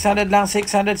 600, 600 lang,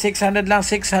 600, 600 lang,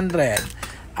 600.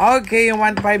 Okay, yung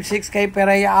 156 kay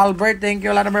Pereya Albert. Thank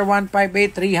you. Lot number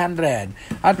 158, 300.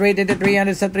 At rated to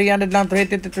 300 sa 300 lang,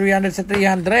 rated to 300 sa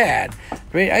 300.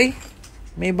 Ay,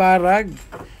 may barag.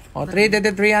 O,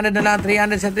 300 na lang,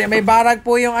 300 sa 300. May barag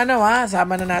po yung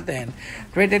sama na natin.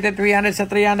 300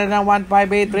 sa 300 lang,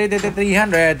 158,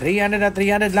 300 na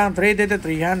 300 lang, 300 sa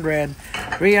 300.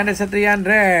 300 sa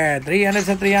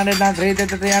 300 lang,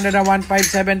 300 na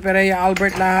 157, Pereya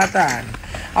Albert lahatan.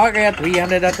 Okay, at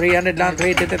 300 lang,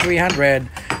 300.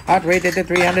 At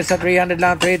 300 sa 300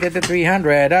 lang,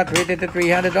 300. At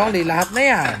 300 only, lahat na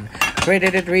yan.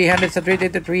 300 sa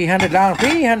 300 lang,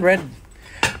 300.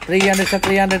 300 sa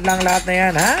 300 lang lahat na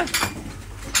yan, ha?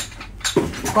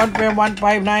 Confirm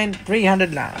 159,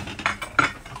 300 lang.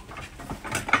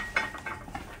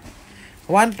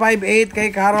 158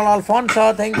 kay Carol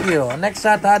Alfonso, thank you. Next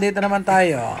at dito naman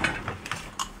tayo.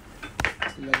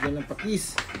 Lagyan ng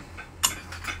pakis.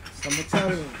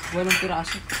 Samutsal. Walang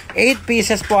piraso. 8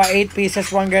 pieces po, 8 pieces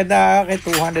po ang ganda, okay,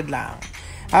 200 lang.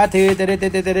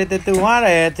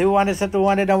 200, 200 sa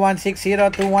 200 na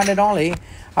 160, 200 only.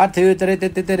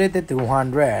 200, 200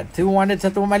 sa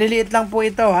 200, maliliit lang po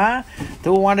ito ha.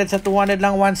 200 sa 200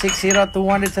 lang 160,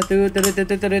 200 sa 200.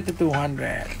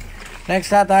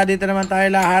 Next dito naman tayo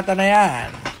lahat na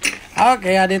yan.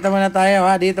 Okay, dito muna tayo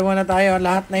ha, dito muna tayo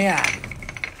lahat na yan.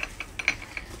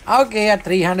 Okay,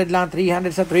 300 lang,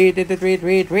 300 sa 300. 300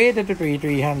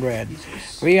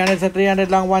 sa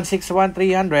 300 lang, 161,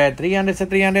 300. 300 sa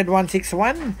 300,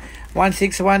 161.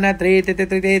 161 na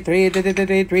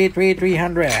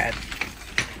 300.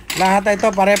 Lahat ito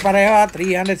pare-pareho,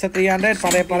 300 sa 300,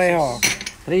 pare-pareho.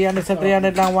 300 sa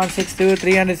 300 lang, 162.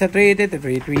 300 sa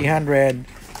 300.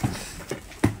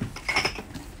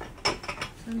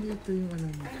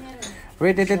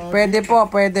 Pwede po,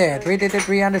 pwede.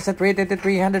 300 sa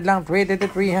 300 lang, 300.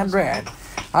 300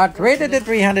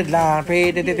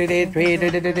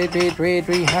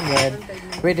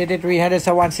 lang, 300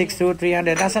 sa 162,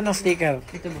 300. Nasaan ang sticker?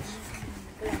 Ito, boss.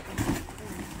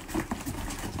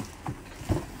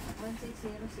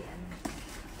 160 si ano.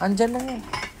 Andyan lang eh.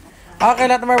 Okay,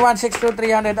 lot number 162,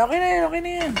 300. Okay na yan, okay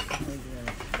na yan.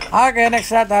 Okay,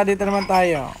 next lot ha. Dito naman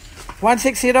tayo.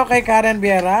 160 kay Karen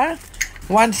Viera.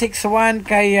 161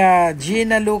 kay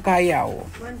Gina Lucayaw.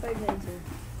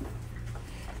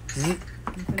 159, sir.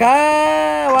 Ka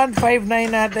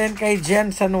 159 natin kay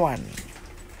Jen San Juan.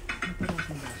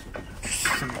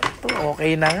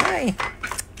 Okay na nga eh.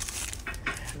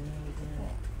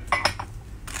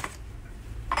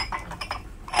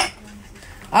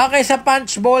 Okay, sa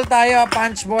punch bowl tayo.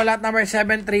 Punch bowl at number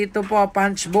 732 po.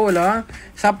 Punch bowl, oh.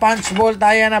 Sa punch bowl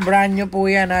tayo na brand new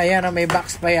po yan, ha. Ayan, oh, may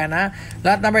box pa yan, ha.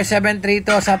 Lot number 732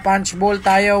 sa punch bowl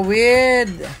tayo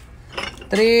with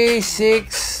 3,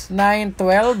 6, 9,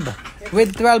 12.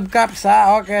 With 12 cups,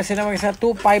 ha. Okay, sino mag-isa?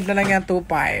 2.5 na lang yan,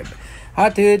 2.5.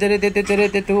 Ha,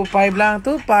 2.5 lang,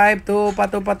 2.5.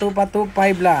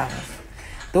 2.5 lang.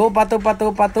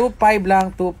 2.5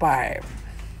 lang, 2.5.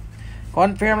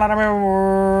 Confirm lang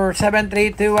number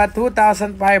 732 at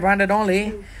 2,500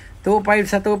 only. 2.5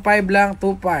 sa 2.5 lang,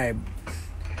 2.5.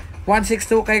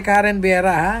 162 kay Karen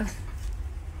Viera, ha?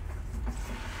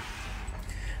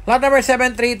 Lot number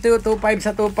 732, 2.5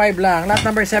 sa 2.5 lang. Lot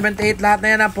number 78, lahat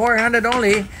na yan na 400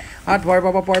 only. At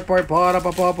 400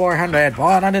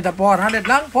 na 400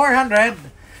 lang, 400.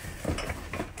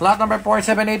 Lot number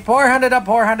 478, 400 na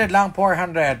 400 lang,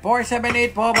 400.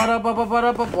 478 po,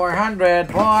 400.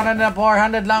 400 na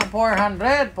 400 lang,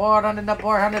 400. 400 na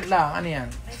 400 lang. Ano yan?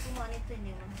 May kumonito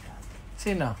niyo naman ka.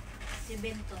 Sino? Si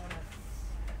Bentora.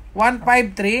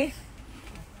 153?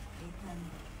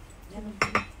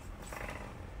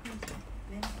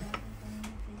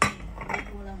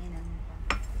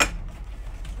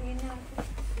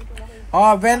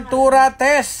 Oh, Ventura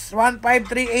Test.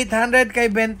 153,800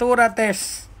 kay Ventura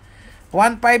Test.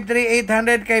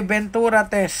 153,800 kay Ventura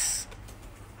Test.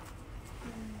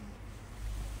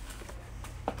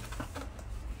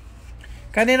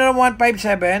 Kanino ng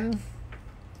 157?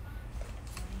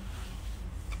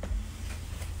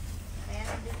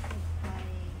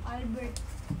 Albert.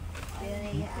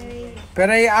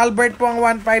 Pero yung Albert po ang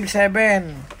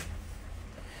 157.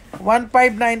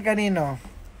 159 kanino?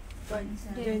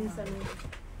 Jensen.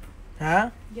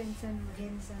 Ha? Johnson.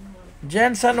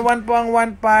 Jensen 1 po ang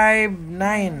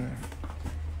 159.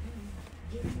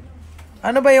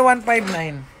 Ano ba yung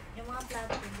 159? Yung mga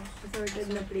plato. Assorted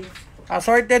na plates.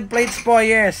 Assorted plates po,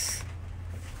 yes.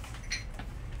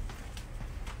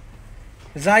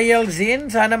 Zyel Zin,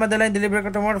 sana madala yung deliver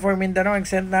ko tomorrow for Mindanao.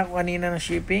 Extend na ako kanina ng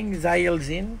shipping. Zyel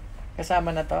Zin,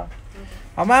 kasama na to.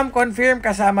 O ma'am, confirm,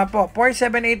 kasama po.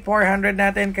 478-400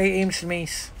 natin kay Ames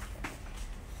Mace.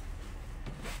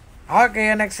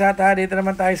 Okay, next ha. Dito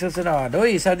naman tayo susunod.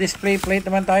 Uy, sa display plate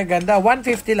naman tayo. Ganda.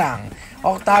 150 lang.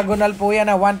 Octagonal po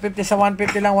yan. 150 sa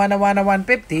 150 lang.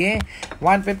 150.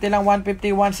 150 lang.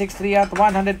 150. 163 at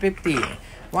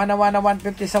 150.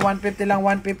 150 sa 150 lang.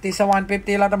 150 sa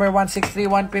 150. Lot number 163.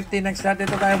 150. Next natin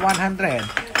ito tayo. 100.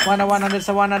 100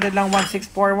 sa 100 lang.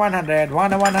 164. 100.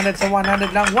 100 sa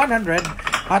 100 lang. 100.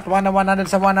 At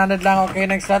 100 sa 100 lang. Okay,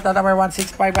 next lot number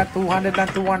 165 at 200 lang,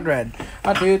 200.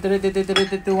 At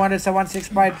 200 sa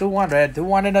 165, 200.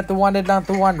 200 at 200 lang,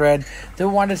 200.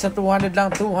 200 sa 200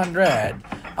 lang, 200.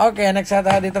 Okay, next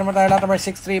lot dito naman tayo lot number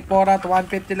 634 at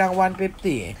 150 lang,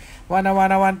 150.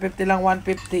 150 lang,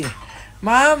 150.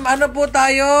 Ma'am, ano po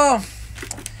tayo?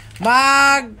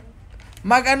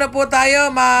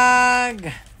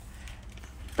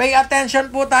 Pay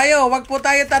attention po tayo. Huwag po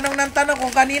tayo tanong ng tanong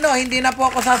kung kanino. Hindi na po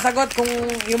ako sasagot kung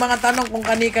yung mga tanong kung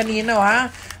kani-kanino,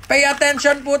 ha? Pay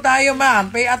attention po tayo,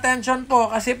 ma'am. Pay attention po.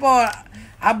 Kasi po,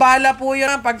 Abala po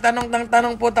yun. Pagtanong ng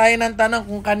tanong po tayo ng tanong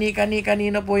kung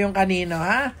kanino po yung kanino,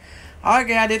 ha?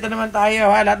 Okay, dito naman tayo,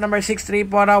 ha? Lot number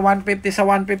 634, 150 sa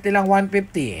 150 lang,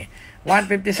 150.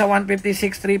 150 sa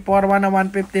 150, 6341 na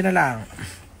 150 na lang.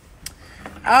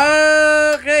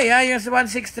 Okay, yung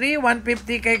 163,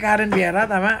 150 kay Karen Viera,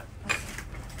 tama?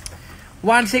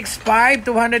 165,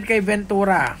 200 kay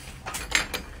Ventura.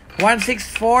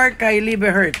 164 kay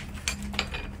Liebehert.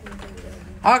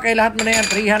 Okay, lahat mo na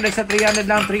yan. 300 sa 300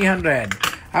 lang, 300.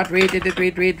 At 300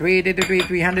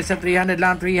 sa 300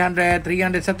 lang, 300.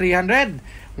 300 sa 300.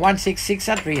 166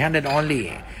 sa 300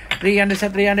 only. 300 sa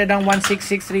 300 lang,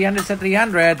 166. 300 sa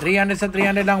 300. 300 sa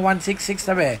 300 lang, 166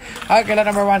 sabi. Okay, lot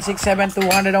number 167,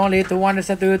 200 only. 200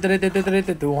 sa 200.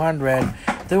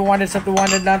 200 sa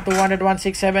 200 lang, 200,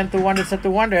 167, 200 sa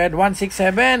 200,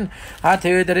 167, at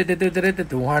 200, 200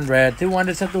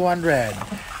 sa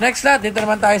 200. Next lot, dito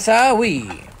naman tayo sa Wii.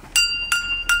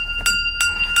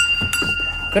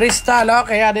 Crystal,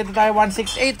 okay, dito tayo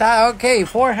 168, ha, okay,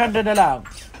 400 na lang.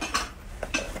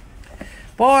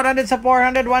 400 sa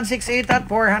 400, 168 at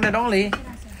 400 only.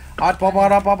 At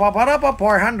para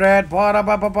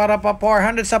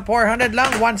 400 sa 400 lang,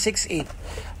 168.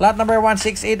 Lot number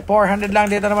 168, 400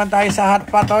 lang. Dito naman tayo sa hot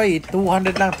pot,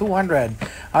 200 lang, 200.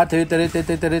 At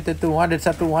 200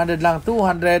 sa 200 lang,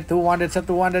 200. 200 sa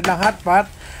 200 lang, hot pot.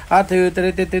 At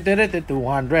 200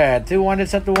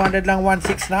 sa 200 lang,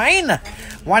 169.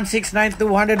 169,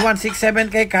 200, 167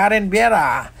 kay Karen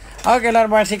Viera. Okay, lot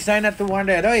number 69 at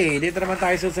 200. Oy, dito naman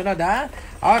tayo susunod, ha?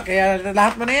 Okay,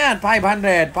 lahat mo na yan.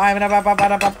 500. 500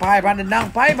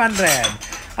 lang,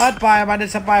 500. At 500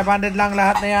 sa 500 lang,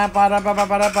 lahat na yan. Para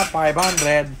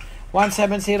 500.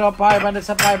 170, 500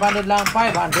 sa 500 lang,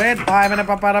 500. 500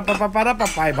 para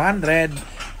 500.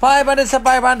 500 sa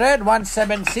 500,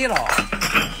 170.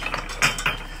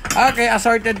 Okay,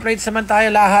 assorted plates naman tayo.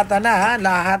 Lahatan na, ha?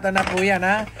 Lahatan na po yan,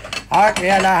 ha?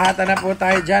 Okay, lahatan na po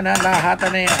tayo dyan, ha?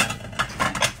 Lahatan na yan.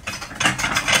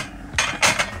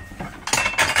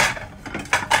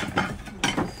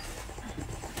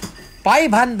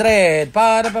 $500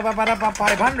 para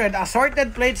 500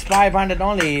 assorted plates, 500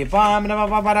 only. Para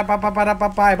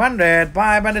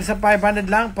 500 sa 500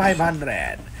 lang,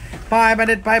 500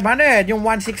 yung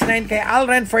 169 kay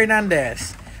Alren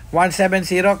Fernandez,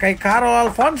 170 kay Carol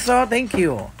Alfonso, thank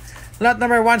you. Lot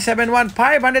number 171,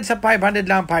 500 sa 500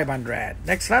 lang, 500.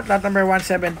 Next lot number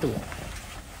 172.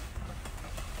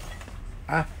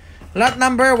 Lot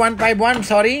number 151,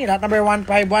 sorry, lot number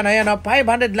 151, ayan,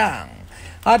 500 lang.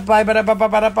 At 500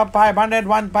 para 500,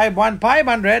 151,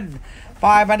 500.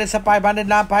 500 sa 500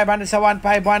 lang, 500 sa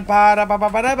 151 para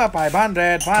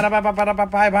 500. Para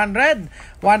 500.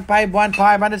 151,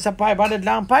 500 sa 500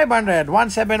 lang, 500.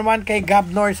 171 kay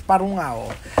Gabnors Parungaw.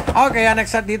 Okay,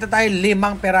 next at dito tayo,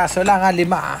 5 peraso lang,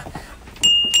 5.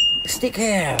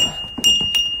 Sticker.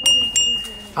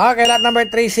 Okay, lot number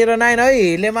 309.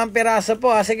 Oy, 5 peraso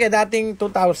po. Sige, dating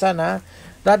 2,000, ha.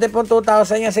 Dati po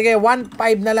 2,000 yan. Sige, 1.5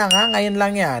 na lang, ha. Ngayon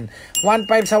lang yan.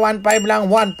 1.5 sa 1.5 lang.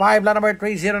 1.5 lang number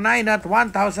 309 at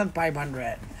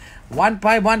 1,500. 1.5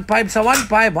 sa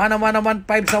 1.5.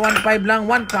 1.5 sa 1.5 lang.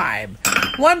 1.5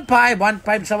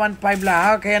 sa 1.5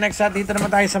 lang. Okay, next at dito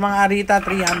naman tayo sa mga Arita.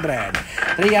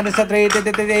 300. 300 sa 300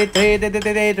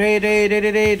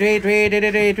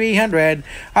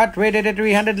 at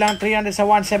 300 lang. 300 sa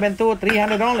 172.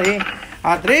 300 only.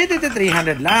 At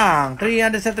 300 lang.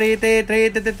 300 sa 300.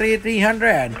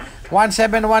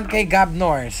 171 kay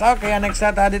Gabnors. Okay, next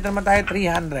at dito naman tayo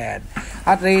 300.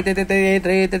 At 300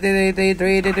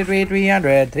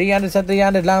 sa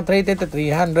 300 lang,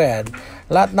 300.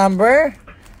 Lot number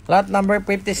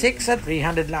 56 sa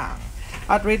 300 lang.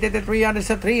 At 300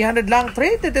 sa 300 lang,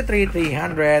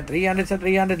 300 sa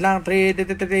 300 lang,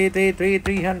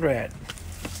 300.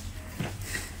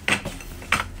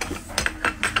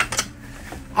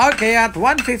 Okay, at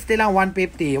 150 lang,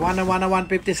 150.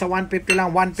 150 sa 150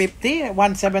 lang, 150.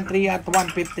 173 at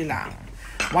 150 lang.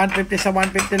 150 sa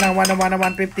 150 lang,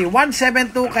 150.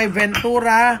 172 kay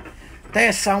Ventura.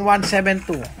 Test ang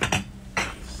 172.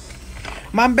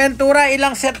 Ma'am Ventura,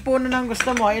 ilang set po na ng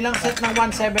gusto mo? Ilang set ng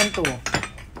 172?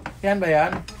 Yan ba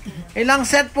yan? Ilang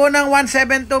set po ng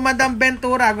 172, Madam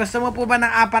Ventura? Gusto mo po ba ng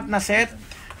 4 na set?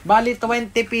 Bali,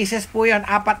 20 pieces po yan,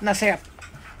 4 na set.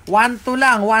 1-2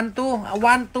 lang, 1-2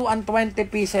 and 20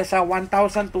 pieces sa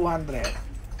 1,200.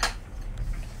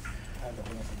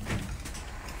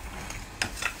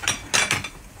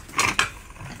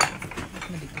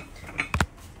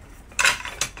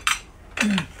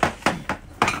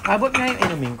 Abot nga yung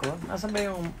inumin ko. Nasaan ba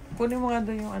yung... Kunin mo nga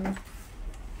doon yung ano...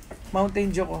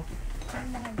 Mountain Dew ko.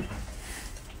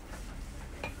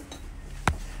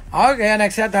 Okay,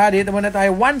 next set ha. Dito muna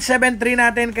tayo. 173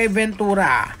 natin kay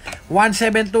Ventura.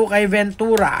 172 kay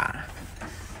Ventura.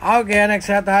 Okay,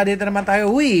 next set ha. Dito naman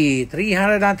tayo.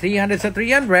 300 lang. 300 sa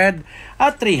 300.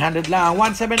 At 300 lang.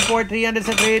 174, 300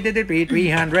 sa 383,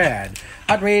 300.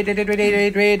 At 300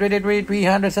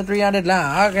 sa 300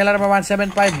 lang. Okay, lang naman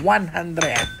 175,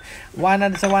 100.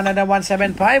 100 sa 100,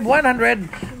 175,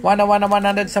 100.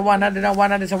 100 sa 100,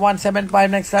 100 sa 175.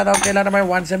 Next set, okay lang naman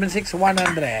 176,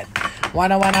 100.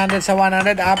 100 sa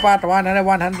 100, apat, 100,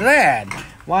 100.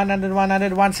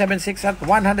 100, 176 at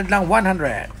 100 lang,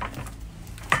 100.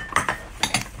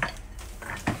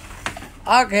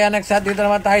 Okay, next set, dito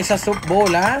naman tayo sa soup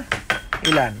bowl, ha?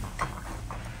 Ilan?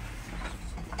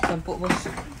 10 boss.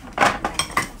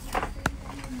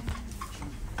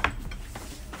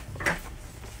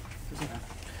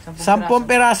 10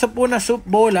 piraso po na soup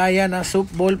bowl, ha? Yan, ang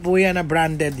soup bowl po yan na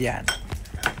branded yan.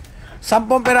 10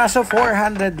 piraso,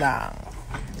 400 lang.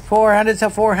 400 sa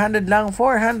 400 lang,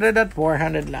 400 at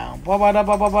 400 lang. Para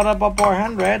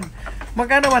 400.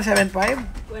 Magkano 175?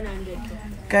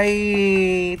 100. Kay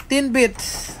Tin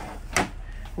Bits.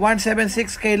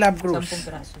 176 kay Love 10 Cruz.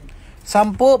 piraso.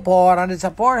 10, 400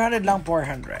 sa 400 lang,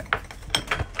 400.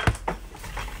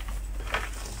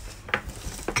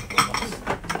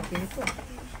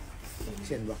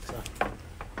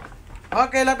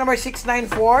 Okay, lot number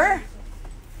 694.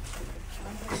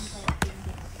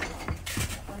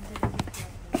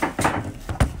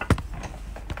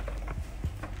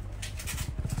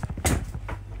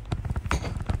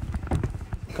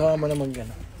 Ikaw mo naman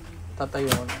gano'n. Tatayo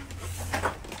ko na.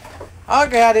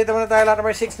 Okay, dito muna tayo. Lot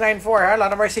number 694, ha? Lot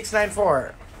number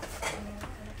 694.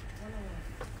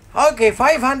 Okay,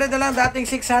 500 na lang. Dating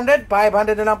 600.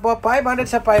 500 na lang po. 500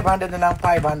 sa 500 na lang.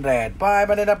 500.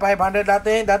 500 na 500.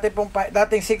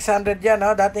 Dating 600 yan,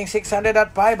 ha? Dating 600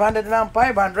 at 500 na lang.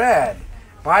 500.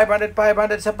 500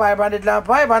 sa 500 lang.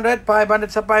 500. 500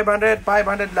 sa 500.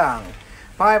 500 lang.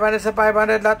 500 sa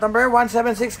 500. Lot number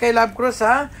 176 kay Love Cruz,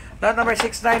 ha? Lot number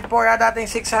 694, ha?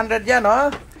 Dating 600 yan, ha?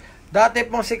 Dati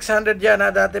pong 600 yan,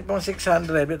 ha? Dati pong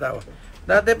 600, bitaw.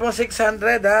 Dati pong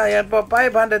 600, ha? Ayan po,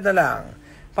 500 na lang.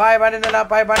 500 na lang,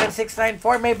 500,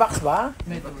 694. May box ba?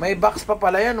 May box pa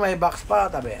pala yun. May box pa,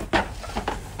 tabi.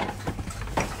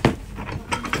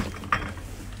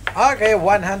 Okay,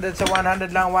 100 sa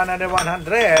 100 lang, 100,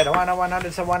 100.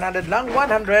 100 sa 100 lang,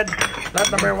 100. Lot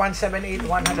number 178,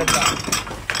 100 lang.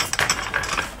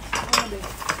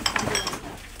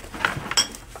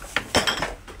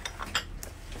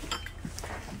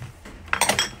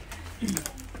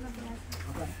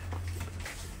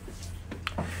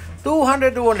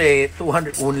 $200 only,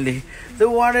 200 only,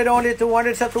 200 only,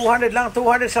 200 sa 200 lang,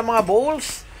 200 sa mga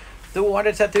bowls,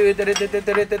 200 sa 200,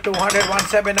 179,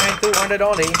 200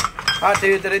 only,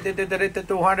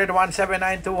 200,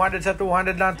 179, 200 sa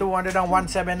 200 lang, 200 ang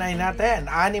 179 natin,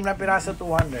 6 na piraso,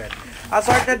 200.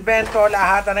 Assorted bento,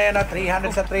 lahat na yan na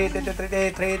 300 sa 300,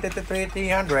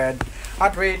 300,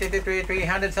 at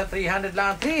 300 sa 300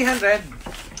 lang,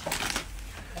 300.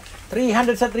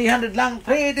 300 sa 300 lang.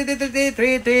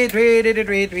 300.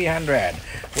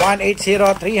 180,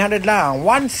 300 lang.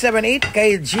 178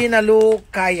 kay Gina Lu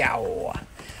Cayaw.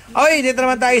 Oy, dito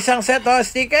naman tayo isang set, oh.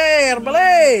 Sticker,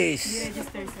 please.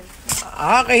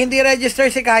 Okay, hindi register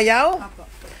si Cayaw?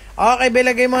 Okay,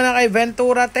 bilagay mo na kay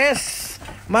Ventura Test.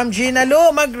 Ma'am Gina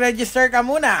Lu, mag-register ka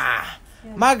muna.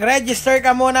 Mag-register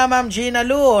ka muna, Ma'am Gina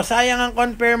Lu. Sayang ang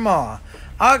confirm mo.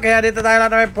 Okay, dito tayo lang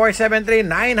namin 473,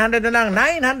 900 na lang,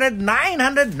 900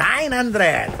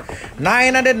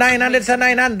 sa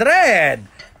 900.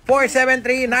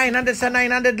 473, 900 sa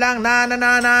 900 lang,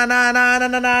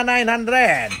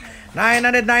 900.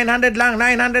 900 lang,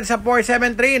 900 sa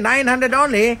 473, 900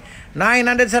 only,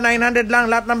 900 sa 900 lang,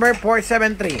 lot number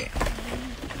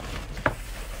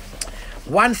 473.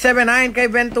 179 kay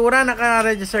Ventura,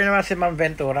 naka-register naman si Ma'am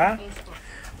Ventura.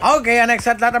 Okay, next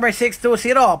at lot number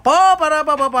 620. Para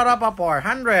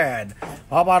 400.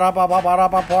 Para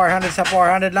 400 sa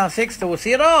 400 lang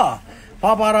 620.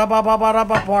 Para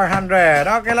 400.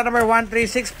 Okay, lot number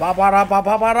 136. Para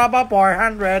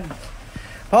 400.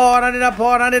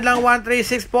 400 lang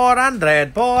 136 400.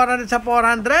 400 sa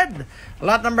 400.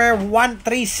 Lot number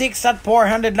 136 at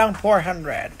 400 lang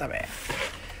 400. Tabi.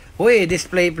 Uy,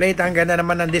 display plate. Ang ganda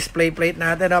naman ng display plate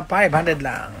natin. 500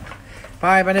 lang.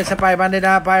 500 sa 500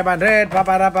 na 500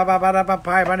 para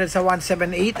 500 sa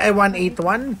 178 ay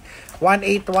 181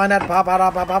 at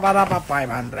para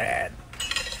 500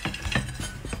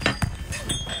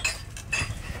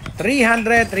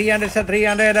 300 sa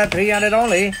 300 at 300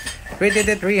 only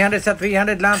 300 sa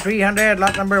 300 lang 300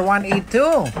 lot number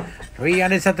 182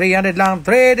 300 sa 300 lang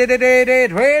 300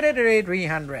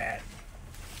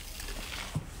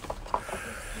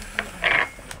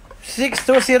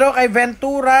 620 kay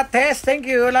Ventura Test.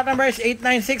 Thank you. Lot number is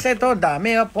 896. Ito,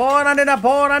 dami. 400 na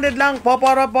 400 lang.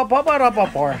 400.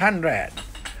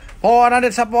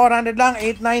 400 sa 400 lang.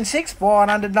 896.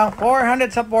 400 lang.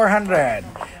 400 sa 400.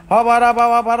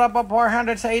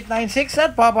 400 sa 896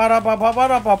 at 400.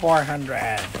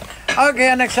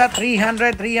 Okay, next sa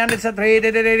 300 sa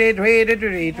 300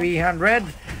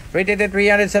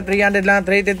 sa 300 lang.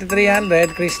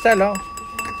 300 Crystal, oh.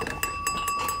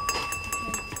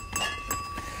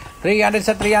 300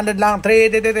 sa 300 lang.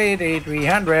 300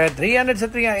 sa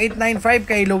 300. 895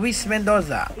 kay Luis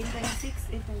Mendoza.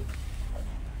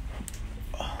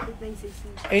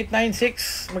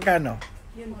 896 magkano?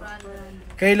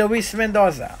 Kay Luis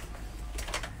Mendoza.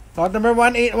 Lot number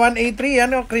 183,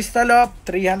 ano, Crystal of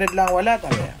 300 lang, wala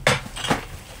talaga.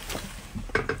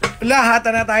 Lahat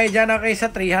na tayo dyan, okay,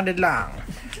 sa 300 lang.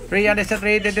 300 sa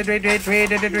 300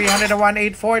 na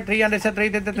 184, 300 sa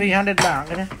 300 lang.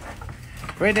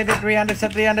 300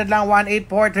 sa 300 lang,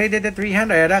 184, 300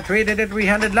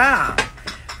 lang.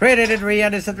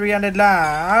 300 sa 300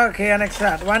 lang. Okay, next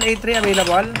lot. 183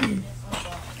 available.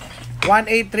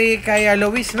 183 kay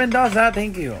Luis Mendoza,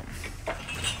 thank you.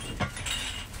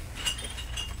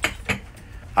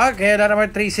 Okay, that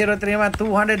number 303 naman,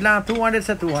 200 lang, 200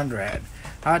 sa 200.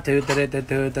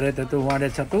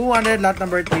 200 sa 200, lot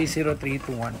number 303,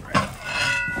 200.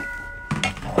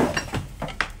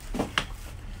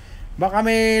 Baka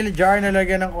may jar na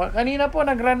lagyan ng... Kanina po,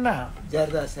 nag-run na. Jar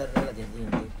na, sir, nalagyan.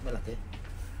 Yung malaki.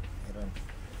 Meron.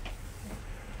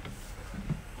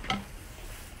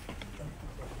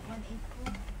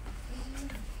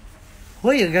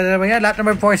 Uy, ang ganda naman yan. Lot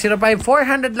number 405,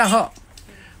 400 lang ho.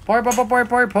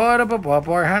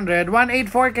 400.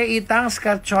 184 kay Itang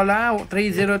Scachola.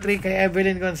 303 kay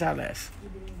Evelyn Gonzalez.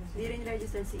 Hindi rin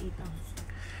register si Itang.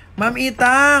 Ma'am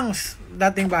Itangs,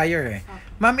 dating buyer eh.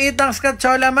 Ma'am Itangs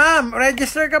Scachola, ma'am.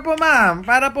 Register ka po, ma'am.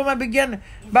 Para po mabigyan.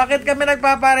 Bakit kami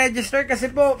nagpapa-register? Kasi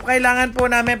po, kailangan po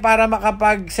namin para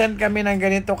makapag-send kami ng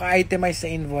ganito ka-itemize sa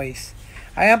invoice.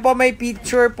 Ayan po, may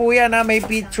picture po yan ha. May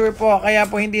picture po. Kaya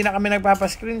po hindi na kami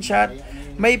nagpapa-screenshot.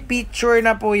 May picture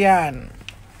na po yan.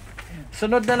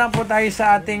 Sunod na lang po tayo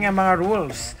sa ating mga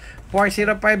rules.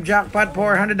 405 jackpot,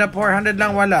 400 na 400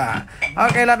 lang wala.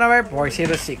 Okay, lot number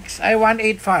 406. Ay,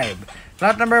 185.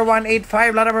 Lot number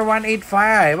 185, lot number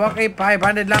 185. Okay,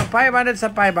 500 lang, 500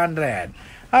 sa 500.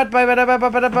 At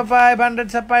 500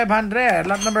 sa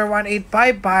 500. Lot number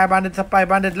 185, 500 sa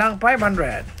 500 lang,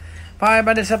 500.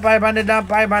 500 sa 500 lang,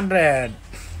 500.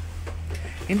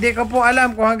 Hindi ko po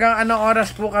alam kung hanggang anong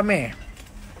oras po kami.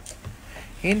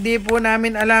 Hindi po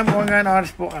namin alam kung hanggang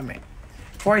oras po kami.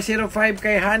 405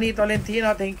 kay Honey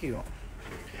Tolentino, thank you.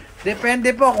 Depende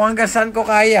po kung hanggang saan ko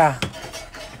kaya.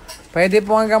 Pwede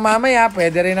po hanggang mamaya,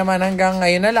 pwede rin naman hanggang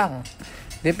ngayon na lang.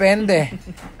 Depende.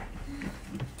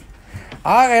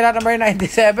 Okay, lot number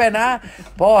 97 ha.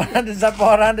 400 sa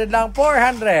 400 lang,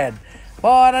 400.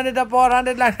 400 sa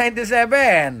 400 lang,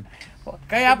 97.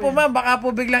 Kaya po ma'am, baka po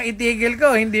biglang itigil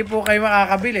ko. Hindi po kayo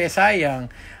makakabili, sayang.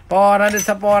 400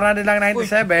 sa 400 lang,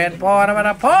 97.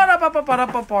 400.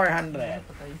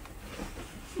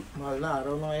 Mahal na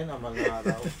araw na ngayon, mahal na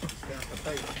araw.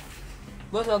 Patay.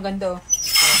 Boss, ang ganda oh.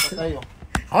 Patay oh.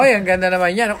 Hoy, ang ganda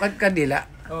naman yan. Kandila.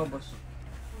 Oo, boss.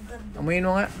 Amuin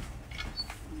mo nga.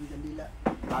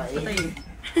 Patay.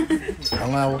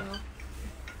 Angaw.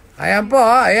 Ayan po,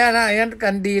 ayan ha. Ayan,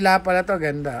 kandila pala to.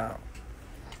 Ganda.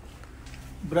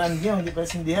 Brand nyo, hindi pa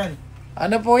sindihan.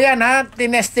 Ano po yan ha?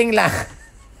 Tinesting lang.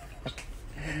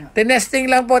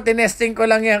 Tinesting lang po. Tinesting ko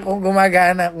lang yan kung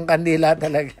gumagana, kung kandila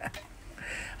talaga.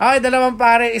 Okay, dalawang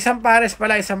pare. Isang pares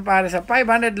pala. Isang pares sa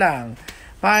 500 lang.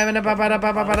 500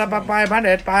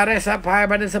 Pare sa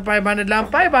 500 sa 500 lang.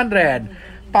 500.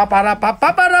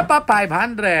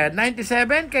 500.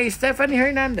 97 kay Stephanie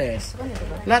Hernandez.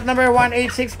 Lot number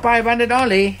 186, 500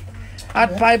 only.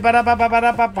 At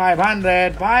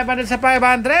 500. 500 sa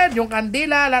 500. Yung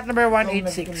kandila, lot number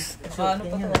 186. So, ano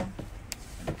pa to?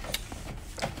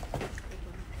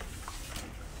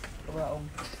 Kabaong.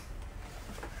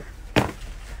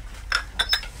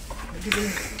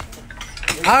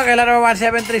 Okay, lot number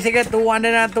 173. Sige,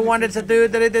 200 na 200 sa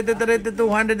 200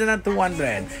 na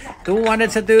 200.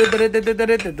 200 sa 200.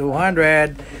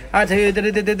 At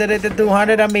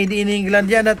 200 ang made in England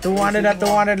yan. At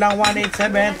 200 lang,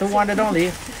 187. 200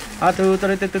 only. At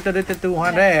 200.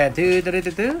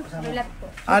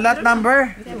 Lot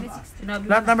number?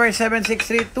 Lot number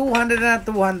 763. 200 na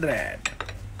 200.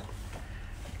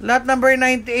 Lot number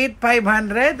 98,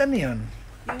 500. Ano yun?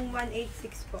 Yung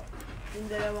 186 po. Yung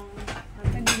dalawang...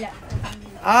 Kandila.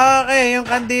 Okay, yung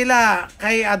kandila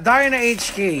kay Adarna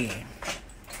HK.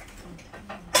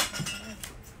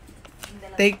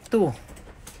 take 2.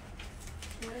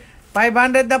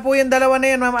 500 na po yung dalawa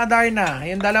na yun, Ma'am Adarna.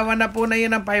 Yung dalawa na po na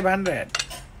yun ang 500.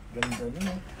 Ganda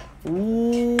yun,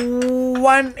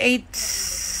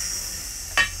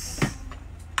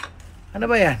 1.8. Ano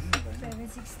ba yan?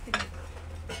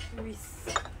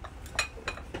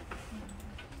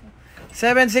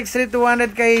 763.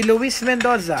 763,200 kay Luis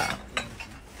Mendoza.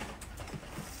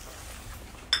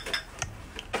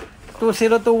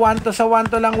 20212 sa 1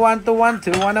 to lang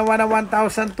 1212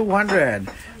 1,200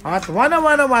 at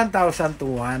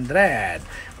 1,112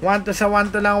 1 to sa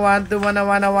 1 to lang 12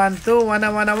 1,112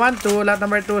 1,112 lot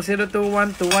number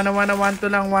 20212 1,112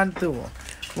 lang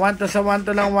 12 1 to sa 1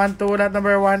 to lang 12 lot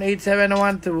number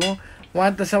 18712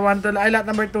 1 to sa 1 to lang ay lot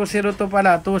number 202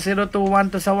 pala 20212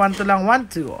 to sa 1 to lang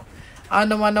 12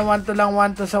 ano 1 to lang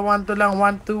 1 to sa 1 to lang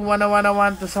 12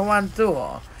 1 to sa 1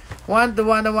 to 1 to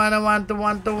 1 to 1 to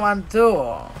 1 to 1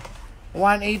 to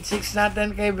 186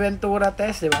 natin kay Ventura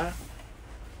Test, di ba?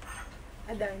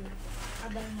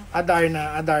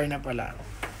 Adarna pala.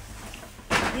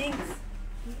 Jinx.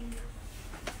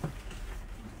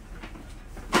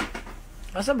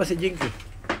 Asan ba si Jinky?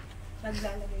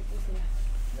 Naglalagay po sila.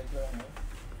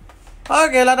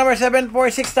 Okay, lot number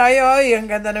 746 tayo. Ay, ang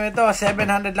ganda naman ito.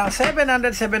 700 lang.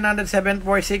 700,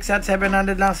 746 at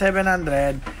 700 lang.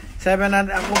 700.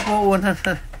 Ako po una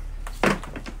na.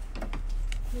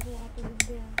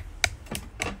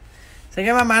 Sige,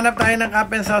 ma'am, hanap tayo ng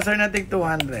cup and saucer na tig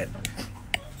 200.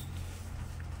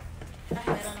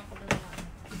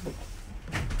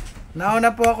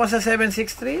 Nauna po ako sa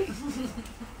 763.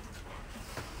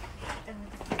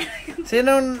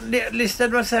 Sinong listed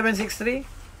mo 763?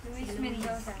 Luis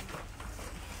Mendoza.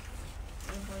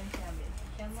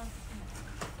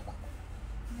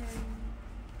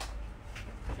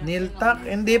 Niltak,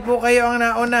 hindi po kayo ang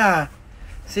nauna.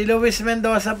 Si Luis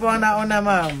Mendoza po ang nauna,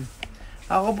 ma'am.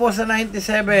 Ako po sa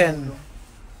 97.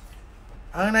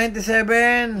 Ang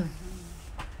 97,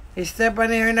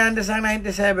 Stephanie Hernandez ang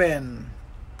 97.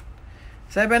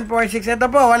 746. Ito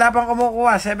po, wala pang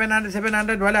kumukuha. 700,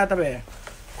 wala, tabi.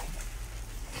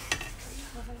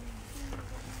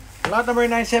 Lot number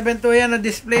 972 yan,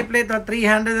 display plate,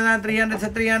 300 na, 300 sa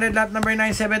 300, lot number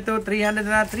 972, 300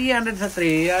 na, 300 sa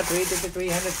 3, 300 sa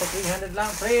 300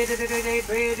 lang, 300 sa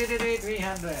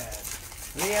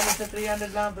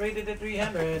 300 lang,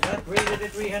 300 at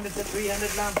 300 sa 300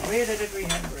 lang, 300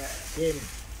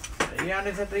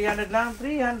 sa 300 lang,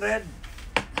 300.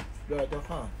 Gato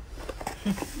ka.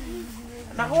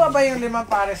 Nakuha ba yung 5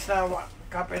 pares na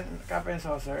cup and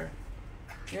saucer?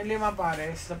 Yung 5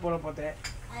 pares na puro puti?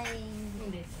 Ay,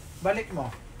 hindi. Balik mo.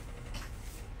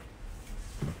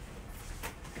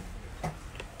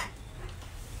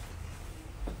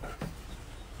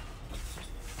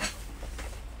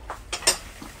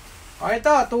 O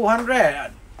ito,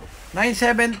 200.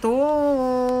 972.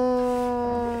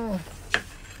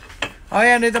 O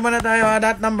yan, dito muna tayo.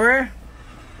 Lot number.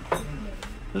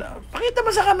 Pakita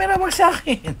mo sa camera, wag sa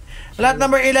akin. Lot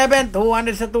number 11.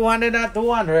 200 sa 200 na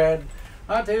 200.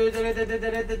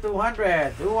 200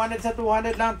 sa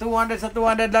 200 lang, 200 sa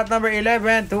 200, lot number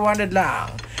 11, 200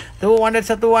 lang. 200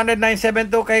 sa 200,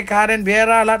 972 kay Karen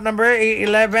Viera, lot number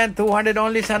 11, 200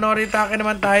 only sa Noritake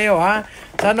naman tayo, ha?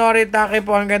 Sa Noritake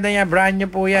po, ang ganda niya, brand new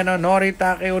po yan,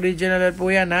 Noritake original po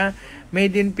yan, ha?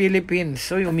 Made in Philippines.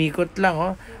 So, umikot lang,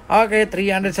 oh. Okay,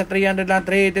 300 sa 300 lang,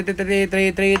 300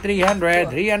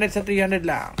 sa 300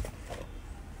 lang.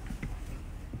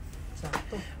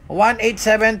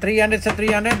 187, 300 sa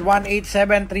 300,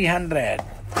 187, 300.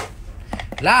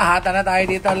 Lahat na tayo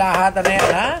dito, lahat na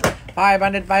yan, ha?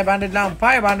 500 lang,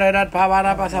 500 at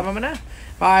pawara pa, sama mo na.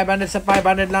 500 sa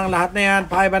 500 lang, lahat na yan,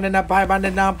 500 na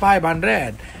 500 lang,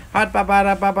 500. At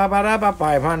papara pa,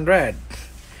 500.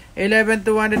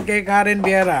 11,200 kay Karen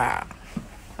Viera.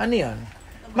 Ano yun?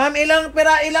 Ma'am, ilang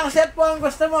set po ang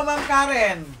gusto mo, Ma'am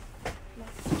Karen?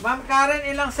 Ma'am Karen,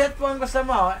 ilang set po ang gusto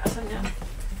mo? Asan yan?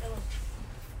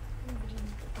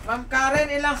 Ma'am Karen,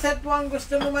 ilang set po ang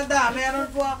gusto mo, madam?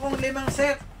 Meron po akong 5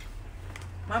 set.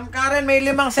 Ma'am Karen, may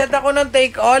 5 set ako ng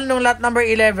take all nung lot number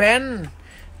 11.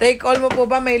 Take all mo po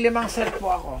ba? May 5 set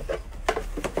po ako.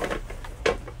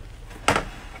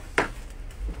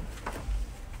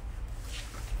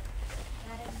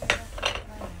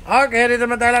 Okay, dito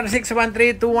naman tayo lang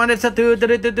 613, 200 sa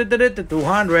 200,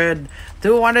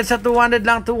 200 sa 200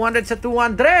 lang, 200 sa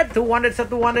 200, 200 sa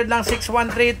 200 lang,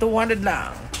 613, 200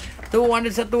 lang.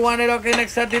 200 sa 200, okay,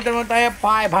 next set dito naman tayo,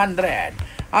 500.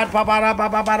 At papara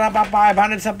pa,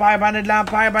 500 sa 500 lang,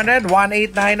 500,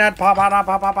 189 at papara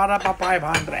pa,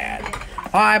 500.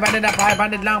 500 na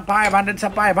 500 lang, 500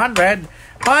 sa 500.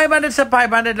 500 sa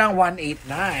 500 lang,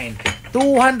 189.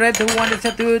 200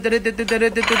 sa 200,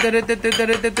 200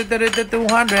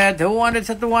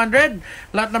 sa 200.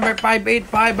 Lot number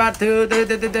 585 at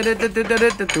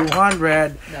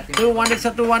 200. 200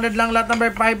 sa 200 lang. Lot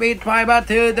number 585 at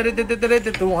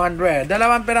 200.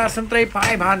 Dalawang pirasong tray,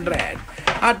 500.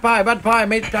 At 5 at 5,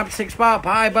 may top 6 pa.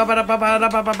 500.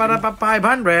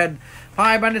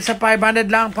 500 sa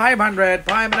 500 lang, 500.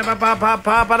 500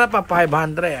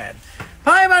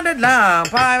 lang.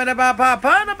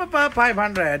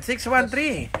 500.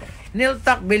 613.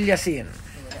 Niltak Bilyasin.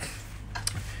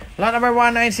 Lot number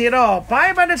 190.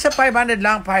 500 sa 500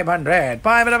 lang, 500. 500.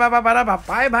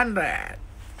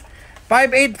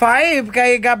 585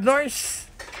 kay Gabnors.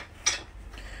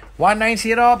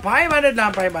 190. 500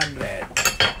 lang, 500.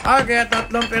 Okay,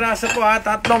 tatlong piraso po ha.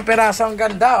 Tatlong piraso ang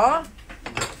ganda, oh.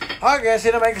 Okay,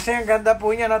 sino may kasi ang ganda po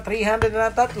niya, no? 300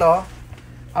 na tatlo.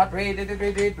 At 300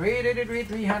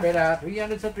 at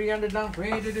 300 sa 300 lang.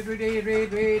 300 sa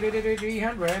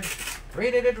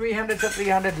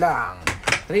 300 lang.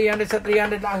 300 sa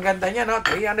 300 lang. Ang ganda niya, no?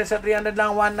 300 sa 300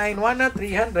 lang. 191 na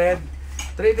 300.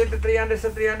 300 sa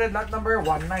 300. Lot number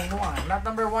 191. Lot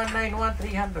number 191,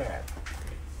 300.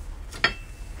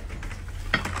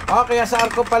 Okay, sa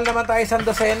Arcopal naman tayo isang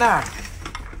dosena.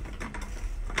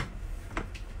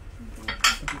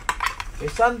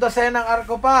 Isang dosenang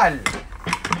Arcopal.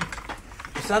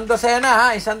 Isang dosena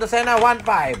ha, isang dosena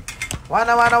 15.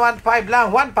 15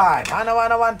 lang, 15.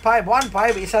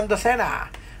 15, isang dosena.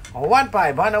 15 sa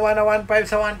 15 lang, 15 lang, 15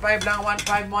 sa 15 lang,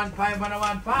 15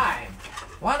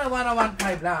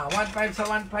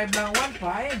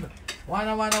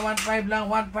 lang,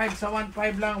 15 sa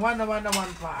 15 lang,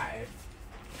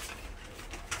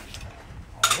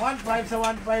 15 sa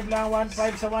 15 lang,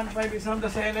 15 sa 15, isang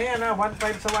dosena yan ha,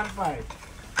 15 sa 15.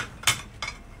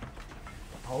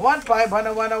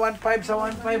 15 sa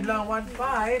 15 lang,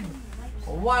 15.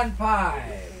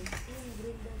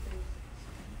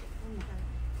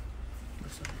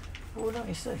 Unang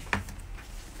isa eh.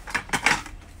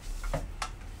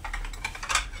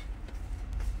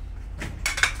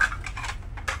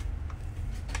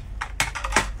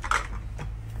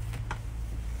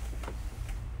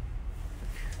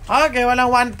 Okay, walang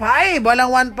 1.5.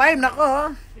 Walang 1.5.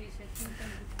 Nako.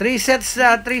 3 sets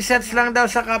lang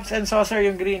daw sa cups and saucer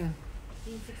yung green.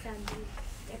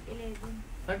 600. F11.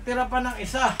 Nagtira pa ng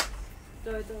isa.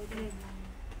 Ito.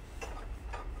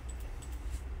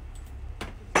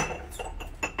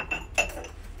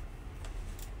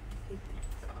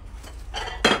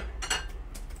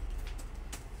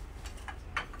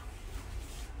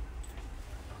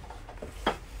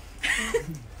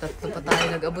 Tatlo pa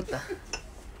tayo nag-abot ah.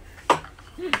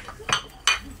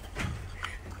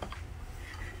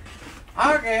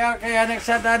 Okay. Next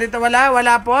set dito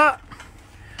wala po.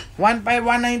 15,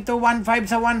 192, 15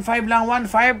 sa 15 lang,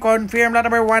 15. Confirm lot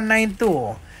number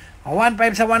 192.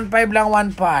 15 sa 15 lang,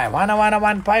 15.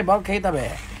 15. Okay, tabi.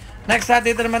 Next set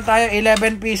dito naman tayo,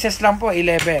 11 pieces lang po,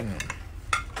 11.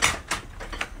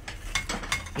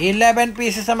 11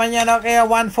 pieces naman yan, okay,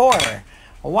 1-4.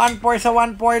 1-4 sa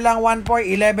 1-4 lang, 1-4,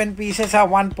 11 pieces sa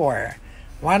 1-4.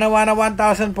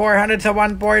 1,400 sa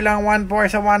 1-4 lang, 1-4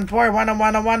 sa 1-4,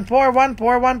 1,114,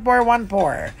 1-4, 1-4,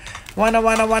 1-4.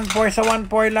 1,114 sa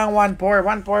 1-4 lang, 1-4,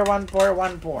 1-4, 1-4,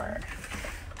 1-4.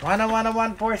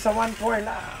 1,114 sa 1-4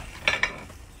 lang.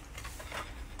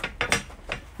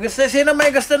 Sino may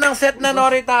gusto ng set na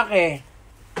Noritake?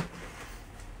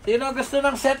 Sino gusto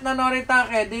ng set na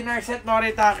Noritake? Dinner set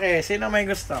Noritake. Sino may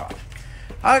gusto?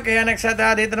 Okay, next set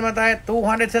dito naman tayo.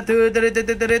 200 sa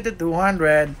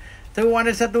 200.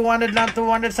 200 sa 200 lang,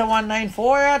 200 sa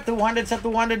 194. 200 sa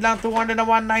 200 lang, 200 na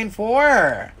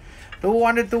 194.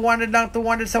 200 lang,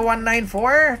 200 sa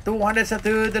 194. 200 sa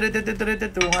 200.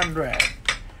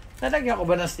 Nalagyan ko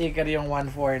ba ng sticker yung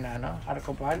 14 na ano?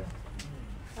 Arcopal?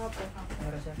 Opo.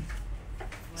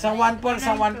 Isang 14,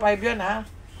 isang 15 yun ha?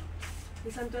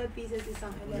 Isang 12 pieces,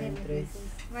 isang 11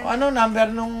 pieces. O ano number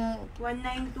nung...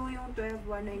 192 yung 12,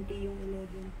 190 yung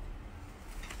 11.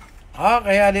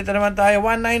 Okay, dito naman tayo.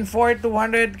 194,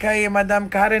 200 kay Madam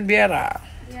Karen Viera.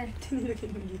 Yan.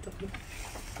 Tinilagyan mo dito.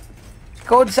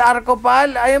 Code sa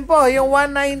Arcopal, ayun po, yung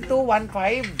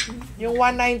 19215. Yung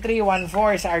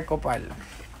 19314 sa Arcopal.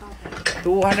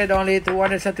 200 only,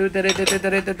 200 sa 200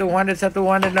 sa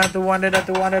 200 lang, 200 na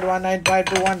 200,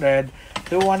 195, 200.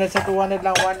 200 sa 200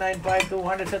 lang, 195,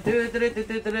 200 sa 200.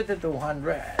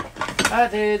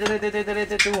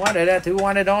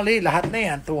 200 only, lahat na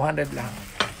yan, 200 lang.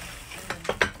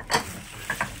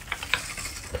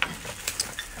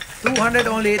 200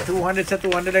 only, 200 sa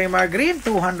 200 lang yung mga green,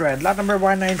 200. Lot number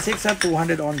 196 sa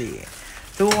 200 only.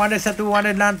 200 sa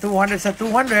 200 lang, 200 sa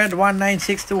 200,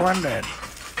 196, 200.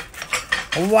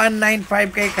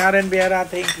 195 kay Karen Viera.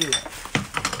 Thank you.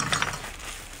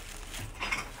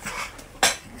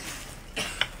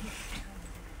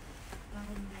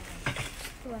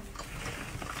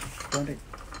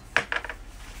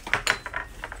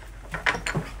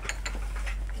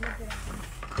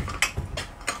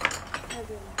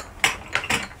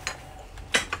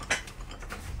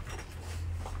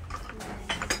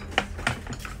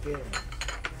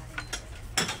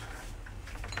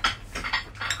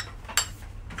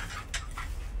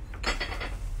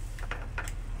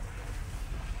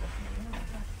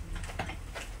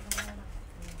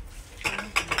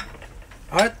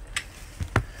 At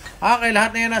okay,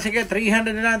 lahat na yan na. Sige,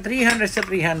 300 na lang. 300 sa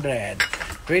 300.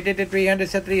 300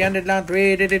 sa 300 lang.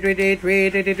 300 sa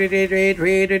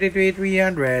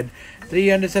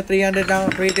 300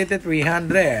 lang.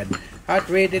 300 at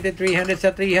 300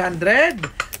 sa 300.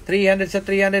 300 sa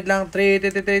 300 lang.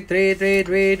 300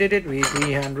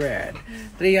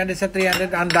 sa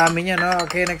 300. Ang dami niya, no?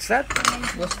 Okay, next set.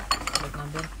 Boss, plate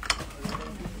number.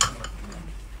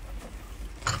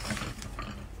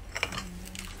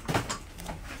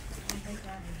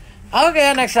 Okay,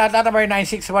 next lot number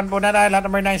 961 po na. Lot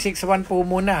number 961 po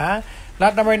muna, ha?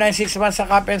 Lot number 961 sa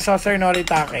Cup and Saucer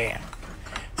Noritake.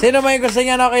 Sino may gusto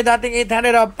niya, okay, dating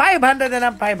 800 o 500 na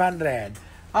lang, 500.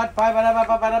 At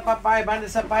 500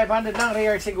 sa 500 lang,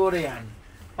 rare siguro yan.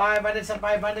 500 sa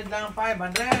 500 lang,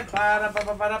 500. Para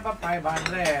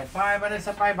 500. 500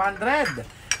 sa 500.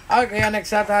 Okay,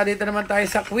 next lot, dito naman tayo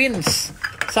sa Queens.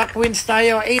 Sa Queens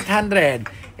tayo,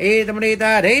 800.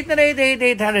 800.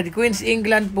 Queens,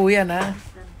 England po yan, ha?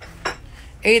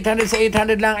 800 sa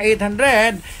 800 lang,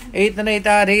 800.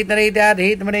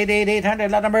 800.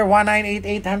 Lot number 198,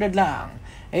 800 lang.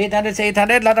 800 sa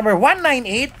 800, lot number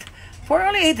 198 for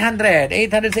only 800.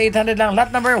 800 sa 800 lang,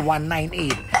 lot number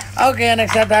 198. Okay,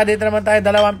 next na dito naman tayo,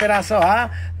 2 piraso,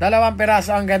 ha? 2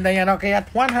 piraso, ang ganda yan. Okay, at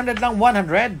 100 lang,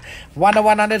 100.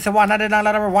 100 sa 100 lang,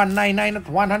 lot number 199 at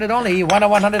 100 only.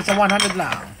 100 sa 100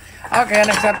 lang. Okay,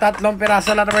 next at 3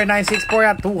 piraso, lot number 964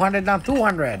 at 200 lang,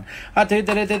 200. At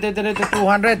 200 sa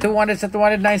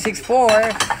 200,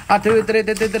 964 at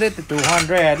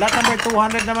 200. Lot number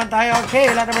 200 naman tayo. Okay,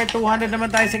 lot number 200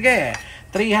 naman tayo. Sige,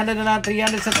 300 na lang,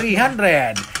 300 sa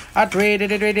 300. At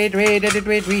 300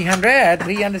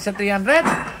 sa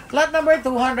 300. Lot number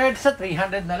 200 sa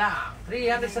 300 na lang.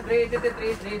 300 sa 300.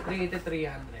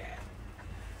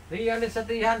 300 sa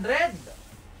 300.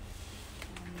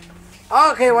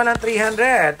 Okay, walang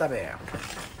 300. Tabi.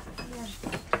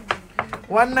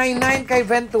 199 kay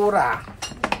Ventura.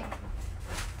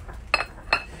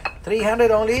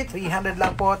 300 only. 300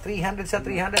 lang po. 300 sa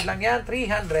 300 lang yan.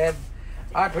 300.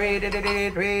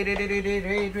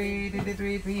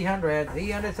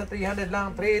 300 sa 300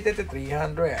 lang. 300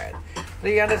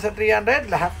 sa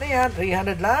 300. Lahat na yan.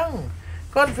 300 lang.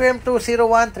 Confirm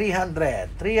 201,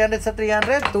 300. 300 sa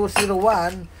 300.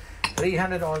 201.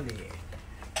 300 only.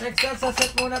 Next up,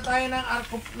 saset muna tayo ng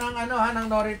arkup ng ng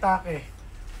Noritake.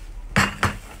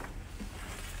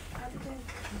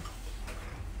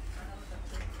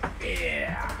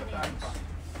 Yeah.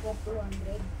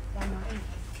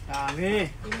 Dami.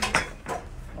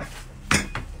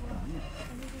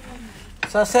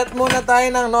 Saset muna tayo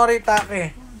ng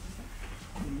Noritake.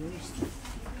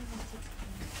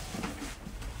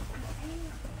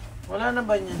 Wala na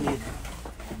ba niyan dito?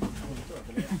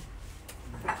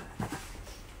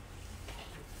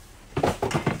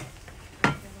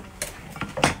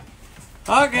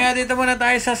 Okay, dito muna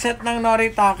tayo sa set ng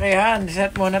Noritake, ha?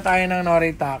 Set muna tayo ng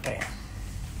Noritake.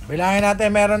 Bilangin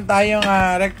natin, meron tayong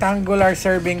rectangular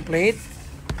serving plate.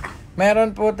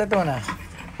 Meron po ito na.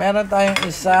 Meron tayong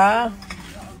 1, 2,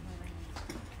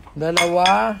 3, 4,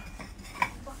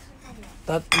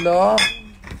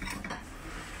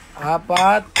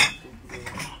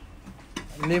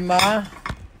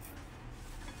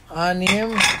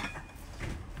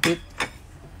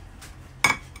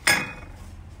 5,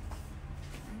 6,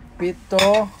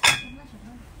 7,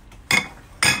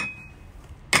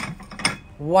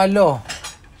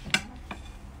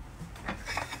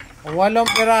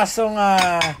 8 pirasong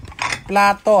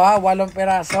plato, ha? 8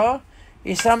 piraso.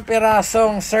 1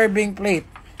 pirasong serving plate.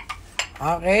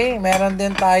 Okay, meron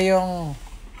din tayong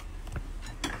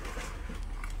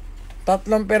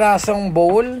 3 pirasong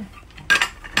bowl.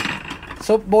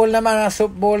 Soup bowl naman, 1,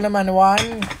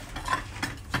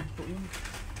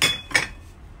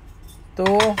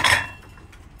 2,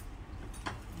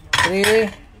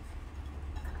 3,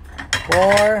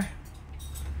 4,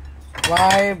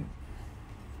 5,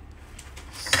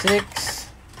 6,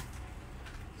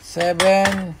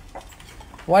 7,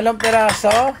 8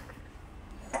 piraso.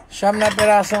 9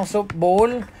 pirasong soup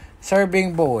bowl,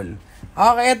 serving bowl.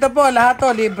 Okay, ito po, lahat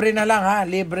to, libre na lang ha.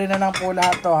 Libre na lang po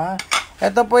lahat to ha.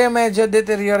 Ito po yung medyo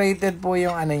deteriorated po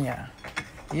yung ano niya.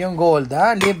 Yung gold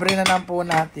ha. Libre na lang po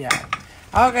lahat yan.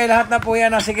 Okay, lahat na po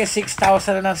yan. Sige,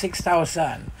 6,000 na lang,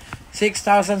 6,000.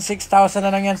 6,000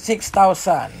 na lang yan,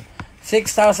 6,000.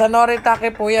 6,000, Noritake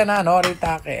po yan ha,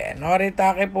 Noritake.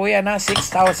 Noritake po yan ha,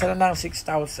 6,000 na lang,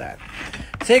 6,000.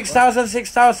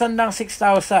 6,000 lang,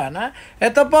 6,000 ha.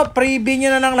 Ito po, freebie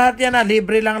nyo na lang lahat yan ha.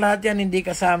 Libre lang lahat yan, hindi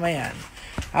kasama yan.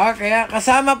 Okay,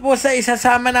 kasama po sa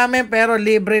isasama namin pero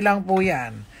libre lang po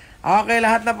yan. Okay,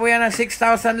 lahat na po yan na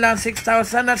 6,000 lang,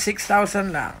 6,000 at 6,000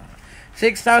 lang.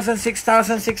 6,000,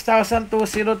 6,000, 6,000,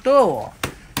 202.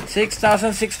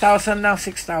 6,000, 6,000 lang,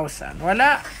 6,000.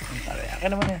 Wala. Akin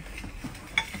naman yan.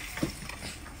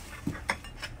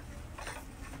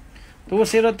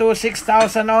 202,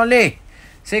 6,000 only.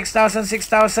 6,000,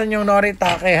 6,000 yung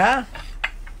Noritake, ha?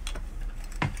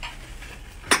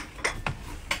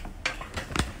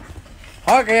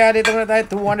 Okay, dito muna tayo.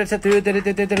 200 sa 200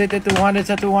 sa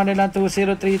 200 lang,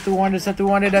 203, 200 sa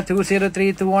 200 at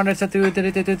 203, 200 sa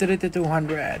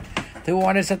 200,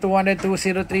 200 sa 200,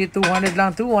 203, 200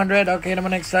 lang, 200. Okay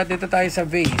naman, next slot. Dito tayo sa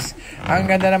vase. Ang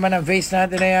ganda naman ng vase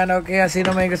natin na yan. Okay,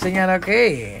 sino may gusto niyan?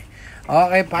 Okay.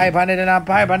 Okay, 500 na lang,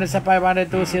 500 sa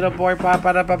 500, 204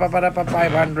 para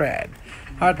 500.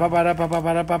 At para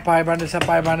 500 sa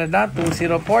 500 lang,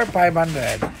 204,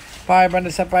 500. 500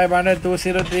 sa 500,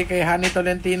 203 kay Honey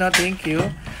Tolentino, thank you.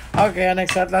 Okay,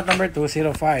 next at lot number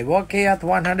 205. Okay, at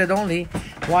 100 only.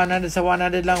 100 sa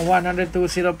 100 lang, 100,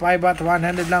 205 at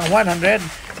 100 lang, 100.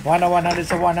 100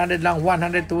 sa 100 lang,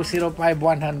 100, 205,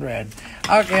 100.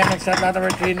 Okay, next at lot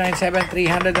number 397,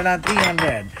 300 na lang,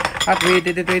 300. At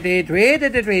 300.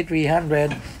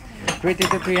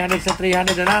 300 sa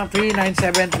 300 na lang,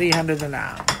 397, 300 na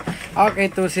lang.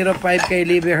 Okay, 205 kay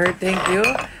Libby Her, thank you.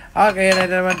 Okay, na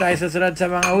naman tayo susunod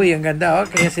sa mga uwi. Ang ganda,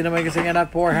 okay. Sino may gusto nga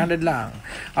na 400 lang.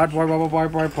 At 400.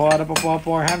 Para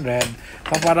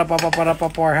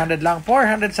 400 lang.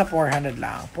 400 sa 400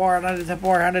 lang. 400 sa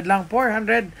 400 lang.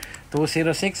 400.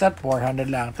 206 at 400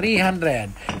 lang.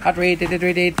 300. At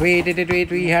 300.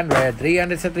 300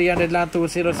 sa 300 lang.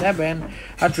 207.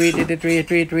 At 300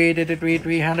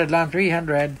 lang.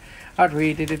 300. At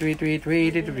 300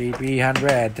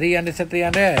 sa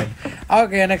 300.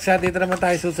 Okay, next dito naman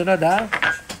tayo susunod ha.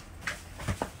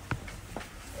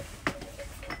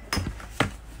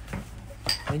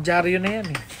 May dyaryo na yan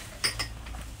eh.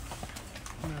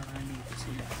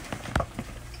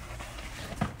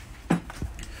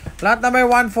 Lot number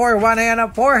 141 ayan na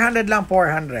 400 lang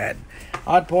 400.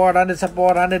 At 400 sa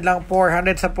 400 lang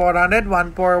 400 sa 400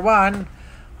 141.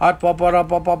 At 400.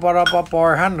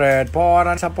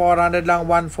 400 sa 400 lang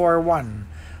 141.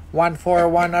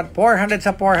 141 at 400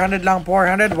 sa 400 lang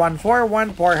 400.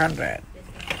 141 400.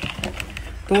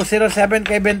 207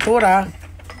 kay Ventura.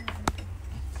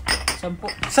 10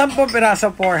 piraso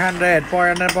 400.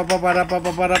 400 para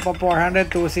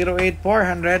 400. 208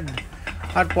 400.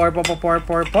 At 400.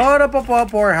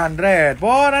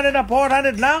 400 na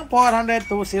 400 lang 400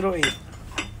 208.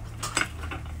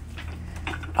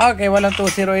 Okay, walang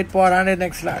 208 400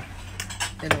 next lot.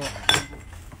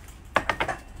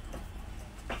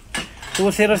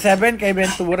 207 kay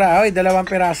Ventura. Oy, 2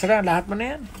 piraso lang. Lahat mo na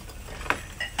yan.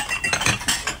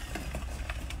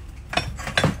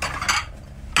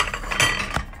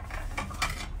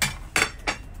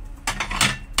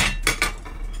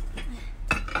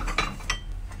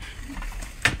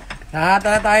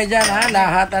 Lahatan na tayo dyan, ha?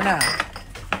 Lahatan na.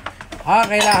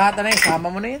 Okay, lahatan na yun.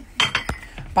 Sama mo na yun.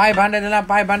 500 na lang,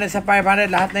 500 sa 500.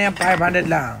 Lahat na yan,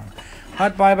 500 lang.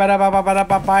 At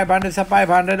 500 sa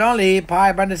 500 only.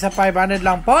 500 sa 500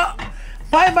 lang po.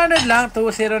 500 lang,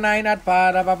 209 at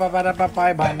para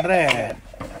 500.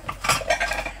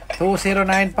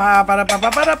 209 para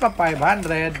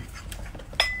 500.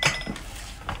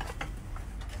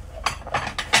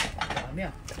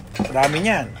 Dami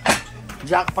yan.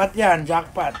 Jackpot yan,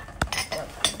 jackpot.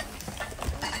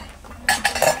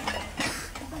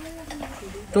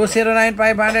 209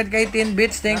 500 kay Teen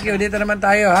Beats. Thank you. Dito naman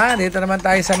tayo ha. Dito naman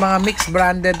tayo sa mga mix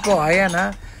branded po. Ayan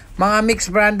ha. Mga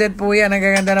mix branded po yan. Ang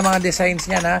gaganda ng mga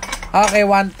designs niyan ha. Okay,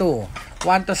 1, 2.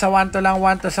 1 to sa 1 to lang.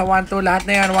 1 to sa 1 to. Lahat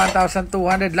na yan.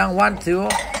 1,200 lang. 1, 2.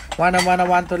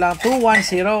 1 to lang. 2, 1,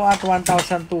 0 at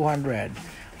 1,200.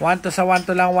 1 to sa 1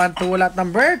 to lang. 1, 2. Lot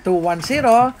number 2, 1,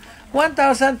 0.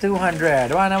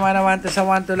 1,200. 1 to sa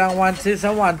 1 to lang. 1, 2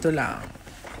 sa 1 to lang.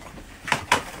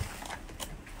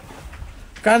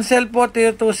 Cancel po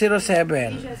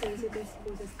 207.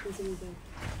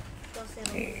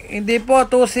 Hindi po,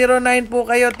 209 po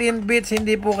kayo, Teen Beats.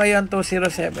 Hindi po kayo ang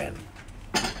 207.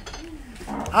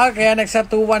 Okay, next sa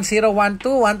 21012,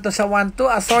 12 sa 12,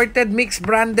 assorted mix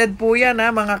branded po yan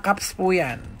ha, mga cups po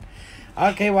yan.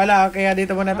 Okay, wala. Okay,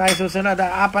 dito muna tayo susunod.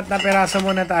 4 na piraso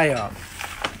muna tayo.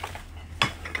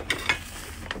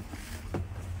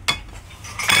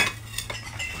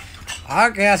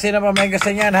 Okay, sino pa may gusto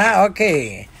niyan ha?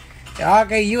 Okay.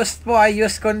 Okay, used po,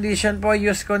 used condition po,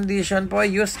 used condition po,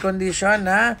 used condition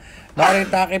ha.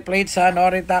 Noritake plates ha,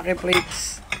 Noritake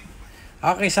plates.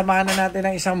 Okay, samahan na natin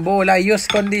ng isang bola. Used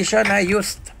condition ha,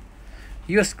 used.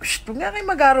 Used. Shh, huwag nga kayo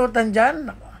mag-arutan dyan.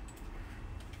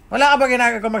 Wala ka ba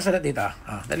ginagawa magsalat dito?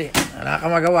 Dali. Wala ka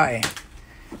magawa eh.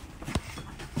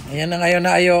 Ayan na ngayon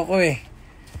na ayoko eh.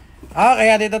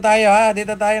 Kaya dito tayo ha.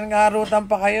 Dito tayo nag-arutan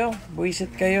pa kayo.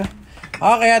 Buisit kayo.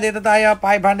 Kaya dito tayo.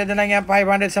 500 na lang yan.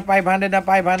 500 sa 500 na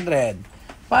 500.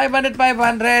 500,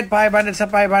 500, 500 sa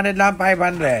 500 lang,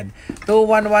 500.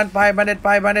 211, 500,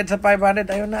 500 sa 500.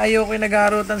 Ayun na, ayoko yung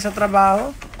nag-aarutan sa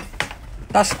trabaho.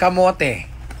 Tas kamote.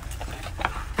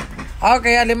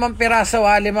 Okay, 5 piraso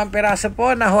ha, 5 piraso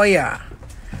po na Hoya.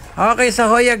 Okay, sa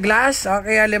Hoya glass,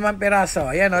 okay, 5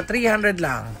 piraso. Ayan o, 300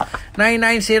 lang.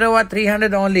 990 at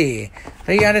 300 only.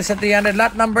 300 sa 300,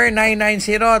 lot number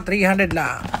 990, 300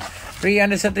 lang.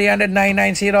 300 sa 300,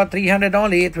 990, 300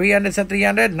 only. 300 sa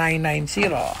 300,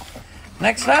 990.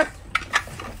 Next lot.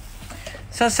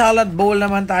 Sa salad bowl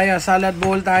naman tayo. Salad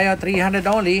bowl tayo, 300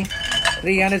 only.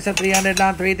 300 sa 300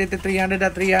 lang. 300 to 300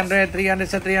 at 300. 300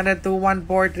 sa 300,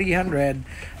 214, 300.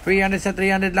 300 sa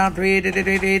 300 lang. 300,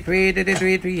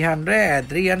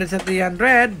 300 sa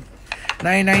 300.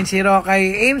 990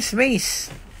 kay Ames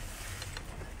Mace.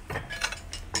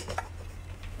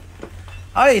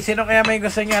 Ay, sino kaya may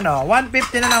gusto niya, no?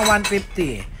 150 na lang,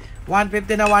 150.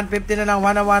 150 na, 150 na lang.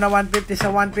 150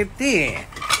 sa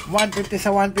 150. 150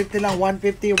 sa 150 lang,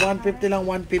 150, 150 lang,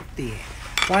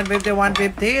 150.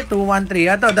 150, 150, 213.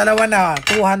 Ito, dalawa na,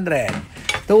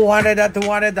 200. 200 at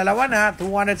 200, dalawa na.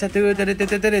 200 sa 200.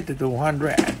 200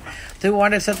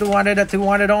 sa 200 at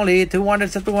 200 only.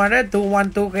 200 sa 200,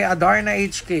 212 kay Adarna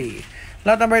HK.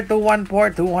 Lot number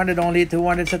 214, 200 only.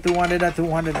 200 sa 200 at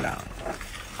 200 lang.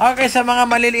 Okay, sa mga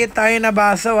maliliit tayo na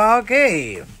baso,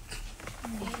 okay.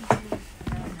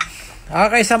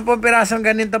 Okay, 10 pirasong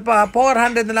ganito pa.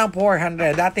 400 na lang,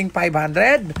 400. Dating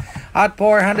 500. At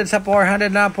 400 sa 400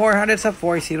 na, 400 sa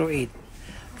 408.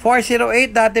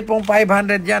 408, dati pong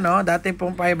 500 yan, oh. Dati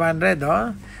pong 500, oh.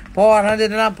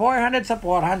 400 na lang, 400 sa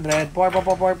 400.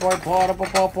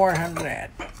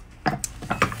 400.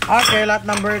 Okay, lot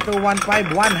number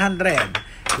 215, 100.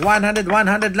 100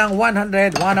 lang,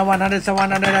 100. 100 sa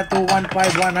 100 na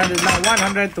 215, 100 lang,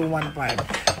 100, 215.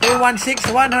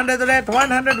 216, 100 ulit,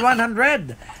 100,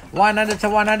 100. 100 sa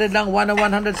 100 lang,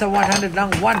 100 sa 100 lang,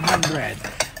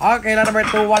 100. Okay, lot number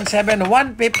 217,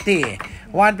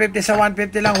 150. 150 sa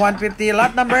 150 lang, 150.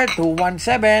 Lot number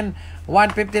 217.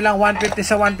 150 lang, 150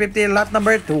 sa 150. Lot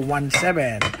number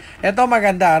 217. Ito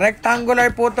maganda.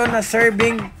 Rectangular po to na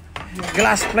serving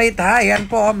glass plate ha. Yan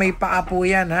po, may paa po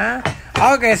yan ha.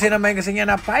 Okay, sino may gusto niya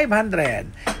na 500.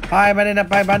 500 na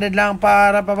 500 lang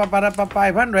para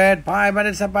 500.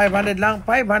 500 sa 500 lang,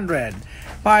 500.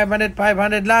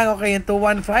 500 lang. Okay, yung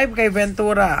 215 kay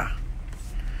Ventura.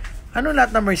 Ano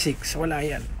lot number 6? Wala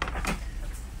yan.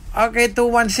 Okay,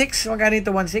 216. Magkano yung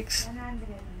 216?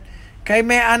 100. Kay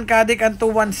Mayan Kadik ang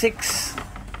 216.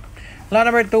 Lot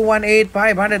number 218,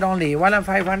 500 only. Walang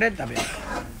 500, tabi.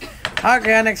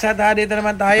 Okay, next ha, dito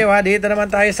naman tayo ha. Dito naman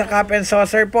tayo sa cup and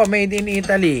saucer po. Made in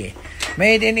Italy.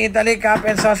 Made in Italy, cup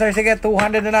and saucer. Sige,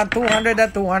 200 na lang. 200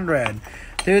 at 200.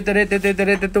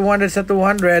 200 sa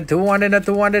 200. 200 na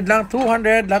 200 lang.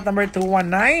 200. Lot number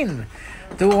 219.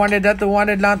 200 at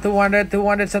 200 lang.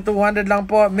 200 sa 200 lang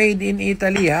po. Made in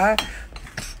Italy ha.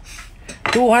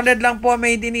 200 lang po.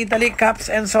 Made in Italy. Cups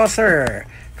and saucer.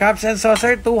 Cups and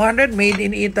saucer. 200. Made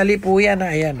in Italy po yan.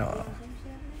 Ayan o.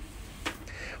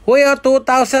 Huy,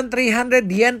 2,300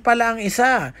 yen pala ang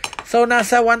isa. So,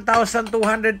 nasa 1,200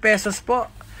 pesos po.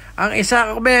 Ang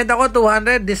isa, kung benta ko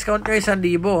 200, discount ko 1,000.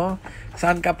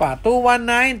 Saan ka pa?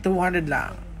 219, 200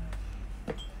 lang.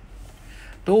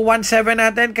 217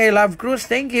 natin kay Love Cruise.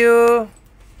 Thank you.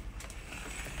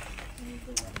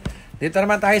 Dito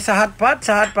naman tayo sa hot pot.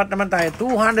 Sa hot pot naman tayo,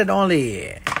 200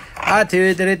 only.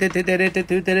 200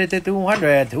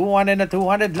 na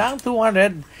 200 lang,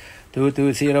 200.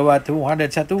 220 at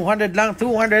 200 sa 200 lang,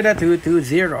 200 at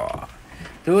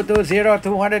 220. 220,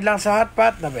 200 lang sa hot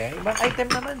pot na be. Ibang item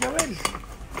naman, Joel.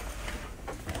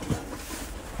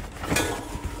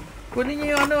 Kunin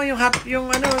niyo yung ano, yung hot, yung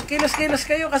ano, kilos-kilos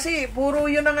kayo kasi puro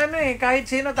yun ang ano eh, kahit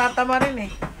sino tatama rin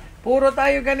eh. Puro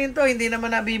tayo ganito, hindi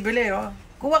naman nabibili oh.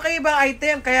 Kuha kayo ibang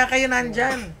item, kaya kayo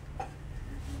nandyan.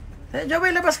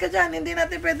 Joey, labas ka dyan. Hindi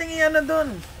natin pwedeng i-ano dun.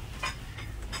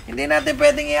 Hindi natin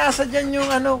pwedeng i-asa dyan yung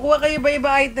ano. Kuha kayo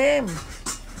iba-iba item.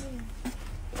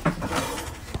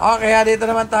 Okay, dito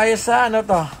naman tayo sa ano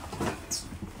to.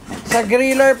 Sa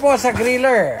griller po, sa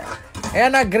griller.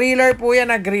 Ayan na, griller po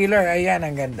yan, na griller. Ayan,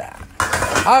 ang ganda.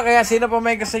 Okay, sino po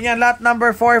may gusto niyan? Lot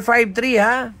number 453,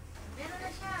 ha?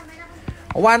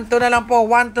 1-2 na lang po.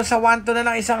 1-2 sa 1-2 na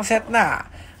lang isang set na.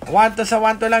 1-2 sa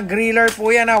 1-2 lang. Griller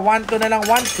po yan, ha? 1-2 na lang.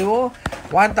 1-2.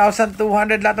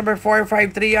 1,200. Lot number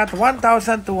 453 at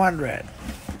 1,200.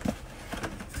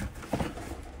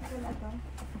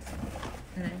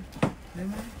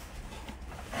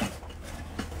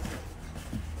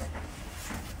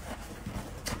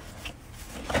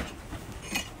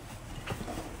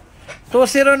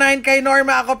 $209 kay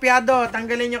Norma Acopiado.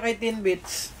 Tanggalin nyo kay Tin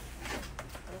Bits.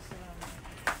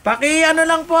 Paki-ano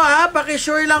lang po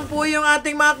paki-sure lang po yung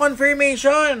ating mga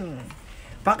confirmation.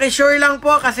 Paki-sure lang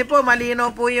po kasi po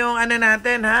malinaw po yung ano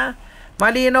natin ha.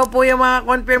 Malinaw po yung mga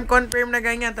confirm na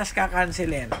ganyan tas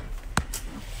kakancelin.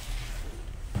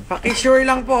 Paki-sure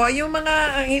lang po yung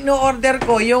mga ino-order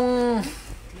ko yung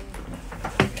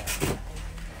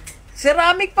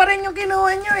ceramic pa rin yung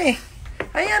kinuha nyo eh.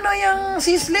 Ayan o, yung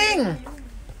sisling.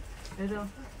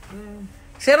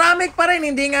 Ceramic pa rin,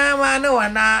 hindi nga maano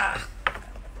na...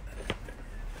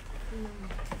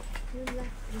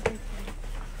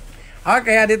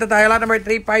 Okay, dito tayo lot number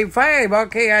 355.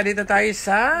 Okay, dito tayo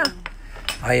sa...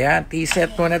 Ayan,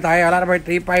 T-set muna tayo. Lot number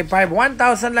 355.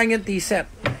 1,000 lang yung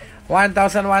T-set.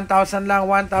 1,000 lang.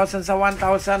 1,000 sa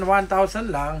 1,000.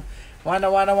 1,000 lang.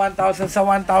 1,000 sa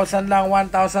 1,000 lang.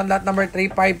 1,000 lot number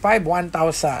 355.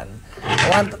 1,000.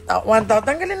 1,000.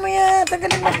 Tanggalin mo yan.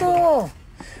 Tanggalin mo to.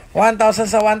 1,000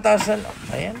 sa 1,000.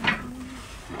 Ayan.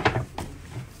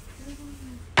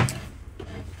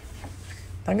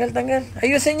 Tanggal.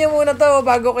 Ayusin nyo muna to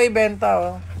bago kayo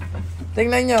ibenta.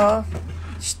 Tingnan nyo.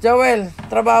 Joel,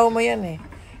 trabaho mo yan eh.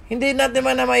 Hindi natin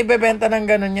man na maibebenta ng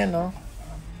ganun yan.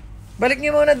 Balik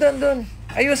nyo muna doon.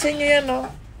 Ayusin nyo yan.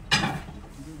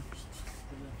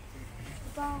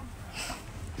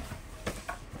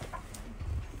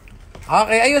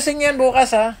 Okay, ayusin nyo yan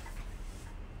bukas ha.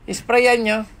 Isprayan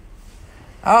nyo.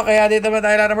 Okay, dito ba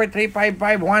tayo number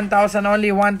 355. 1,000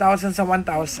 only. 1,000 sa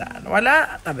 1,000.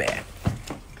 Wala? Tabi.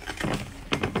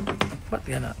 Ba't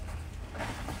gano'n?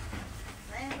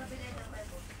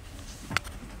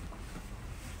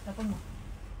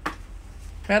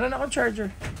 Meron akong charger.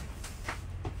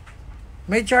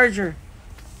 May charger.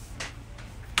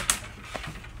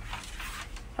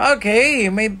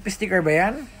 Okay, may sticker ba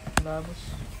yan?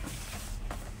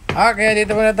 Okay,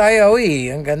 dito muna tayo.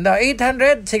 Uy, ang ganda.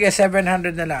 800? Sige,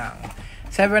 700 na lang.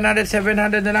 700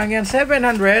 na lang yan.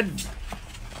 700.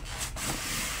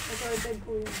 Assorted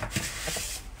po yun.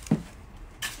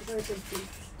 Assorted please.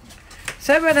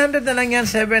 700 na lang yan.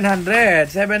 700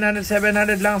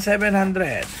 lang. 700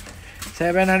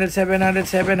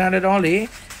 only.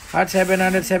 At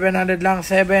 700 lang.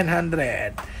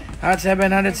 700. At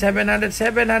 700.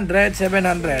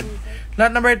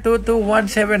 Lot number 221,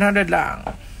 700 lang.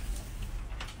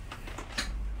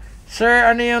 Sir,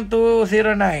 ano yung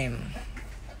 209?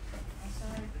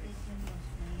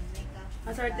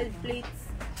 Assorted plates.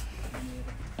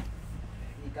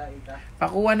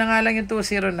 Pakuha na nga lang yung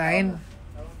 209.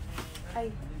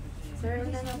 Ay, sir,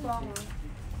 na po ako.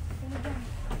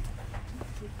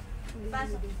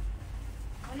 Pasok.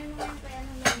 Ano naman kaya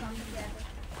nung nagmamagyan?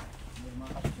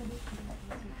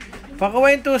 Pakuha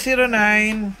yung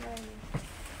 209.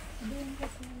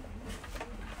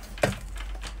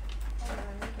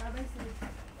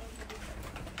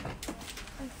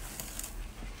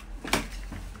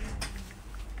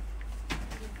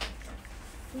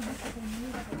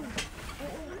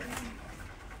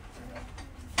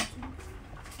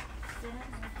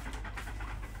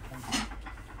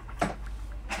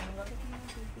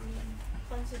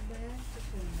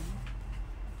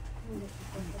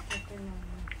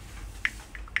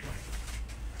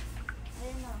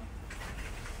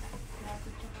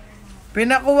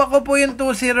 Pinakuha ko po yung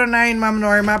 209, Ma'am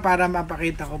Norma, para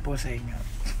mapakita ko po sa inyo.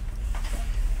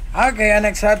 Okay,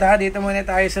 next shot ha. Dito muna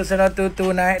tayo sa sunod.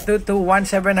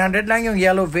 221,700 lang yung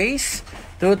yellow vase.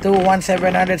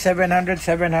 221,700,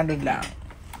 700 lang.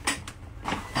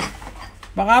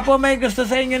 Baka po may gusto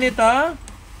sa inyo nito.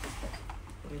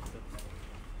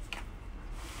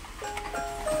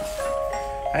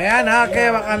 Ayan, okay.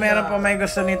 Baka meron po may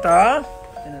gusto nito.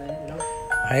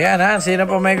 Ayan ha, sino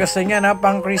po may gusto niya na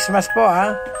pang Christmas po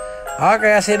ha.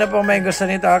 Okay, sino po may gusto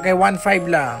nito? Okay, 1.5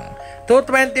 lang.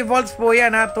 220 volts po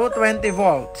yan ha, 220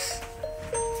 volts.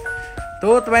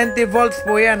 220 volts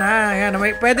po yan, ha. Ayan,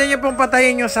 pwede nyo pong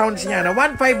patayin yung sounds niya.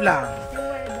 1.5 lang.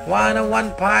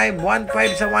 1.5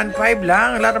 sa 1.5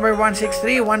 lang. Lot number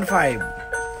 163, 1.5.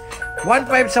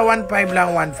 1.5 sa 1.5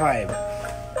 lang, 1.5.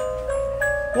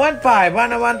 1.5.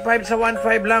 1.5 sa 1.5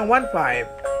 lang,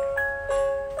 1.5.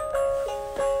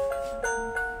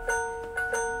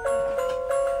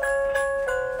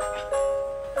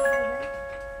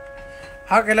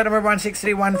 Okay, lot number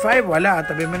 16315. Wala,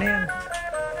 tabi mo na yan.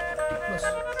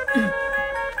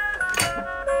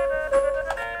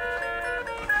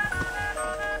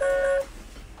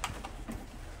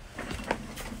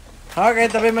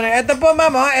 Okay, tabi mo na. Ito po,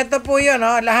 ma'am, oh. Ito po yun,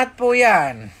 oh. Lahat po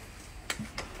yan.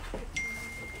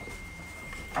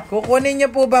 Kukunin niyo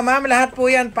po ba, ma'am? Lahat po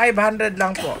yan, 500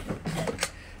 lang po.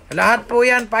 Lahat po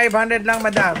yan, 500 lang,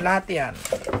 madam. Lahat yan.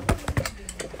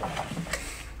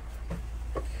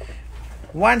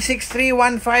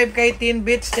 16315 kay Teen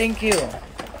Bits, thank you.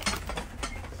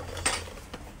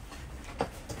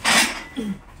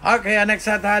 Okay, next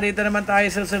at ha, dito naman tayo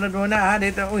susunod muna ha,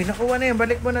 dito. Uy, nakuha na yun,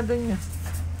 balik mo na dun yun.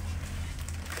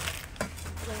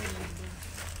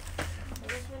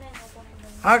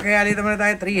 Okay, dito muna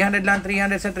tayo, 300 lang,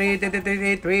 300 sa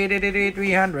 300,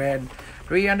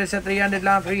 300 sa 300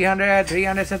 lang,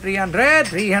 300 sa 300,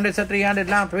 300 sa 300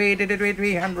 lang, 300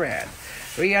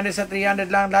 sa 300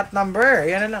 lang, lot number.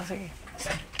 Yan na lang, sige.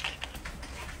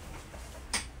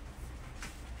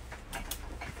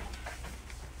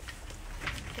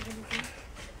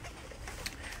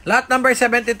 Lot number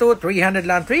 72, 300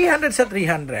 lang, 300 sa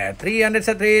 300, 300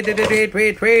 sa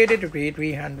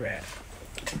 300.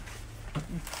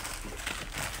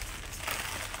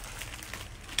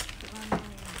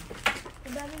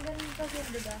 Daming ganun pa sir,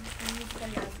 diba? Hindi ka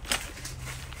lang.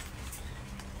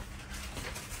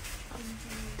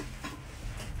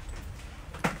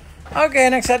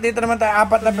 Okay, next set dito naman tayo,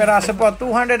 4 na peraso po,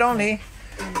 200 only.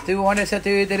 200 sa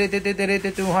 200, 200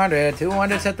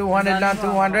 sa 200 lang,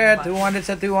 200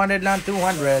 sa 200 lang,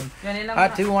 200.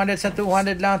 At 200 sa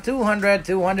 200 lang, 200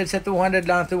 sa 200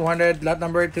 lang, 200. Lot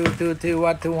number 222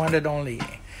 at 200 only.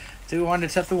 200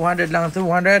 sa 200 lang,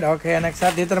 200. Okay, next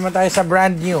set dito naman tayo sa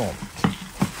brand new.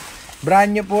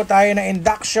 Brand new po tayo na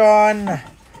induction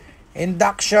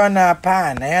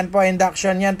pan. Ayan po,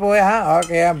 induction yan po ha.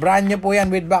 Okay, brand new po yan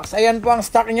with box. Ayan po ang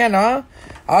stock niya, no?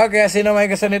 Okay, sino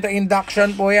may gusto nito?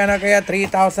 Induction po yan, kaya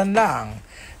 3,000 lang.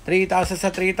 3,000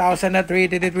 sa 3,000 na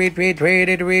 3,000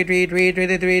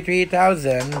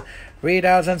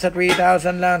 sa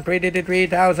 3,000 lang,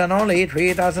 3,000 only,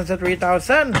 3,000 sa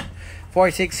 3,000.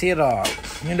 460.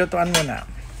 Yung lutuan mo na.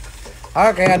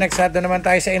 Okay, next naman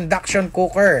tayo sa induction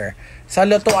cooker. Sa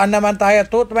lutuan naman tayo,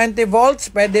 220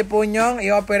 volts. Pwede po nyong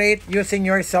i-operate using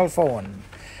your cell phone.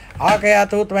 Okay,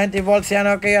 220 volts yan.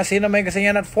 Okay, sino may gusto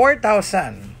yan at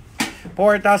 4,000?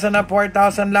 4,000 na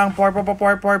 4,000 lang.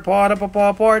 4,000.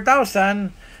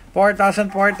 4,000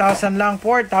 lang.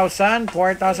 4,000.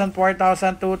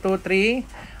 223.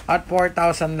 At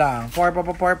 4,000 lang.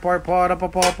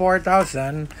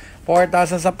 4,000.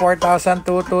 4,000 sa 4,000,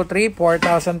 223,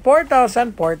 4,000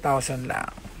 lang.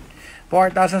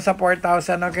 4,000 sa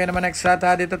 4,000. Okay naman, extra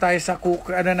tayo. Dito tayo sa cook,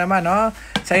 ano naman, no?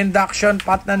 Sa induction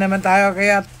pot na naman tayo.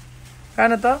 Kaya,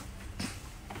 ano to?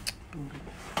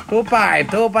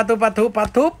 2,500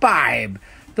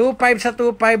 sa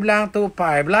 2,500 lang,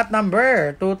 2,500. Lot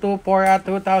number, 224 at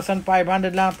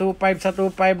 2,500 lang, 2,500 sa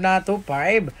 2,500 na,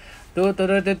 2,500.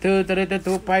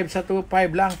 2,500 sa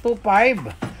 2,500 lang,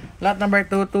 2,500. Lot number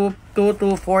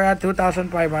 224 at 2,500.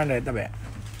 Tabi.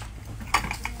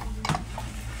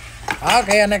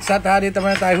 Okay, next at dito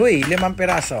muna tayo. Huy, 5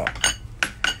 piraso.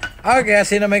 Okay,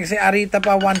 sino may kasi Arita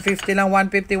pa, 150 lang,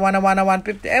 150,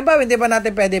 150. Eh ba, hindi ba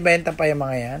natin pwede benta pa yung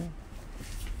mga yan?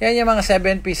 Yan yung mga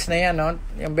 7 piece na yan, no?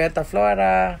 Yung Beta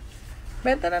Flora.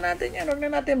 Benta na natin yan. Huwag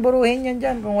na natin buruhin yan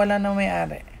dyan kung wala na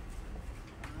may-ari.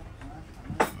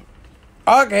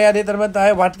 Okay, dito naman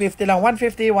tayo, 150 lang,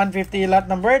 150, lot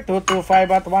number, 225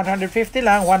 at 150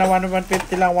 lang,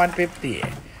 150 lang, 150.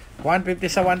 150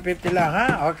 sa 150 lang,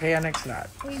 ha? Okay, next lot.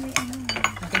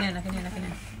 Akin yan.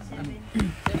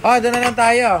 Oh, doon na lang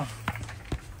tayo.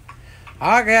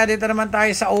 Okay, dito naman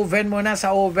tayo sa oven muna,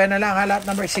 sa oven na lang, ha? Lot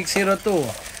number 602.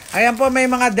 Ayan po, may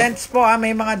mga dents po, ha?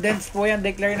 May mga dents po yan,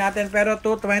 declare natin, pero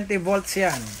 220 volts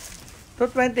yan.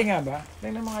 220 nga ba?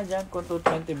 May mga dyan kung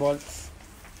 220 volts.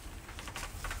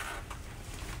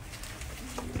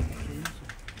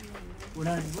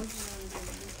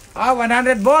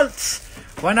 100 volts.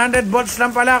 100 volts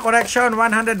lang pala, correction,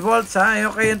 100 volts ha.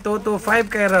 Okay, yung 225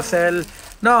 kay Rosel.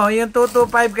 No, yung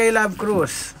 225 kay Love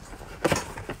Cruz.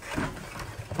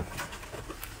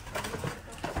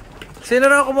 Sino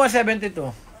raw kumuha 72?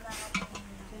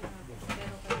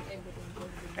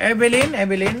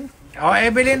 Evelyn. Oh,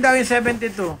 Evelyn daw yung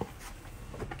 72.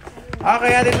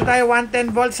 Okay, dito tayo 110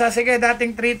 volts ha. Sige,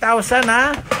 dating 3,000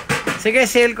 ha. Sige,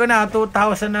 sale ko na.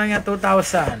 2,000 na lang yan,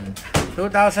 2,000.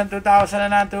 2,000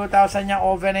 na lang, 2,000 yung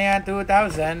oven na yan,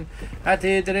 2,000. At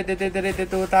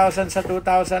 2,000 sa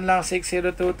 2,000 lang,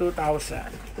 602, 2,000.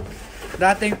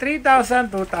 Dating 3,000,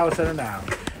 2,000 na lang.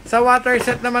 Sa water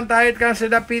set naman tayo, it comes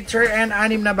with a pitcher and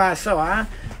 6 na baso ha.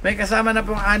 May kasama na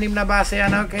pong 6 na baso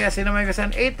yan. Kaya sino may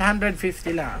kasama?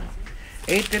 850 lang.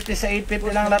 850 sa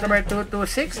 850 lang. Lot number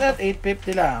 226 at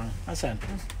 850 lang. Asan?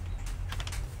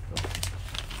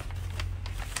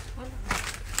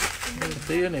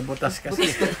 Ito yun eh. Butas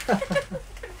kasi.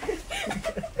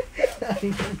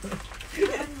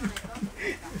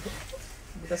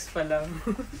 Butas pa lang.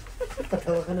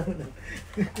 Patawa ka naman.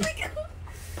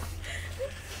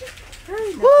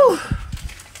 Woo!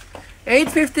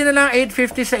 850 na lang,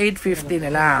 850 sa 850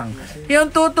 na lang.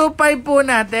 Yung 225 po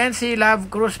natin, si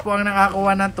Love Cruz po ang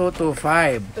nakakuha ng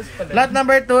 225. Lot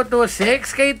number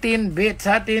 226 kay Teen Bits.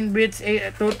 Ha, Teen Bits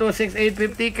 226,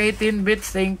 850 kay Teen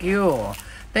Bits. Thank you.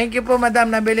 Thank you po,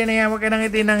 madam. Nabili na yan. Huwag ka nang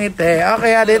ngiti ng ngiti.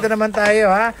 Okay, dito naman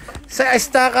tayo, ha. Sa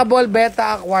stackable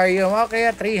beta aquarium.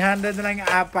 Okay, 300 na lang yung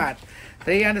 4.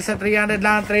 300 sa 300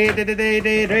 lang. 300.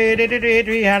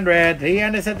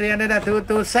 300 sa 300 na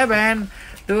 227.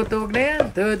 227 na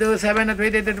yan. 227 at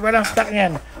 300. Walang stock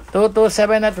yan.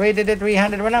 227 at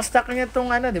 300. Walang stock yan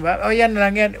itong ano, di ba? O yan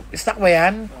lang yan. Stock ba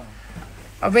yan?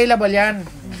 Available yan.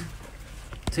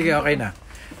 Sige, okay na.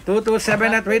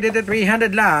 227 at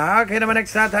 300 lang. Okay naman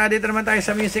next natin. Dito naman tayo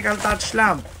sa musical touch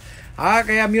lamp.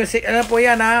 Kaya music, ano po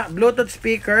yan ha? Bluetooth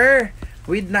speaker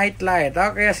with night light.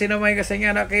 Kaya sino may kasi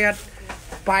yan? Kaya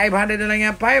 500 na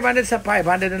lang yan. 500 sa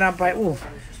 500 na lang.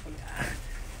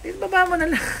 Baba mo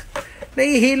na lang.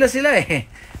 Nahihilo sila eh.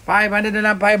 500 na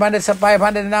lang, 500 sa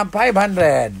 500 na lang,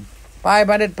 500.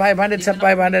 500 sa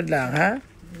 500 lang, ha?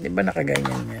 Di ba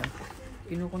nakaganyan yan?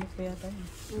 Kinukunik pa yata yun.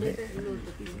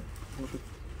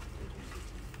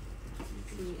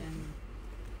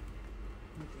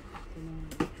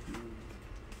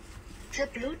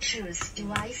 The Bluetooth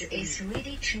device is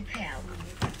ready to pair.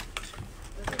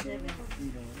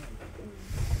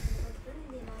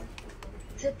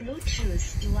 The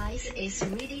Bluetooth device is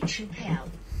ready to pair.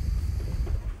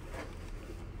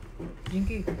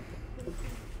 Jinky.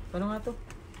 Paano nga to?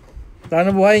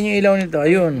 Paano buhayin yung ilaw nito?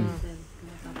 Ayun.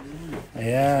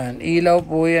 Ayan. Ilaw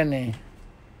po yan eh.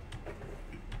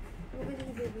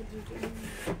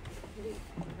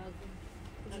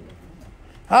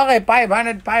 Okay,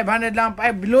 500 lang.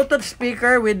 Bluetooth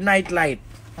speaker with night light.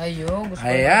 Ayun.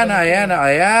 Ayan.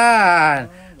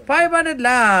 500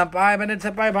 lang. 500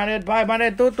 sa 500.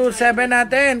 227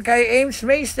 natin. Kay Ames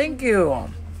Mace, thank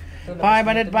you.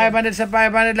 500 sa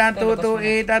 500 lang.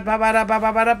 228 at papara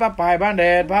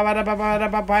 500. Papara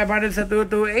 500 sa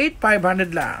 228.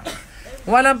 500 lang.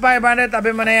 Walang 500.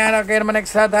 Tabi mo na yan. Okay naman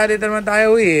next natin. Dito naman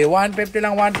tayo. 150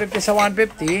 lang. 150 sa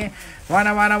 150.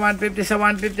 150 sa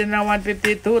 150 na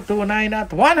 150. 229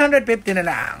 at 150 na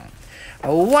lang.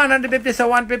 150 sa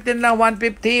 150 lang,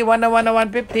 150,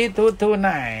 150,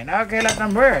 229. Okay, lot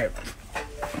number.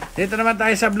 Dito naman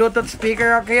tayo sa Bluetooth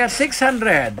speaker. Okay,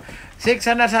 600.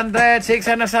 600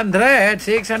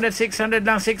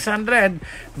 lang, 600.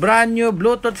 Brand new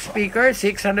Bluetooth speaker,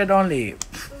 600 only.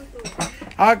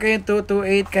 Okay,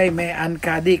 228 kay Mean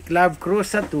Kadik. Love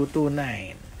Cruz sa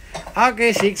 229.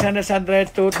 Okay,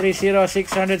 600, 230,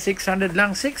 600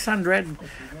 lang, 600.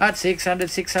 At 600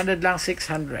 lang,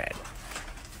 600.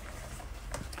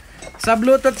 Sa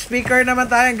Bluetooth speaker naman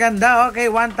tayo, ang ganda. Okay,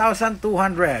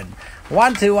 1,200. 1,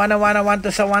 2, 1,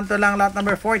 sa 1, 2 lang. Lot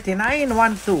number 49, 1,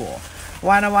 2.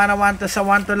 1, sa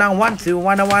 1, 2 lang. 1, 2,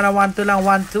 1, lang.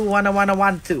 1, 2, 1,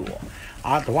 2.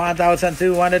 At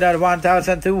 1,200 at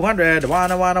 1,200. 1,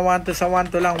 2 sa 1,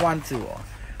 2 lang. 1, 2.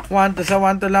 1, 2 sa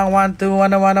 1, 2 lang. 1, 2,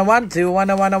 1, 2. 1,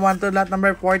 2. Lot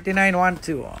number 49, 1,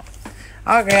 2.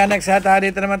 Okay, next hata.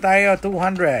 Dito naman tayo,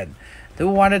 200.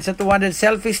 200 sa 200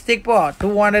 selfie stick po.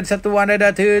 200 sa 200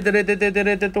 at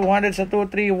 200 sa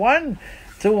 231.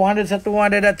 200 sa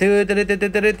 200 at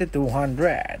 200.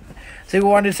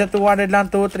 200 sa 200 lang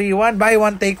 231. Buy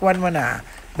one take one mo na.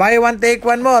 Buy one take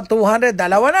one mo. 200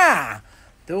 dalawa na.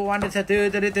 200 sa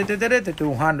 200.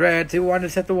 200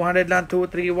 sa 200 lang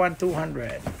 231.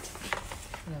 200.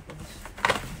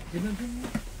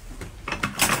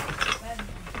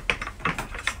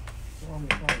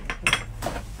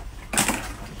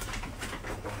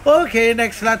 Okay,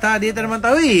 next lot ha. Dito naman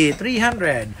tayo.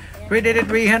 300.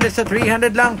 300 sa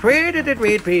 300 lang.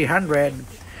 300.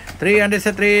 300 sa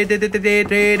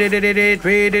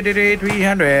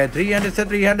 300. 300 sa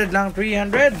 300 lang.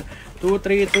 300.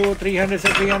 232, 300 sa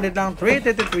 300 lang,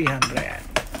 300.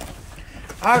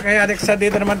 Okay, next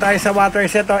dito naman tayo sa water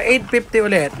set. 850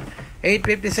 ulit.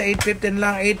 850 sa 850 na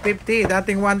lang, 850.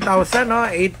 Dating 1,000, no?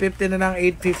 850 na lang,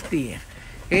 850.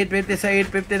 850 sa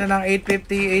 850 na lang,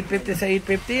 850. 850 sa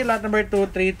 850. Lot number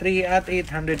 233 at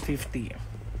 850.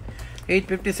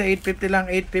 850 sa 850 lang,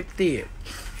 850.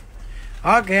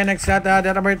 Okay, next lot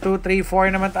number 234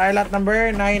 naman tayo. Lot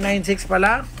number 996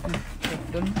 pala.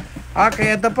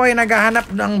 Okay, ito po yung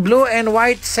naghahanap ng blue and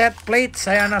white set plates.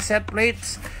 Ayan na, set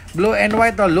plates. Blue and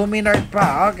white o luminart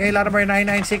pa. Okay, lot number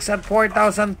 996 at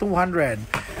 4,200.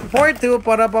 42,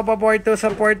 para pa 42 sa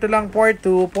 42 lang,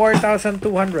 42,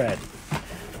 4,200.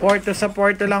 42 sa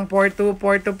 42 lang, 42,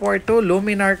 42, 42.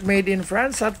 Luminart made in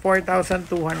France at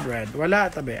 4,200.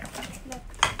 Wala, tabi.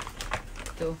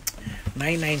 Ito.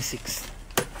 996.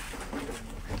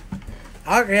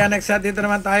 Okay, next set dito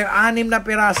naman tayo. 6 na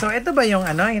piraso. Ito ba yung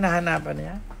hinahanapan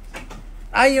niya?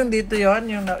 Ay, yung dito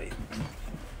yon, yung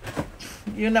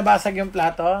nabasag yung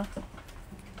plato.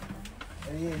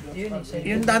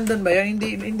 Yung dandun ba yun?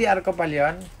 Hindi arcopal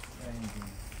yun?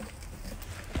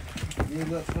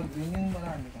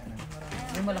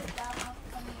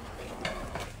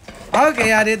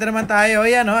 Okay, dito naman tayo.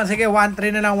 Yan, sige,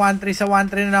 1-3 na lang, 1-3 sa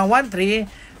 1-3 na lang, 1-3.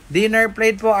 Dinner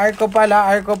plate po, arcopal,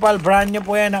 arcopal, brand new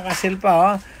po yan, nakasil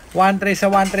pa, 1-3 sa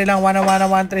 1-3 lang,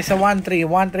 1-1, 1-3 sa 1-3,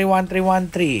 1-3, 1-3,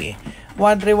 1-3. 1-3,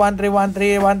 1-3,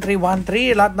 1-3, 1-3,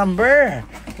 1-3, lot number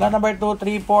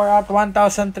 234 at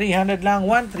 1,300 lang,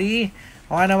 1-3,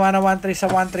 1-1, 1-3 sa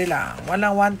 1-3 lang,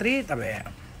 1-1, 1-3, tabi.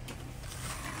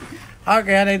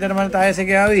 Okay, dito naman tayo,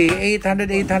 sige, 800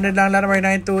 lang, lot number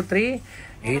 923,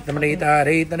 8 naman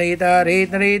 800.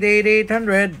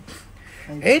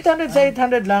 800 sa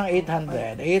 800 lang,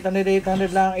 800.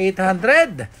 800 lang,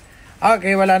 800.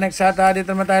 Okay, wala next ata.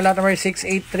 Dito naman tayo, lot number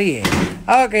 683.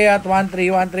 Okay, at 1-3,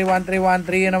 1-3, 1-3,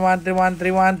 1-3, and 1-3,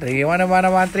 1-3, 1-3.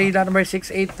 1-1, 1-3, lot number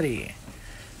 683.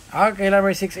 Okay, lot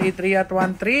number 683 at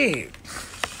 1-3.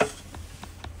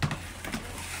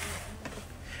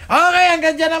 Okay,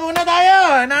 hanggang dyan na muna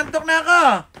tayo. Nantok na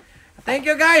ako. Thank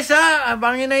you guys, ha.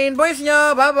 Abangin na invoice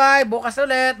nyo. Bye-bye. Bukas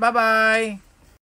ulit. Bye-bye.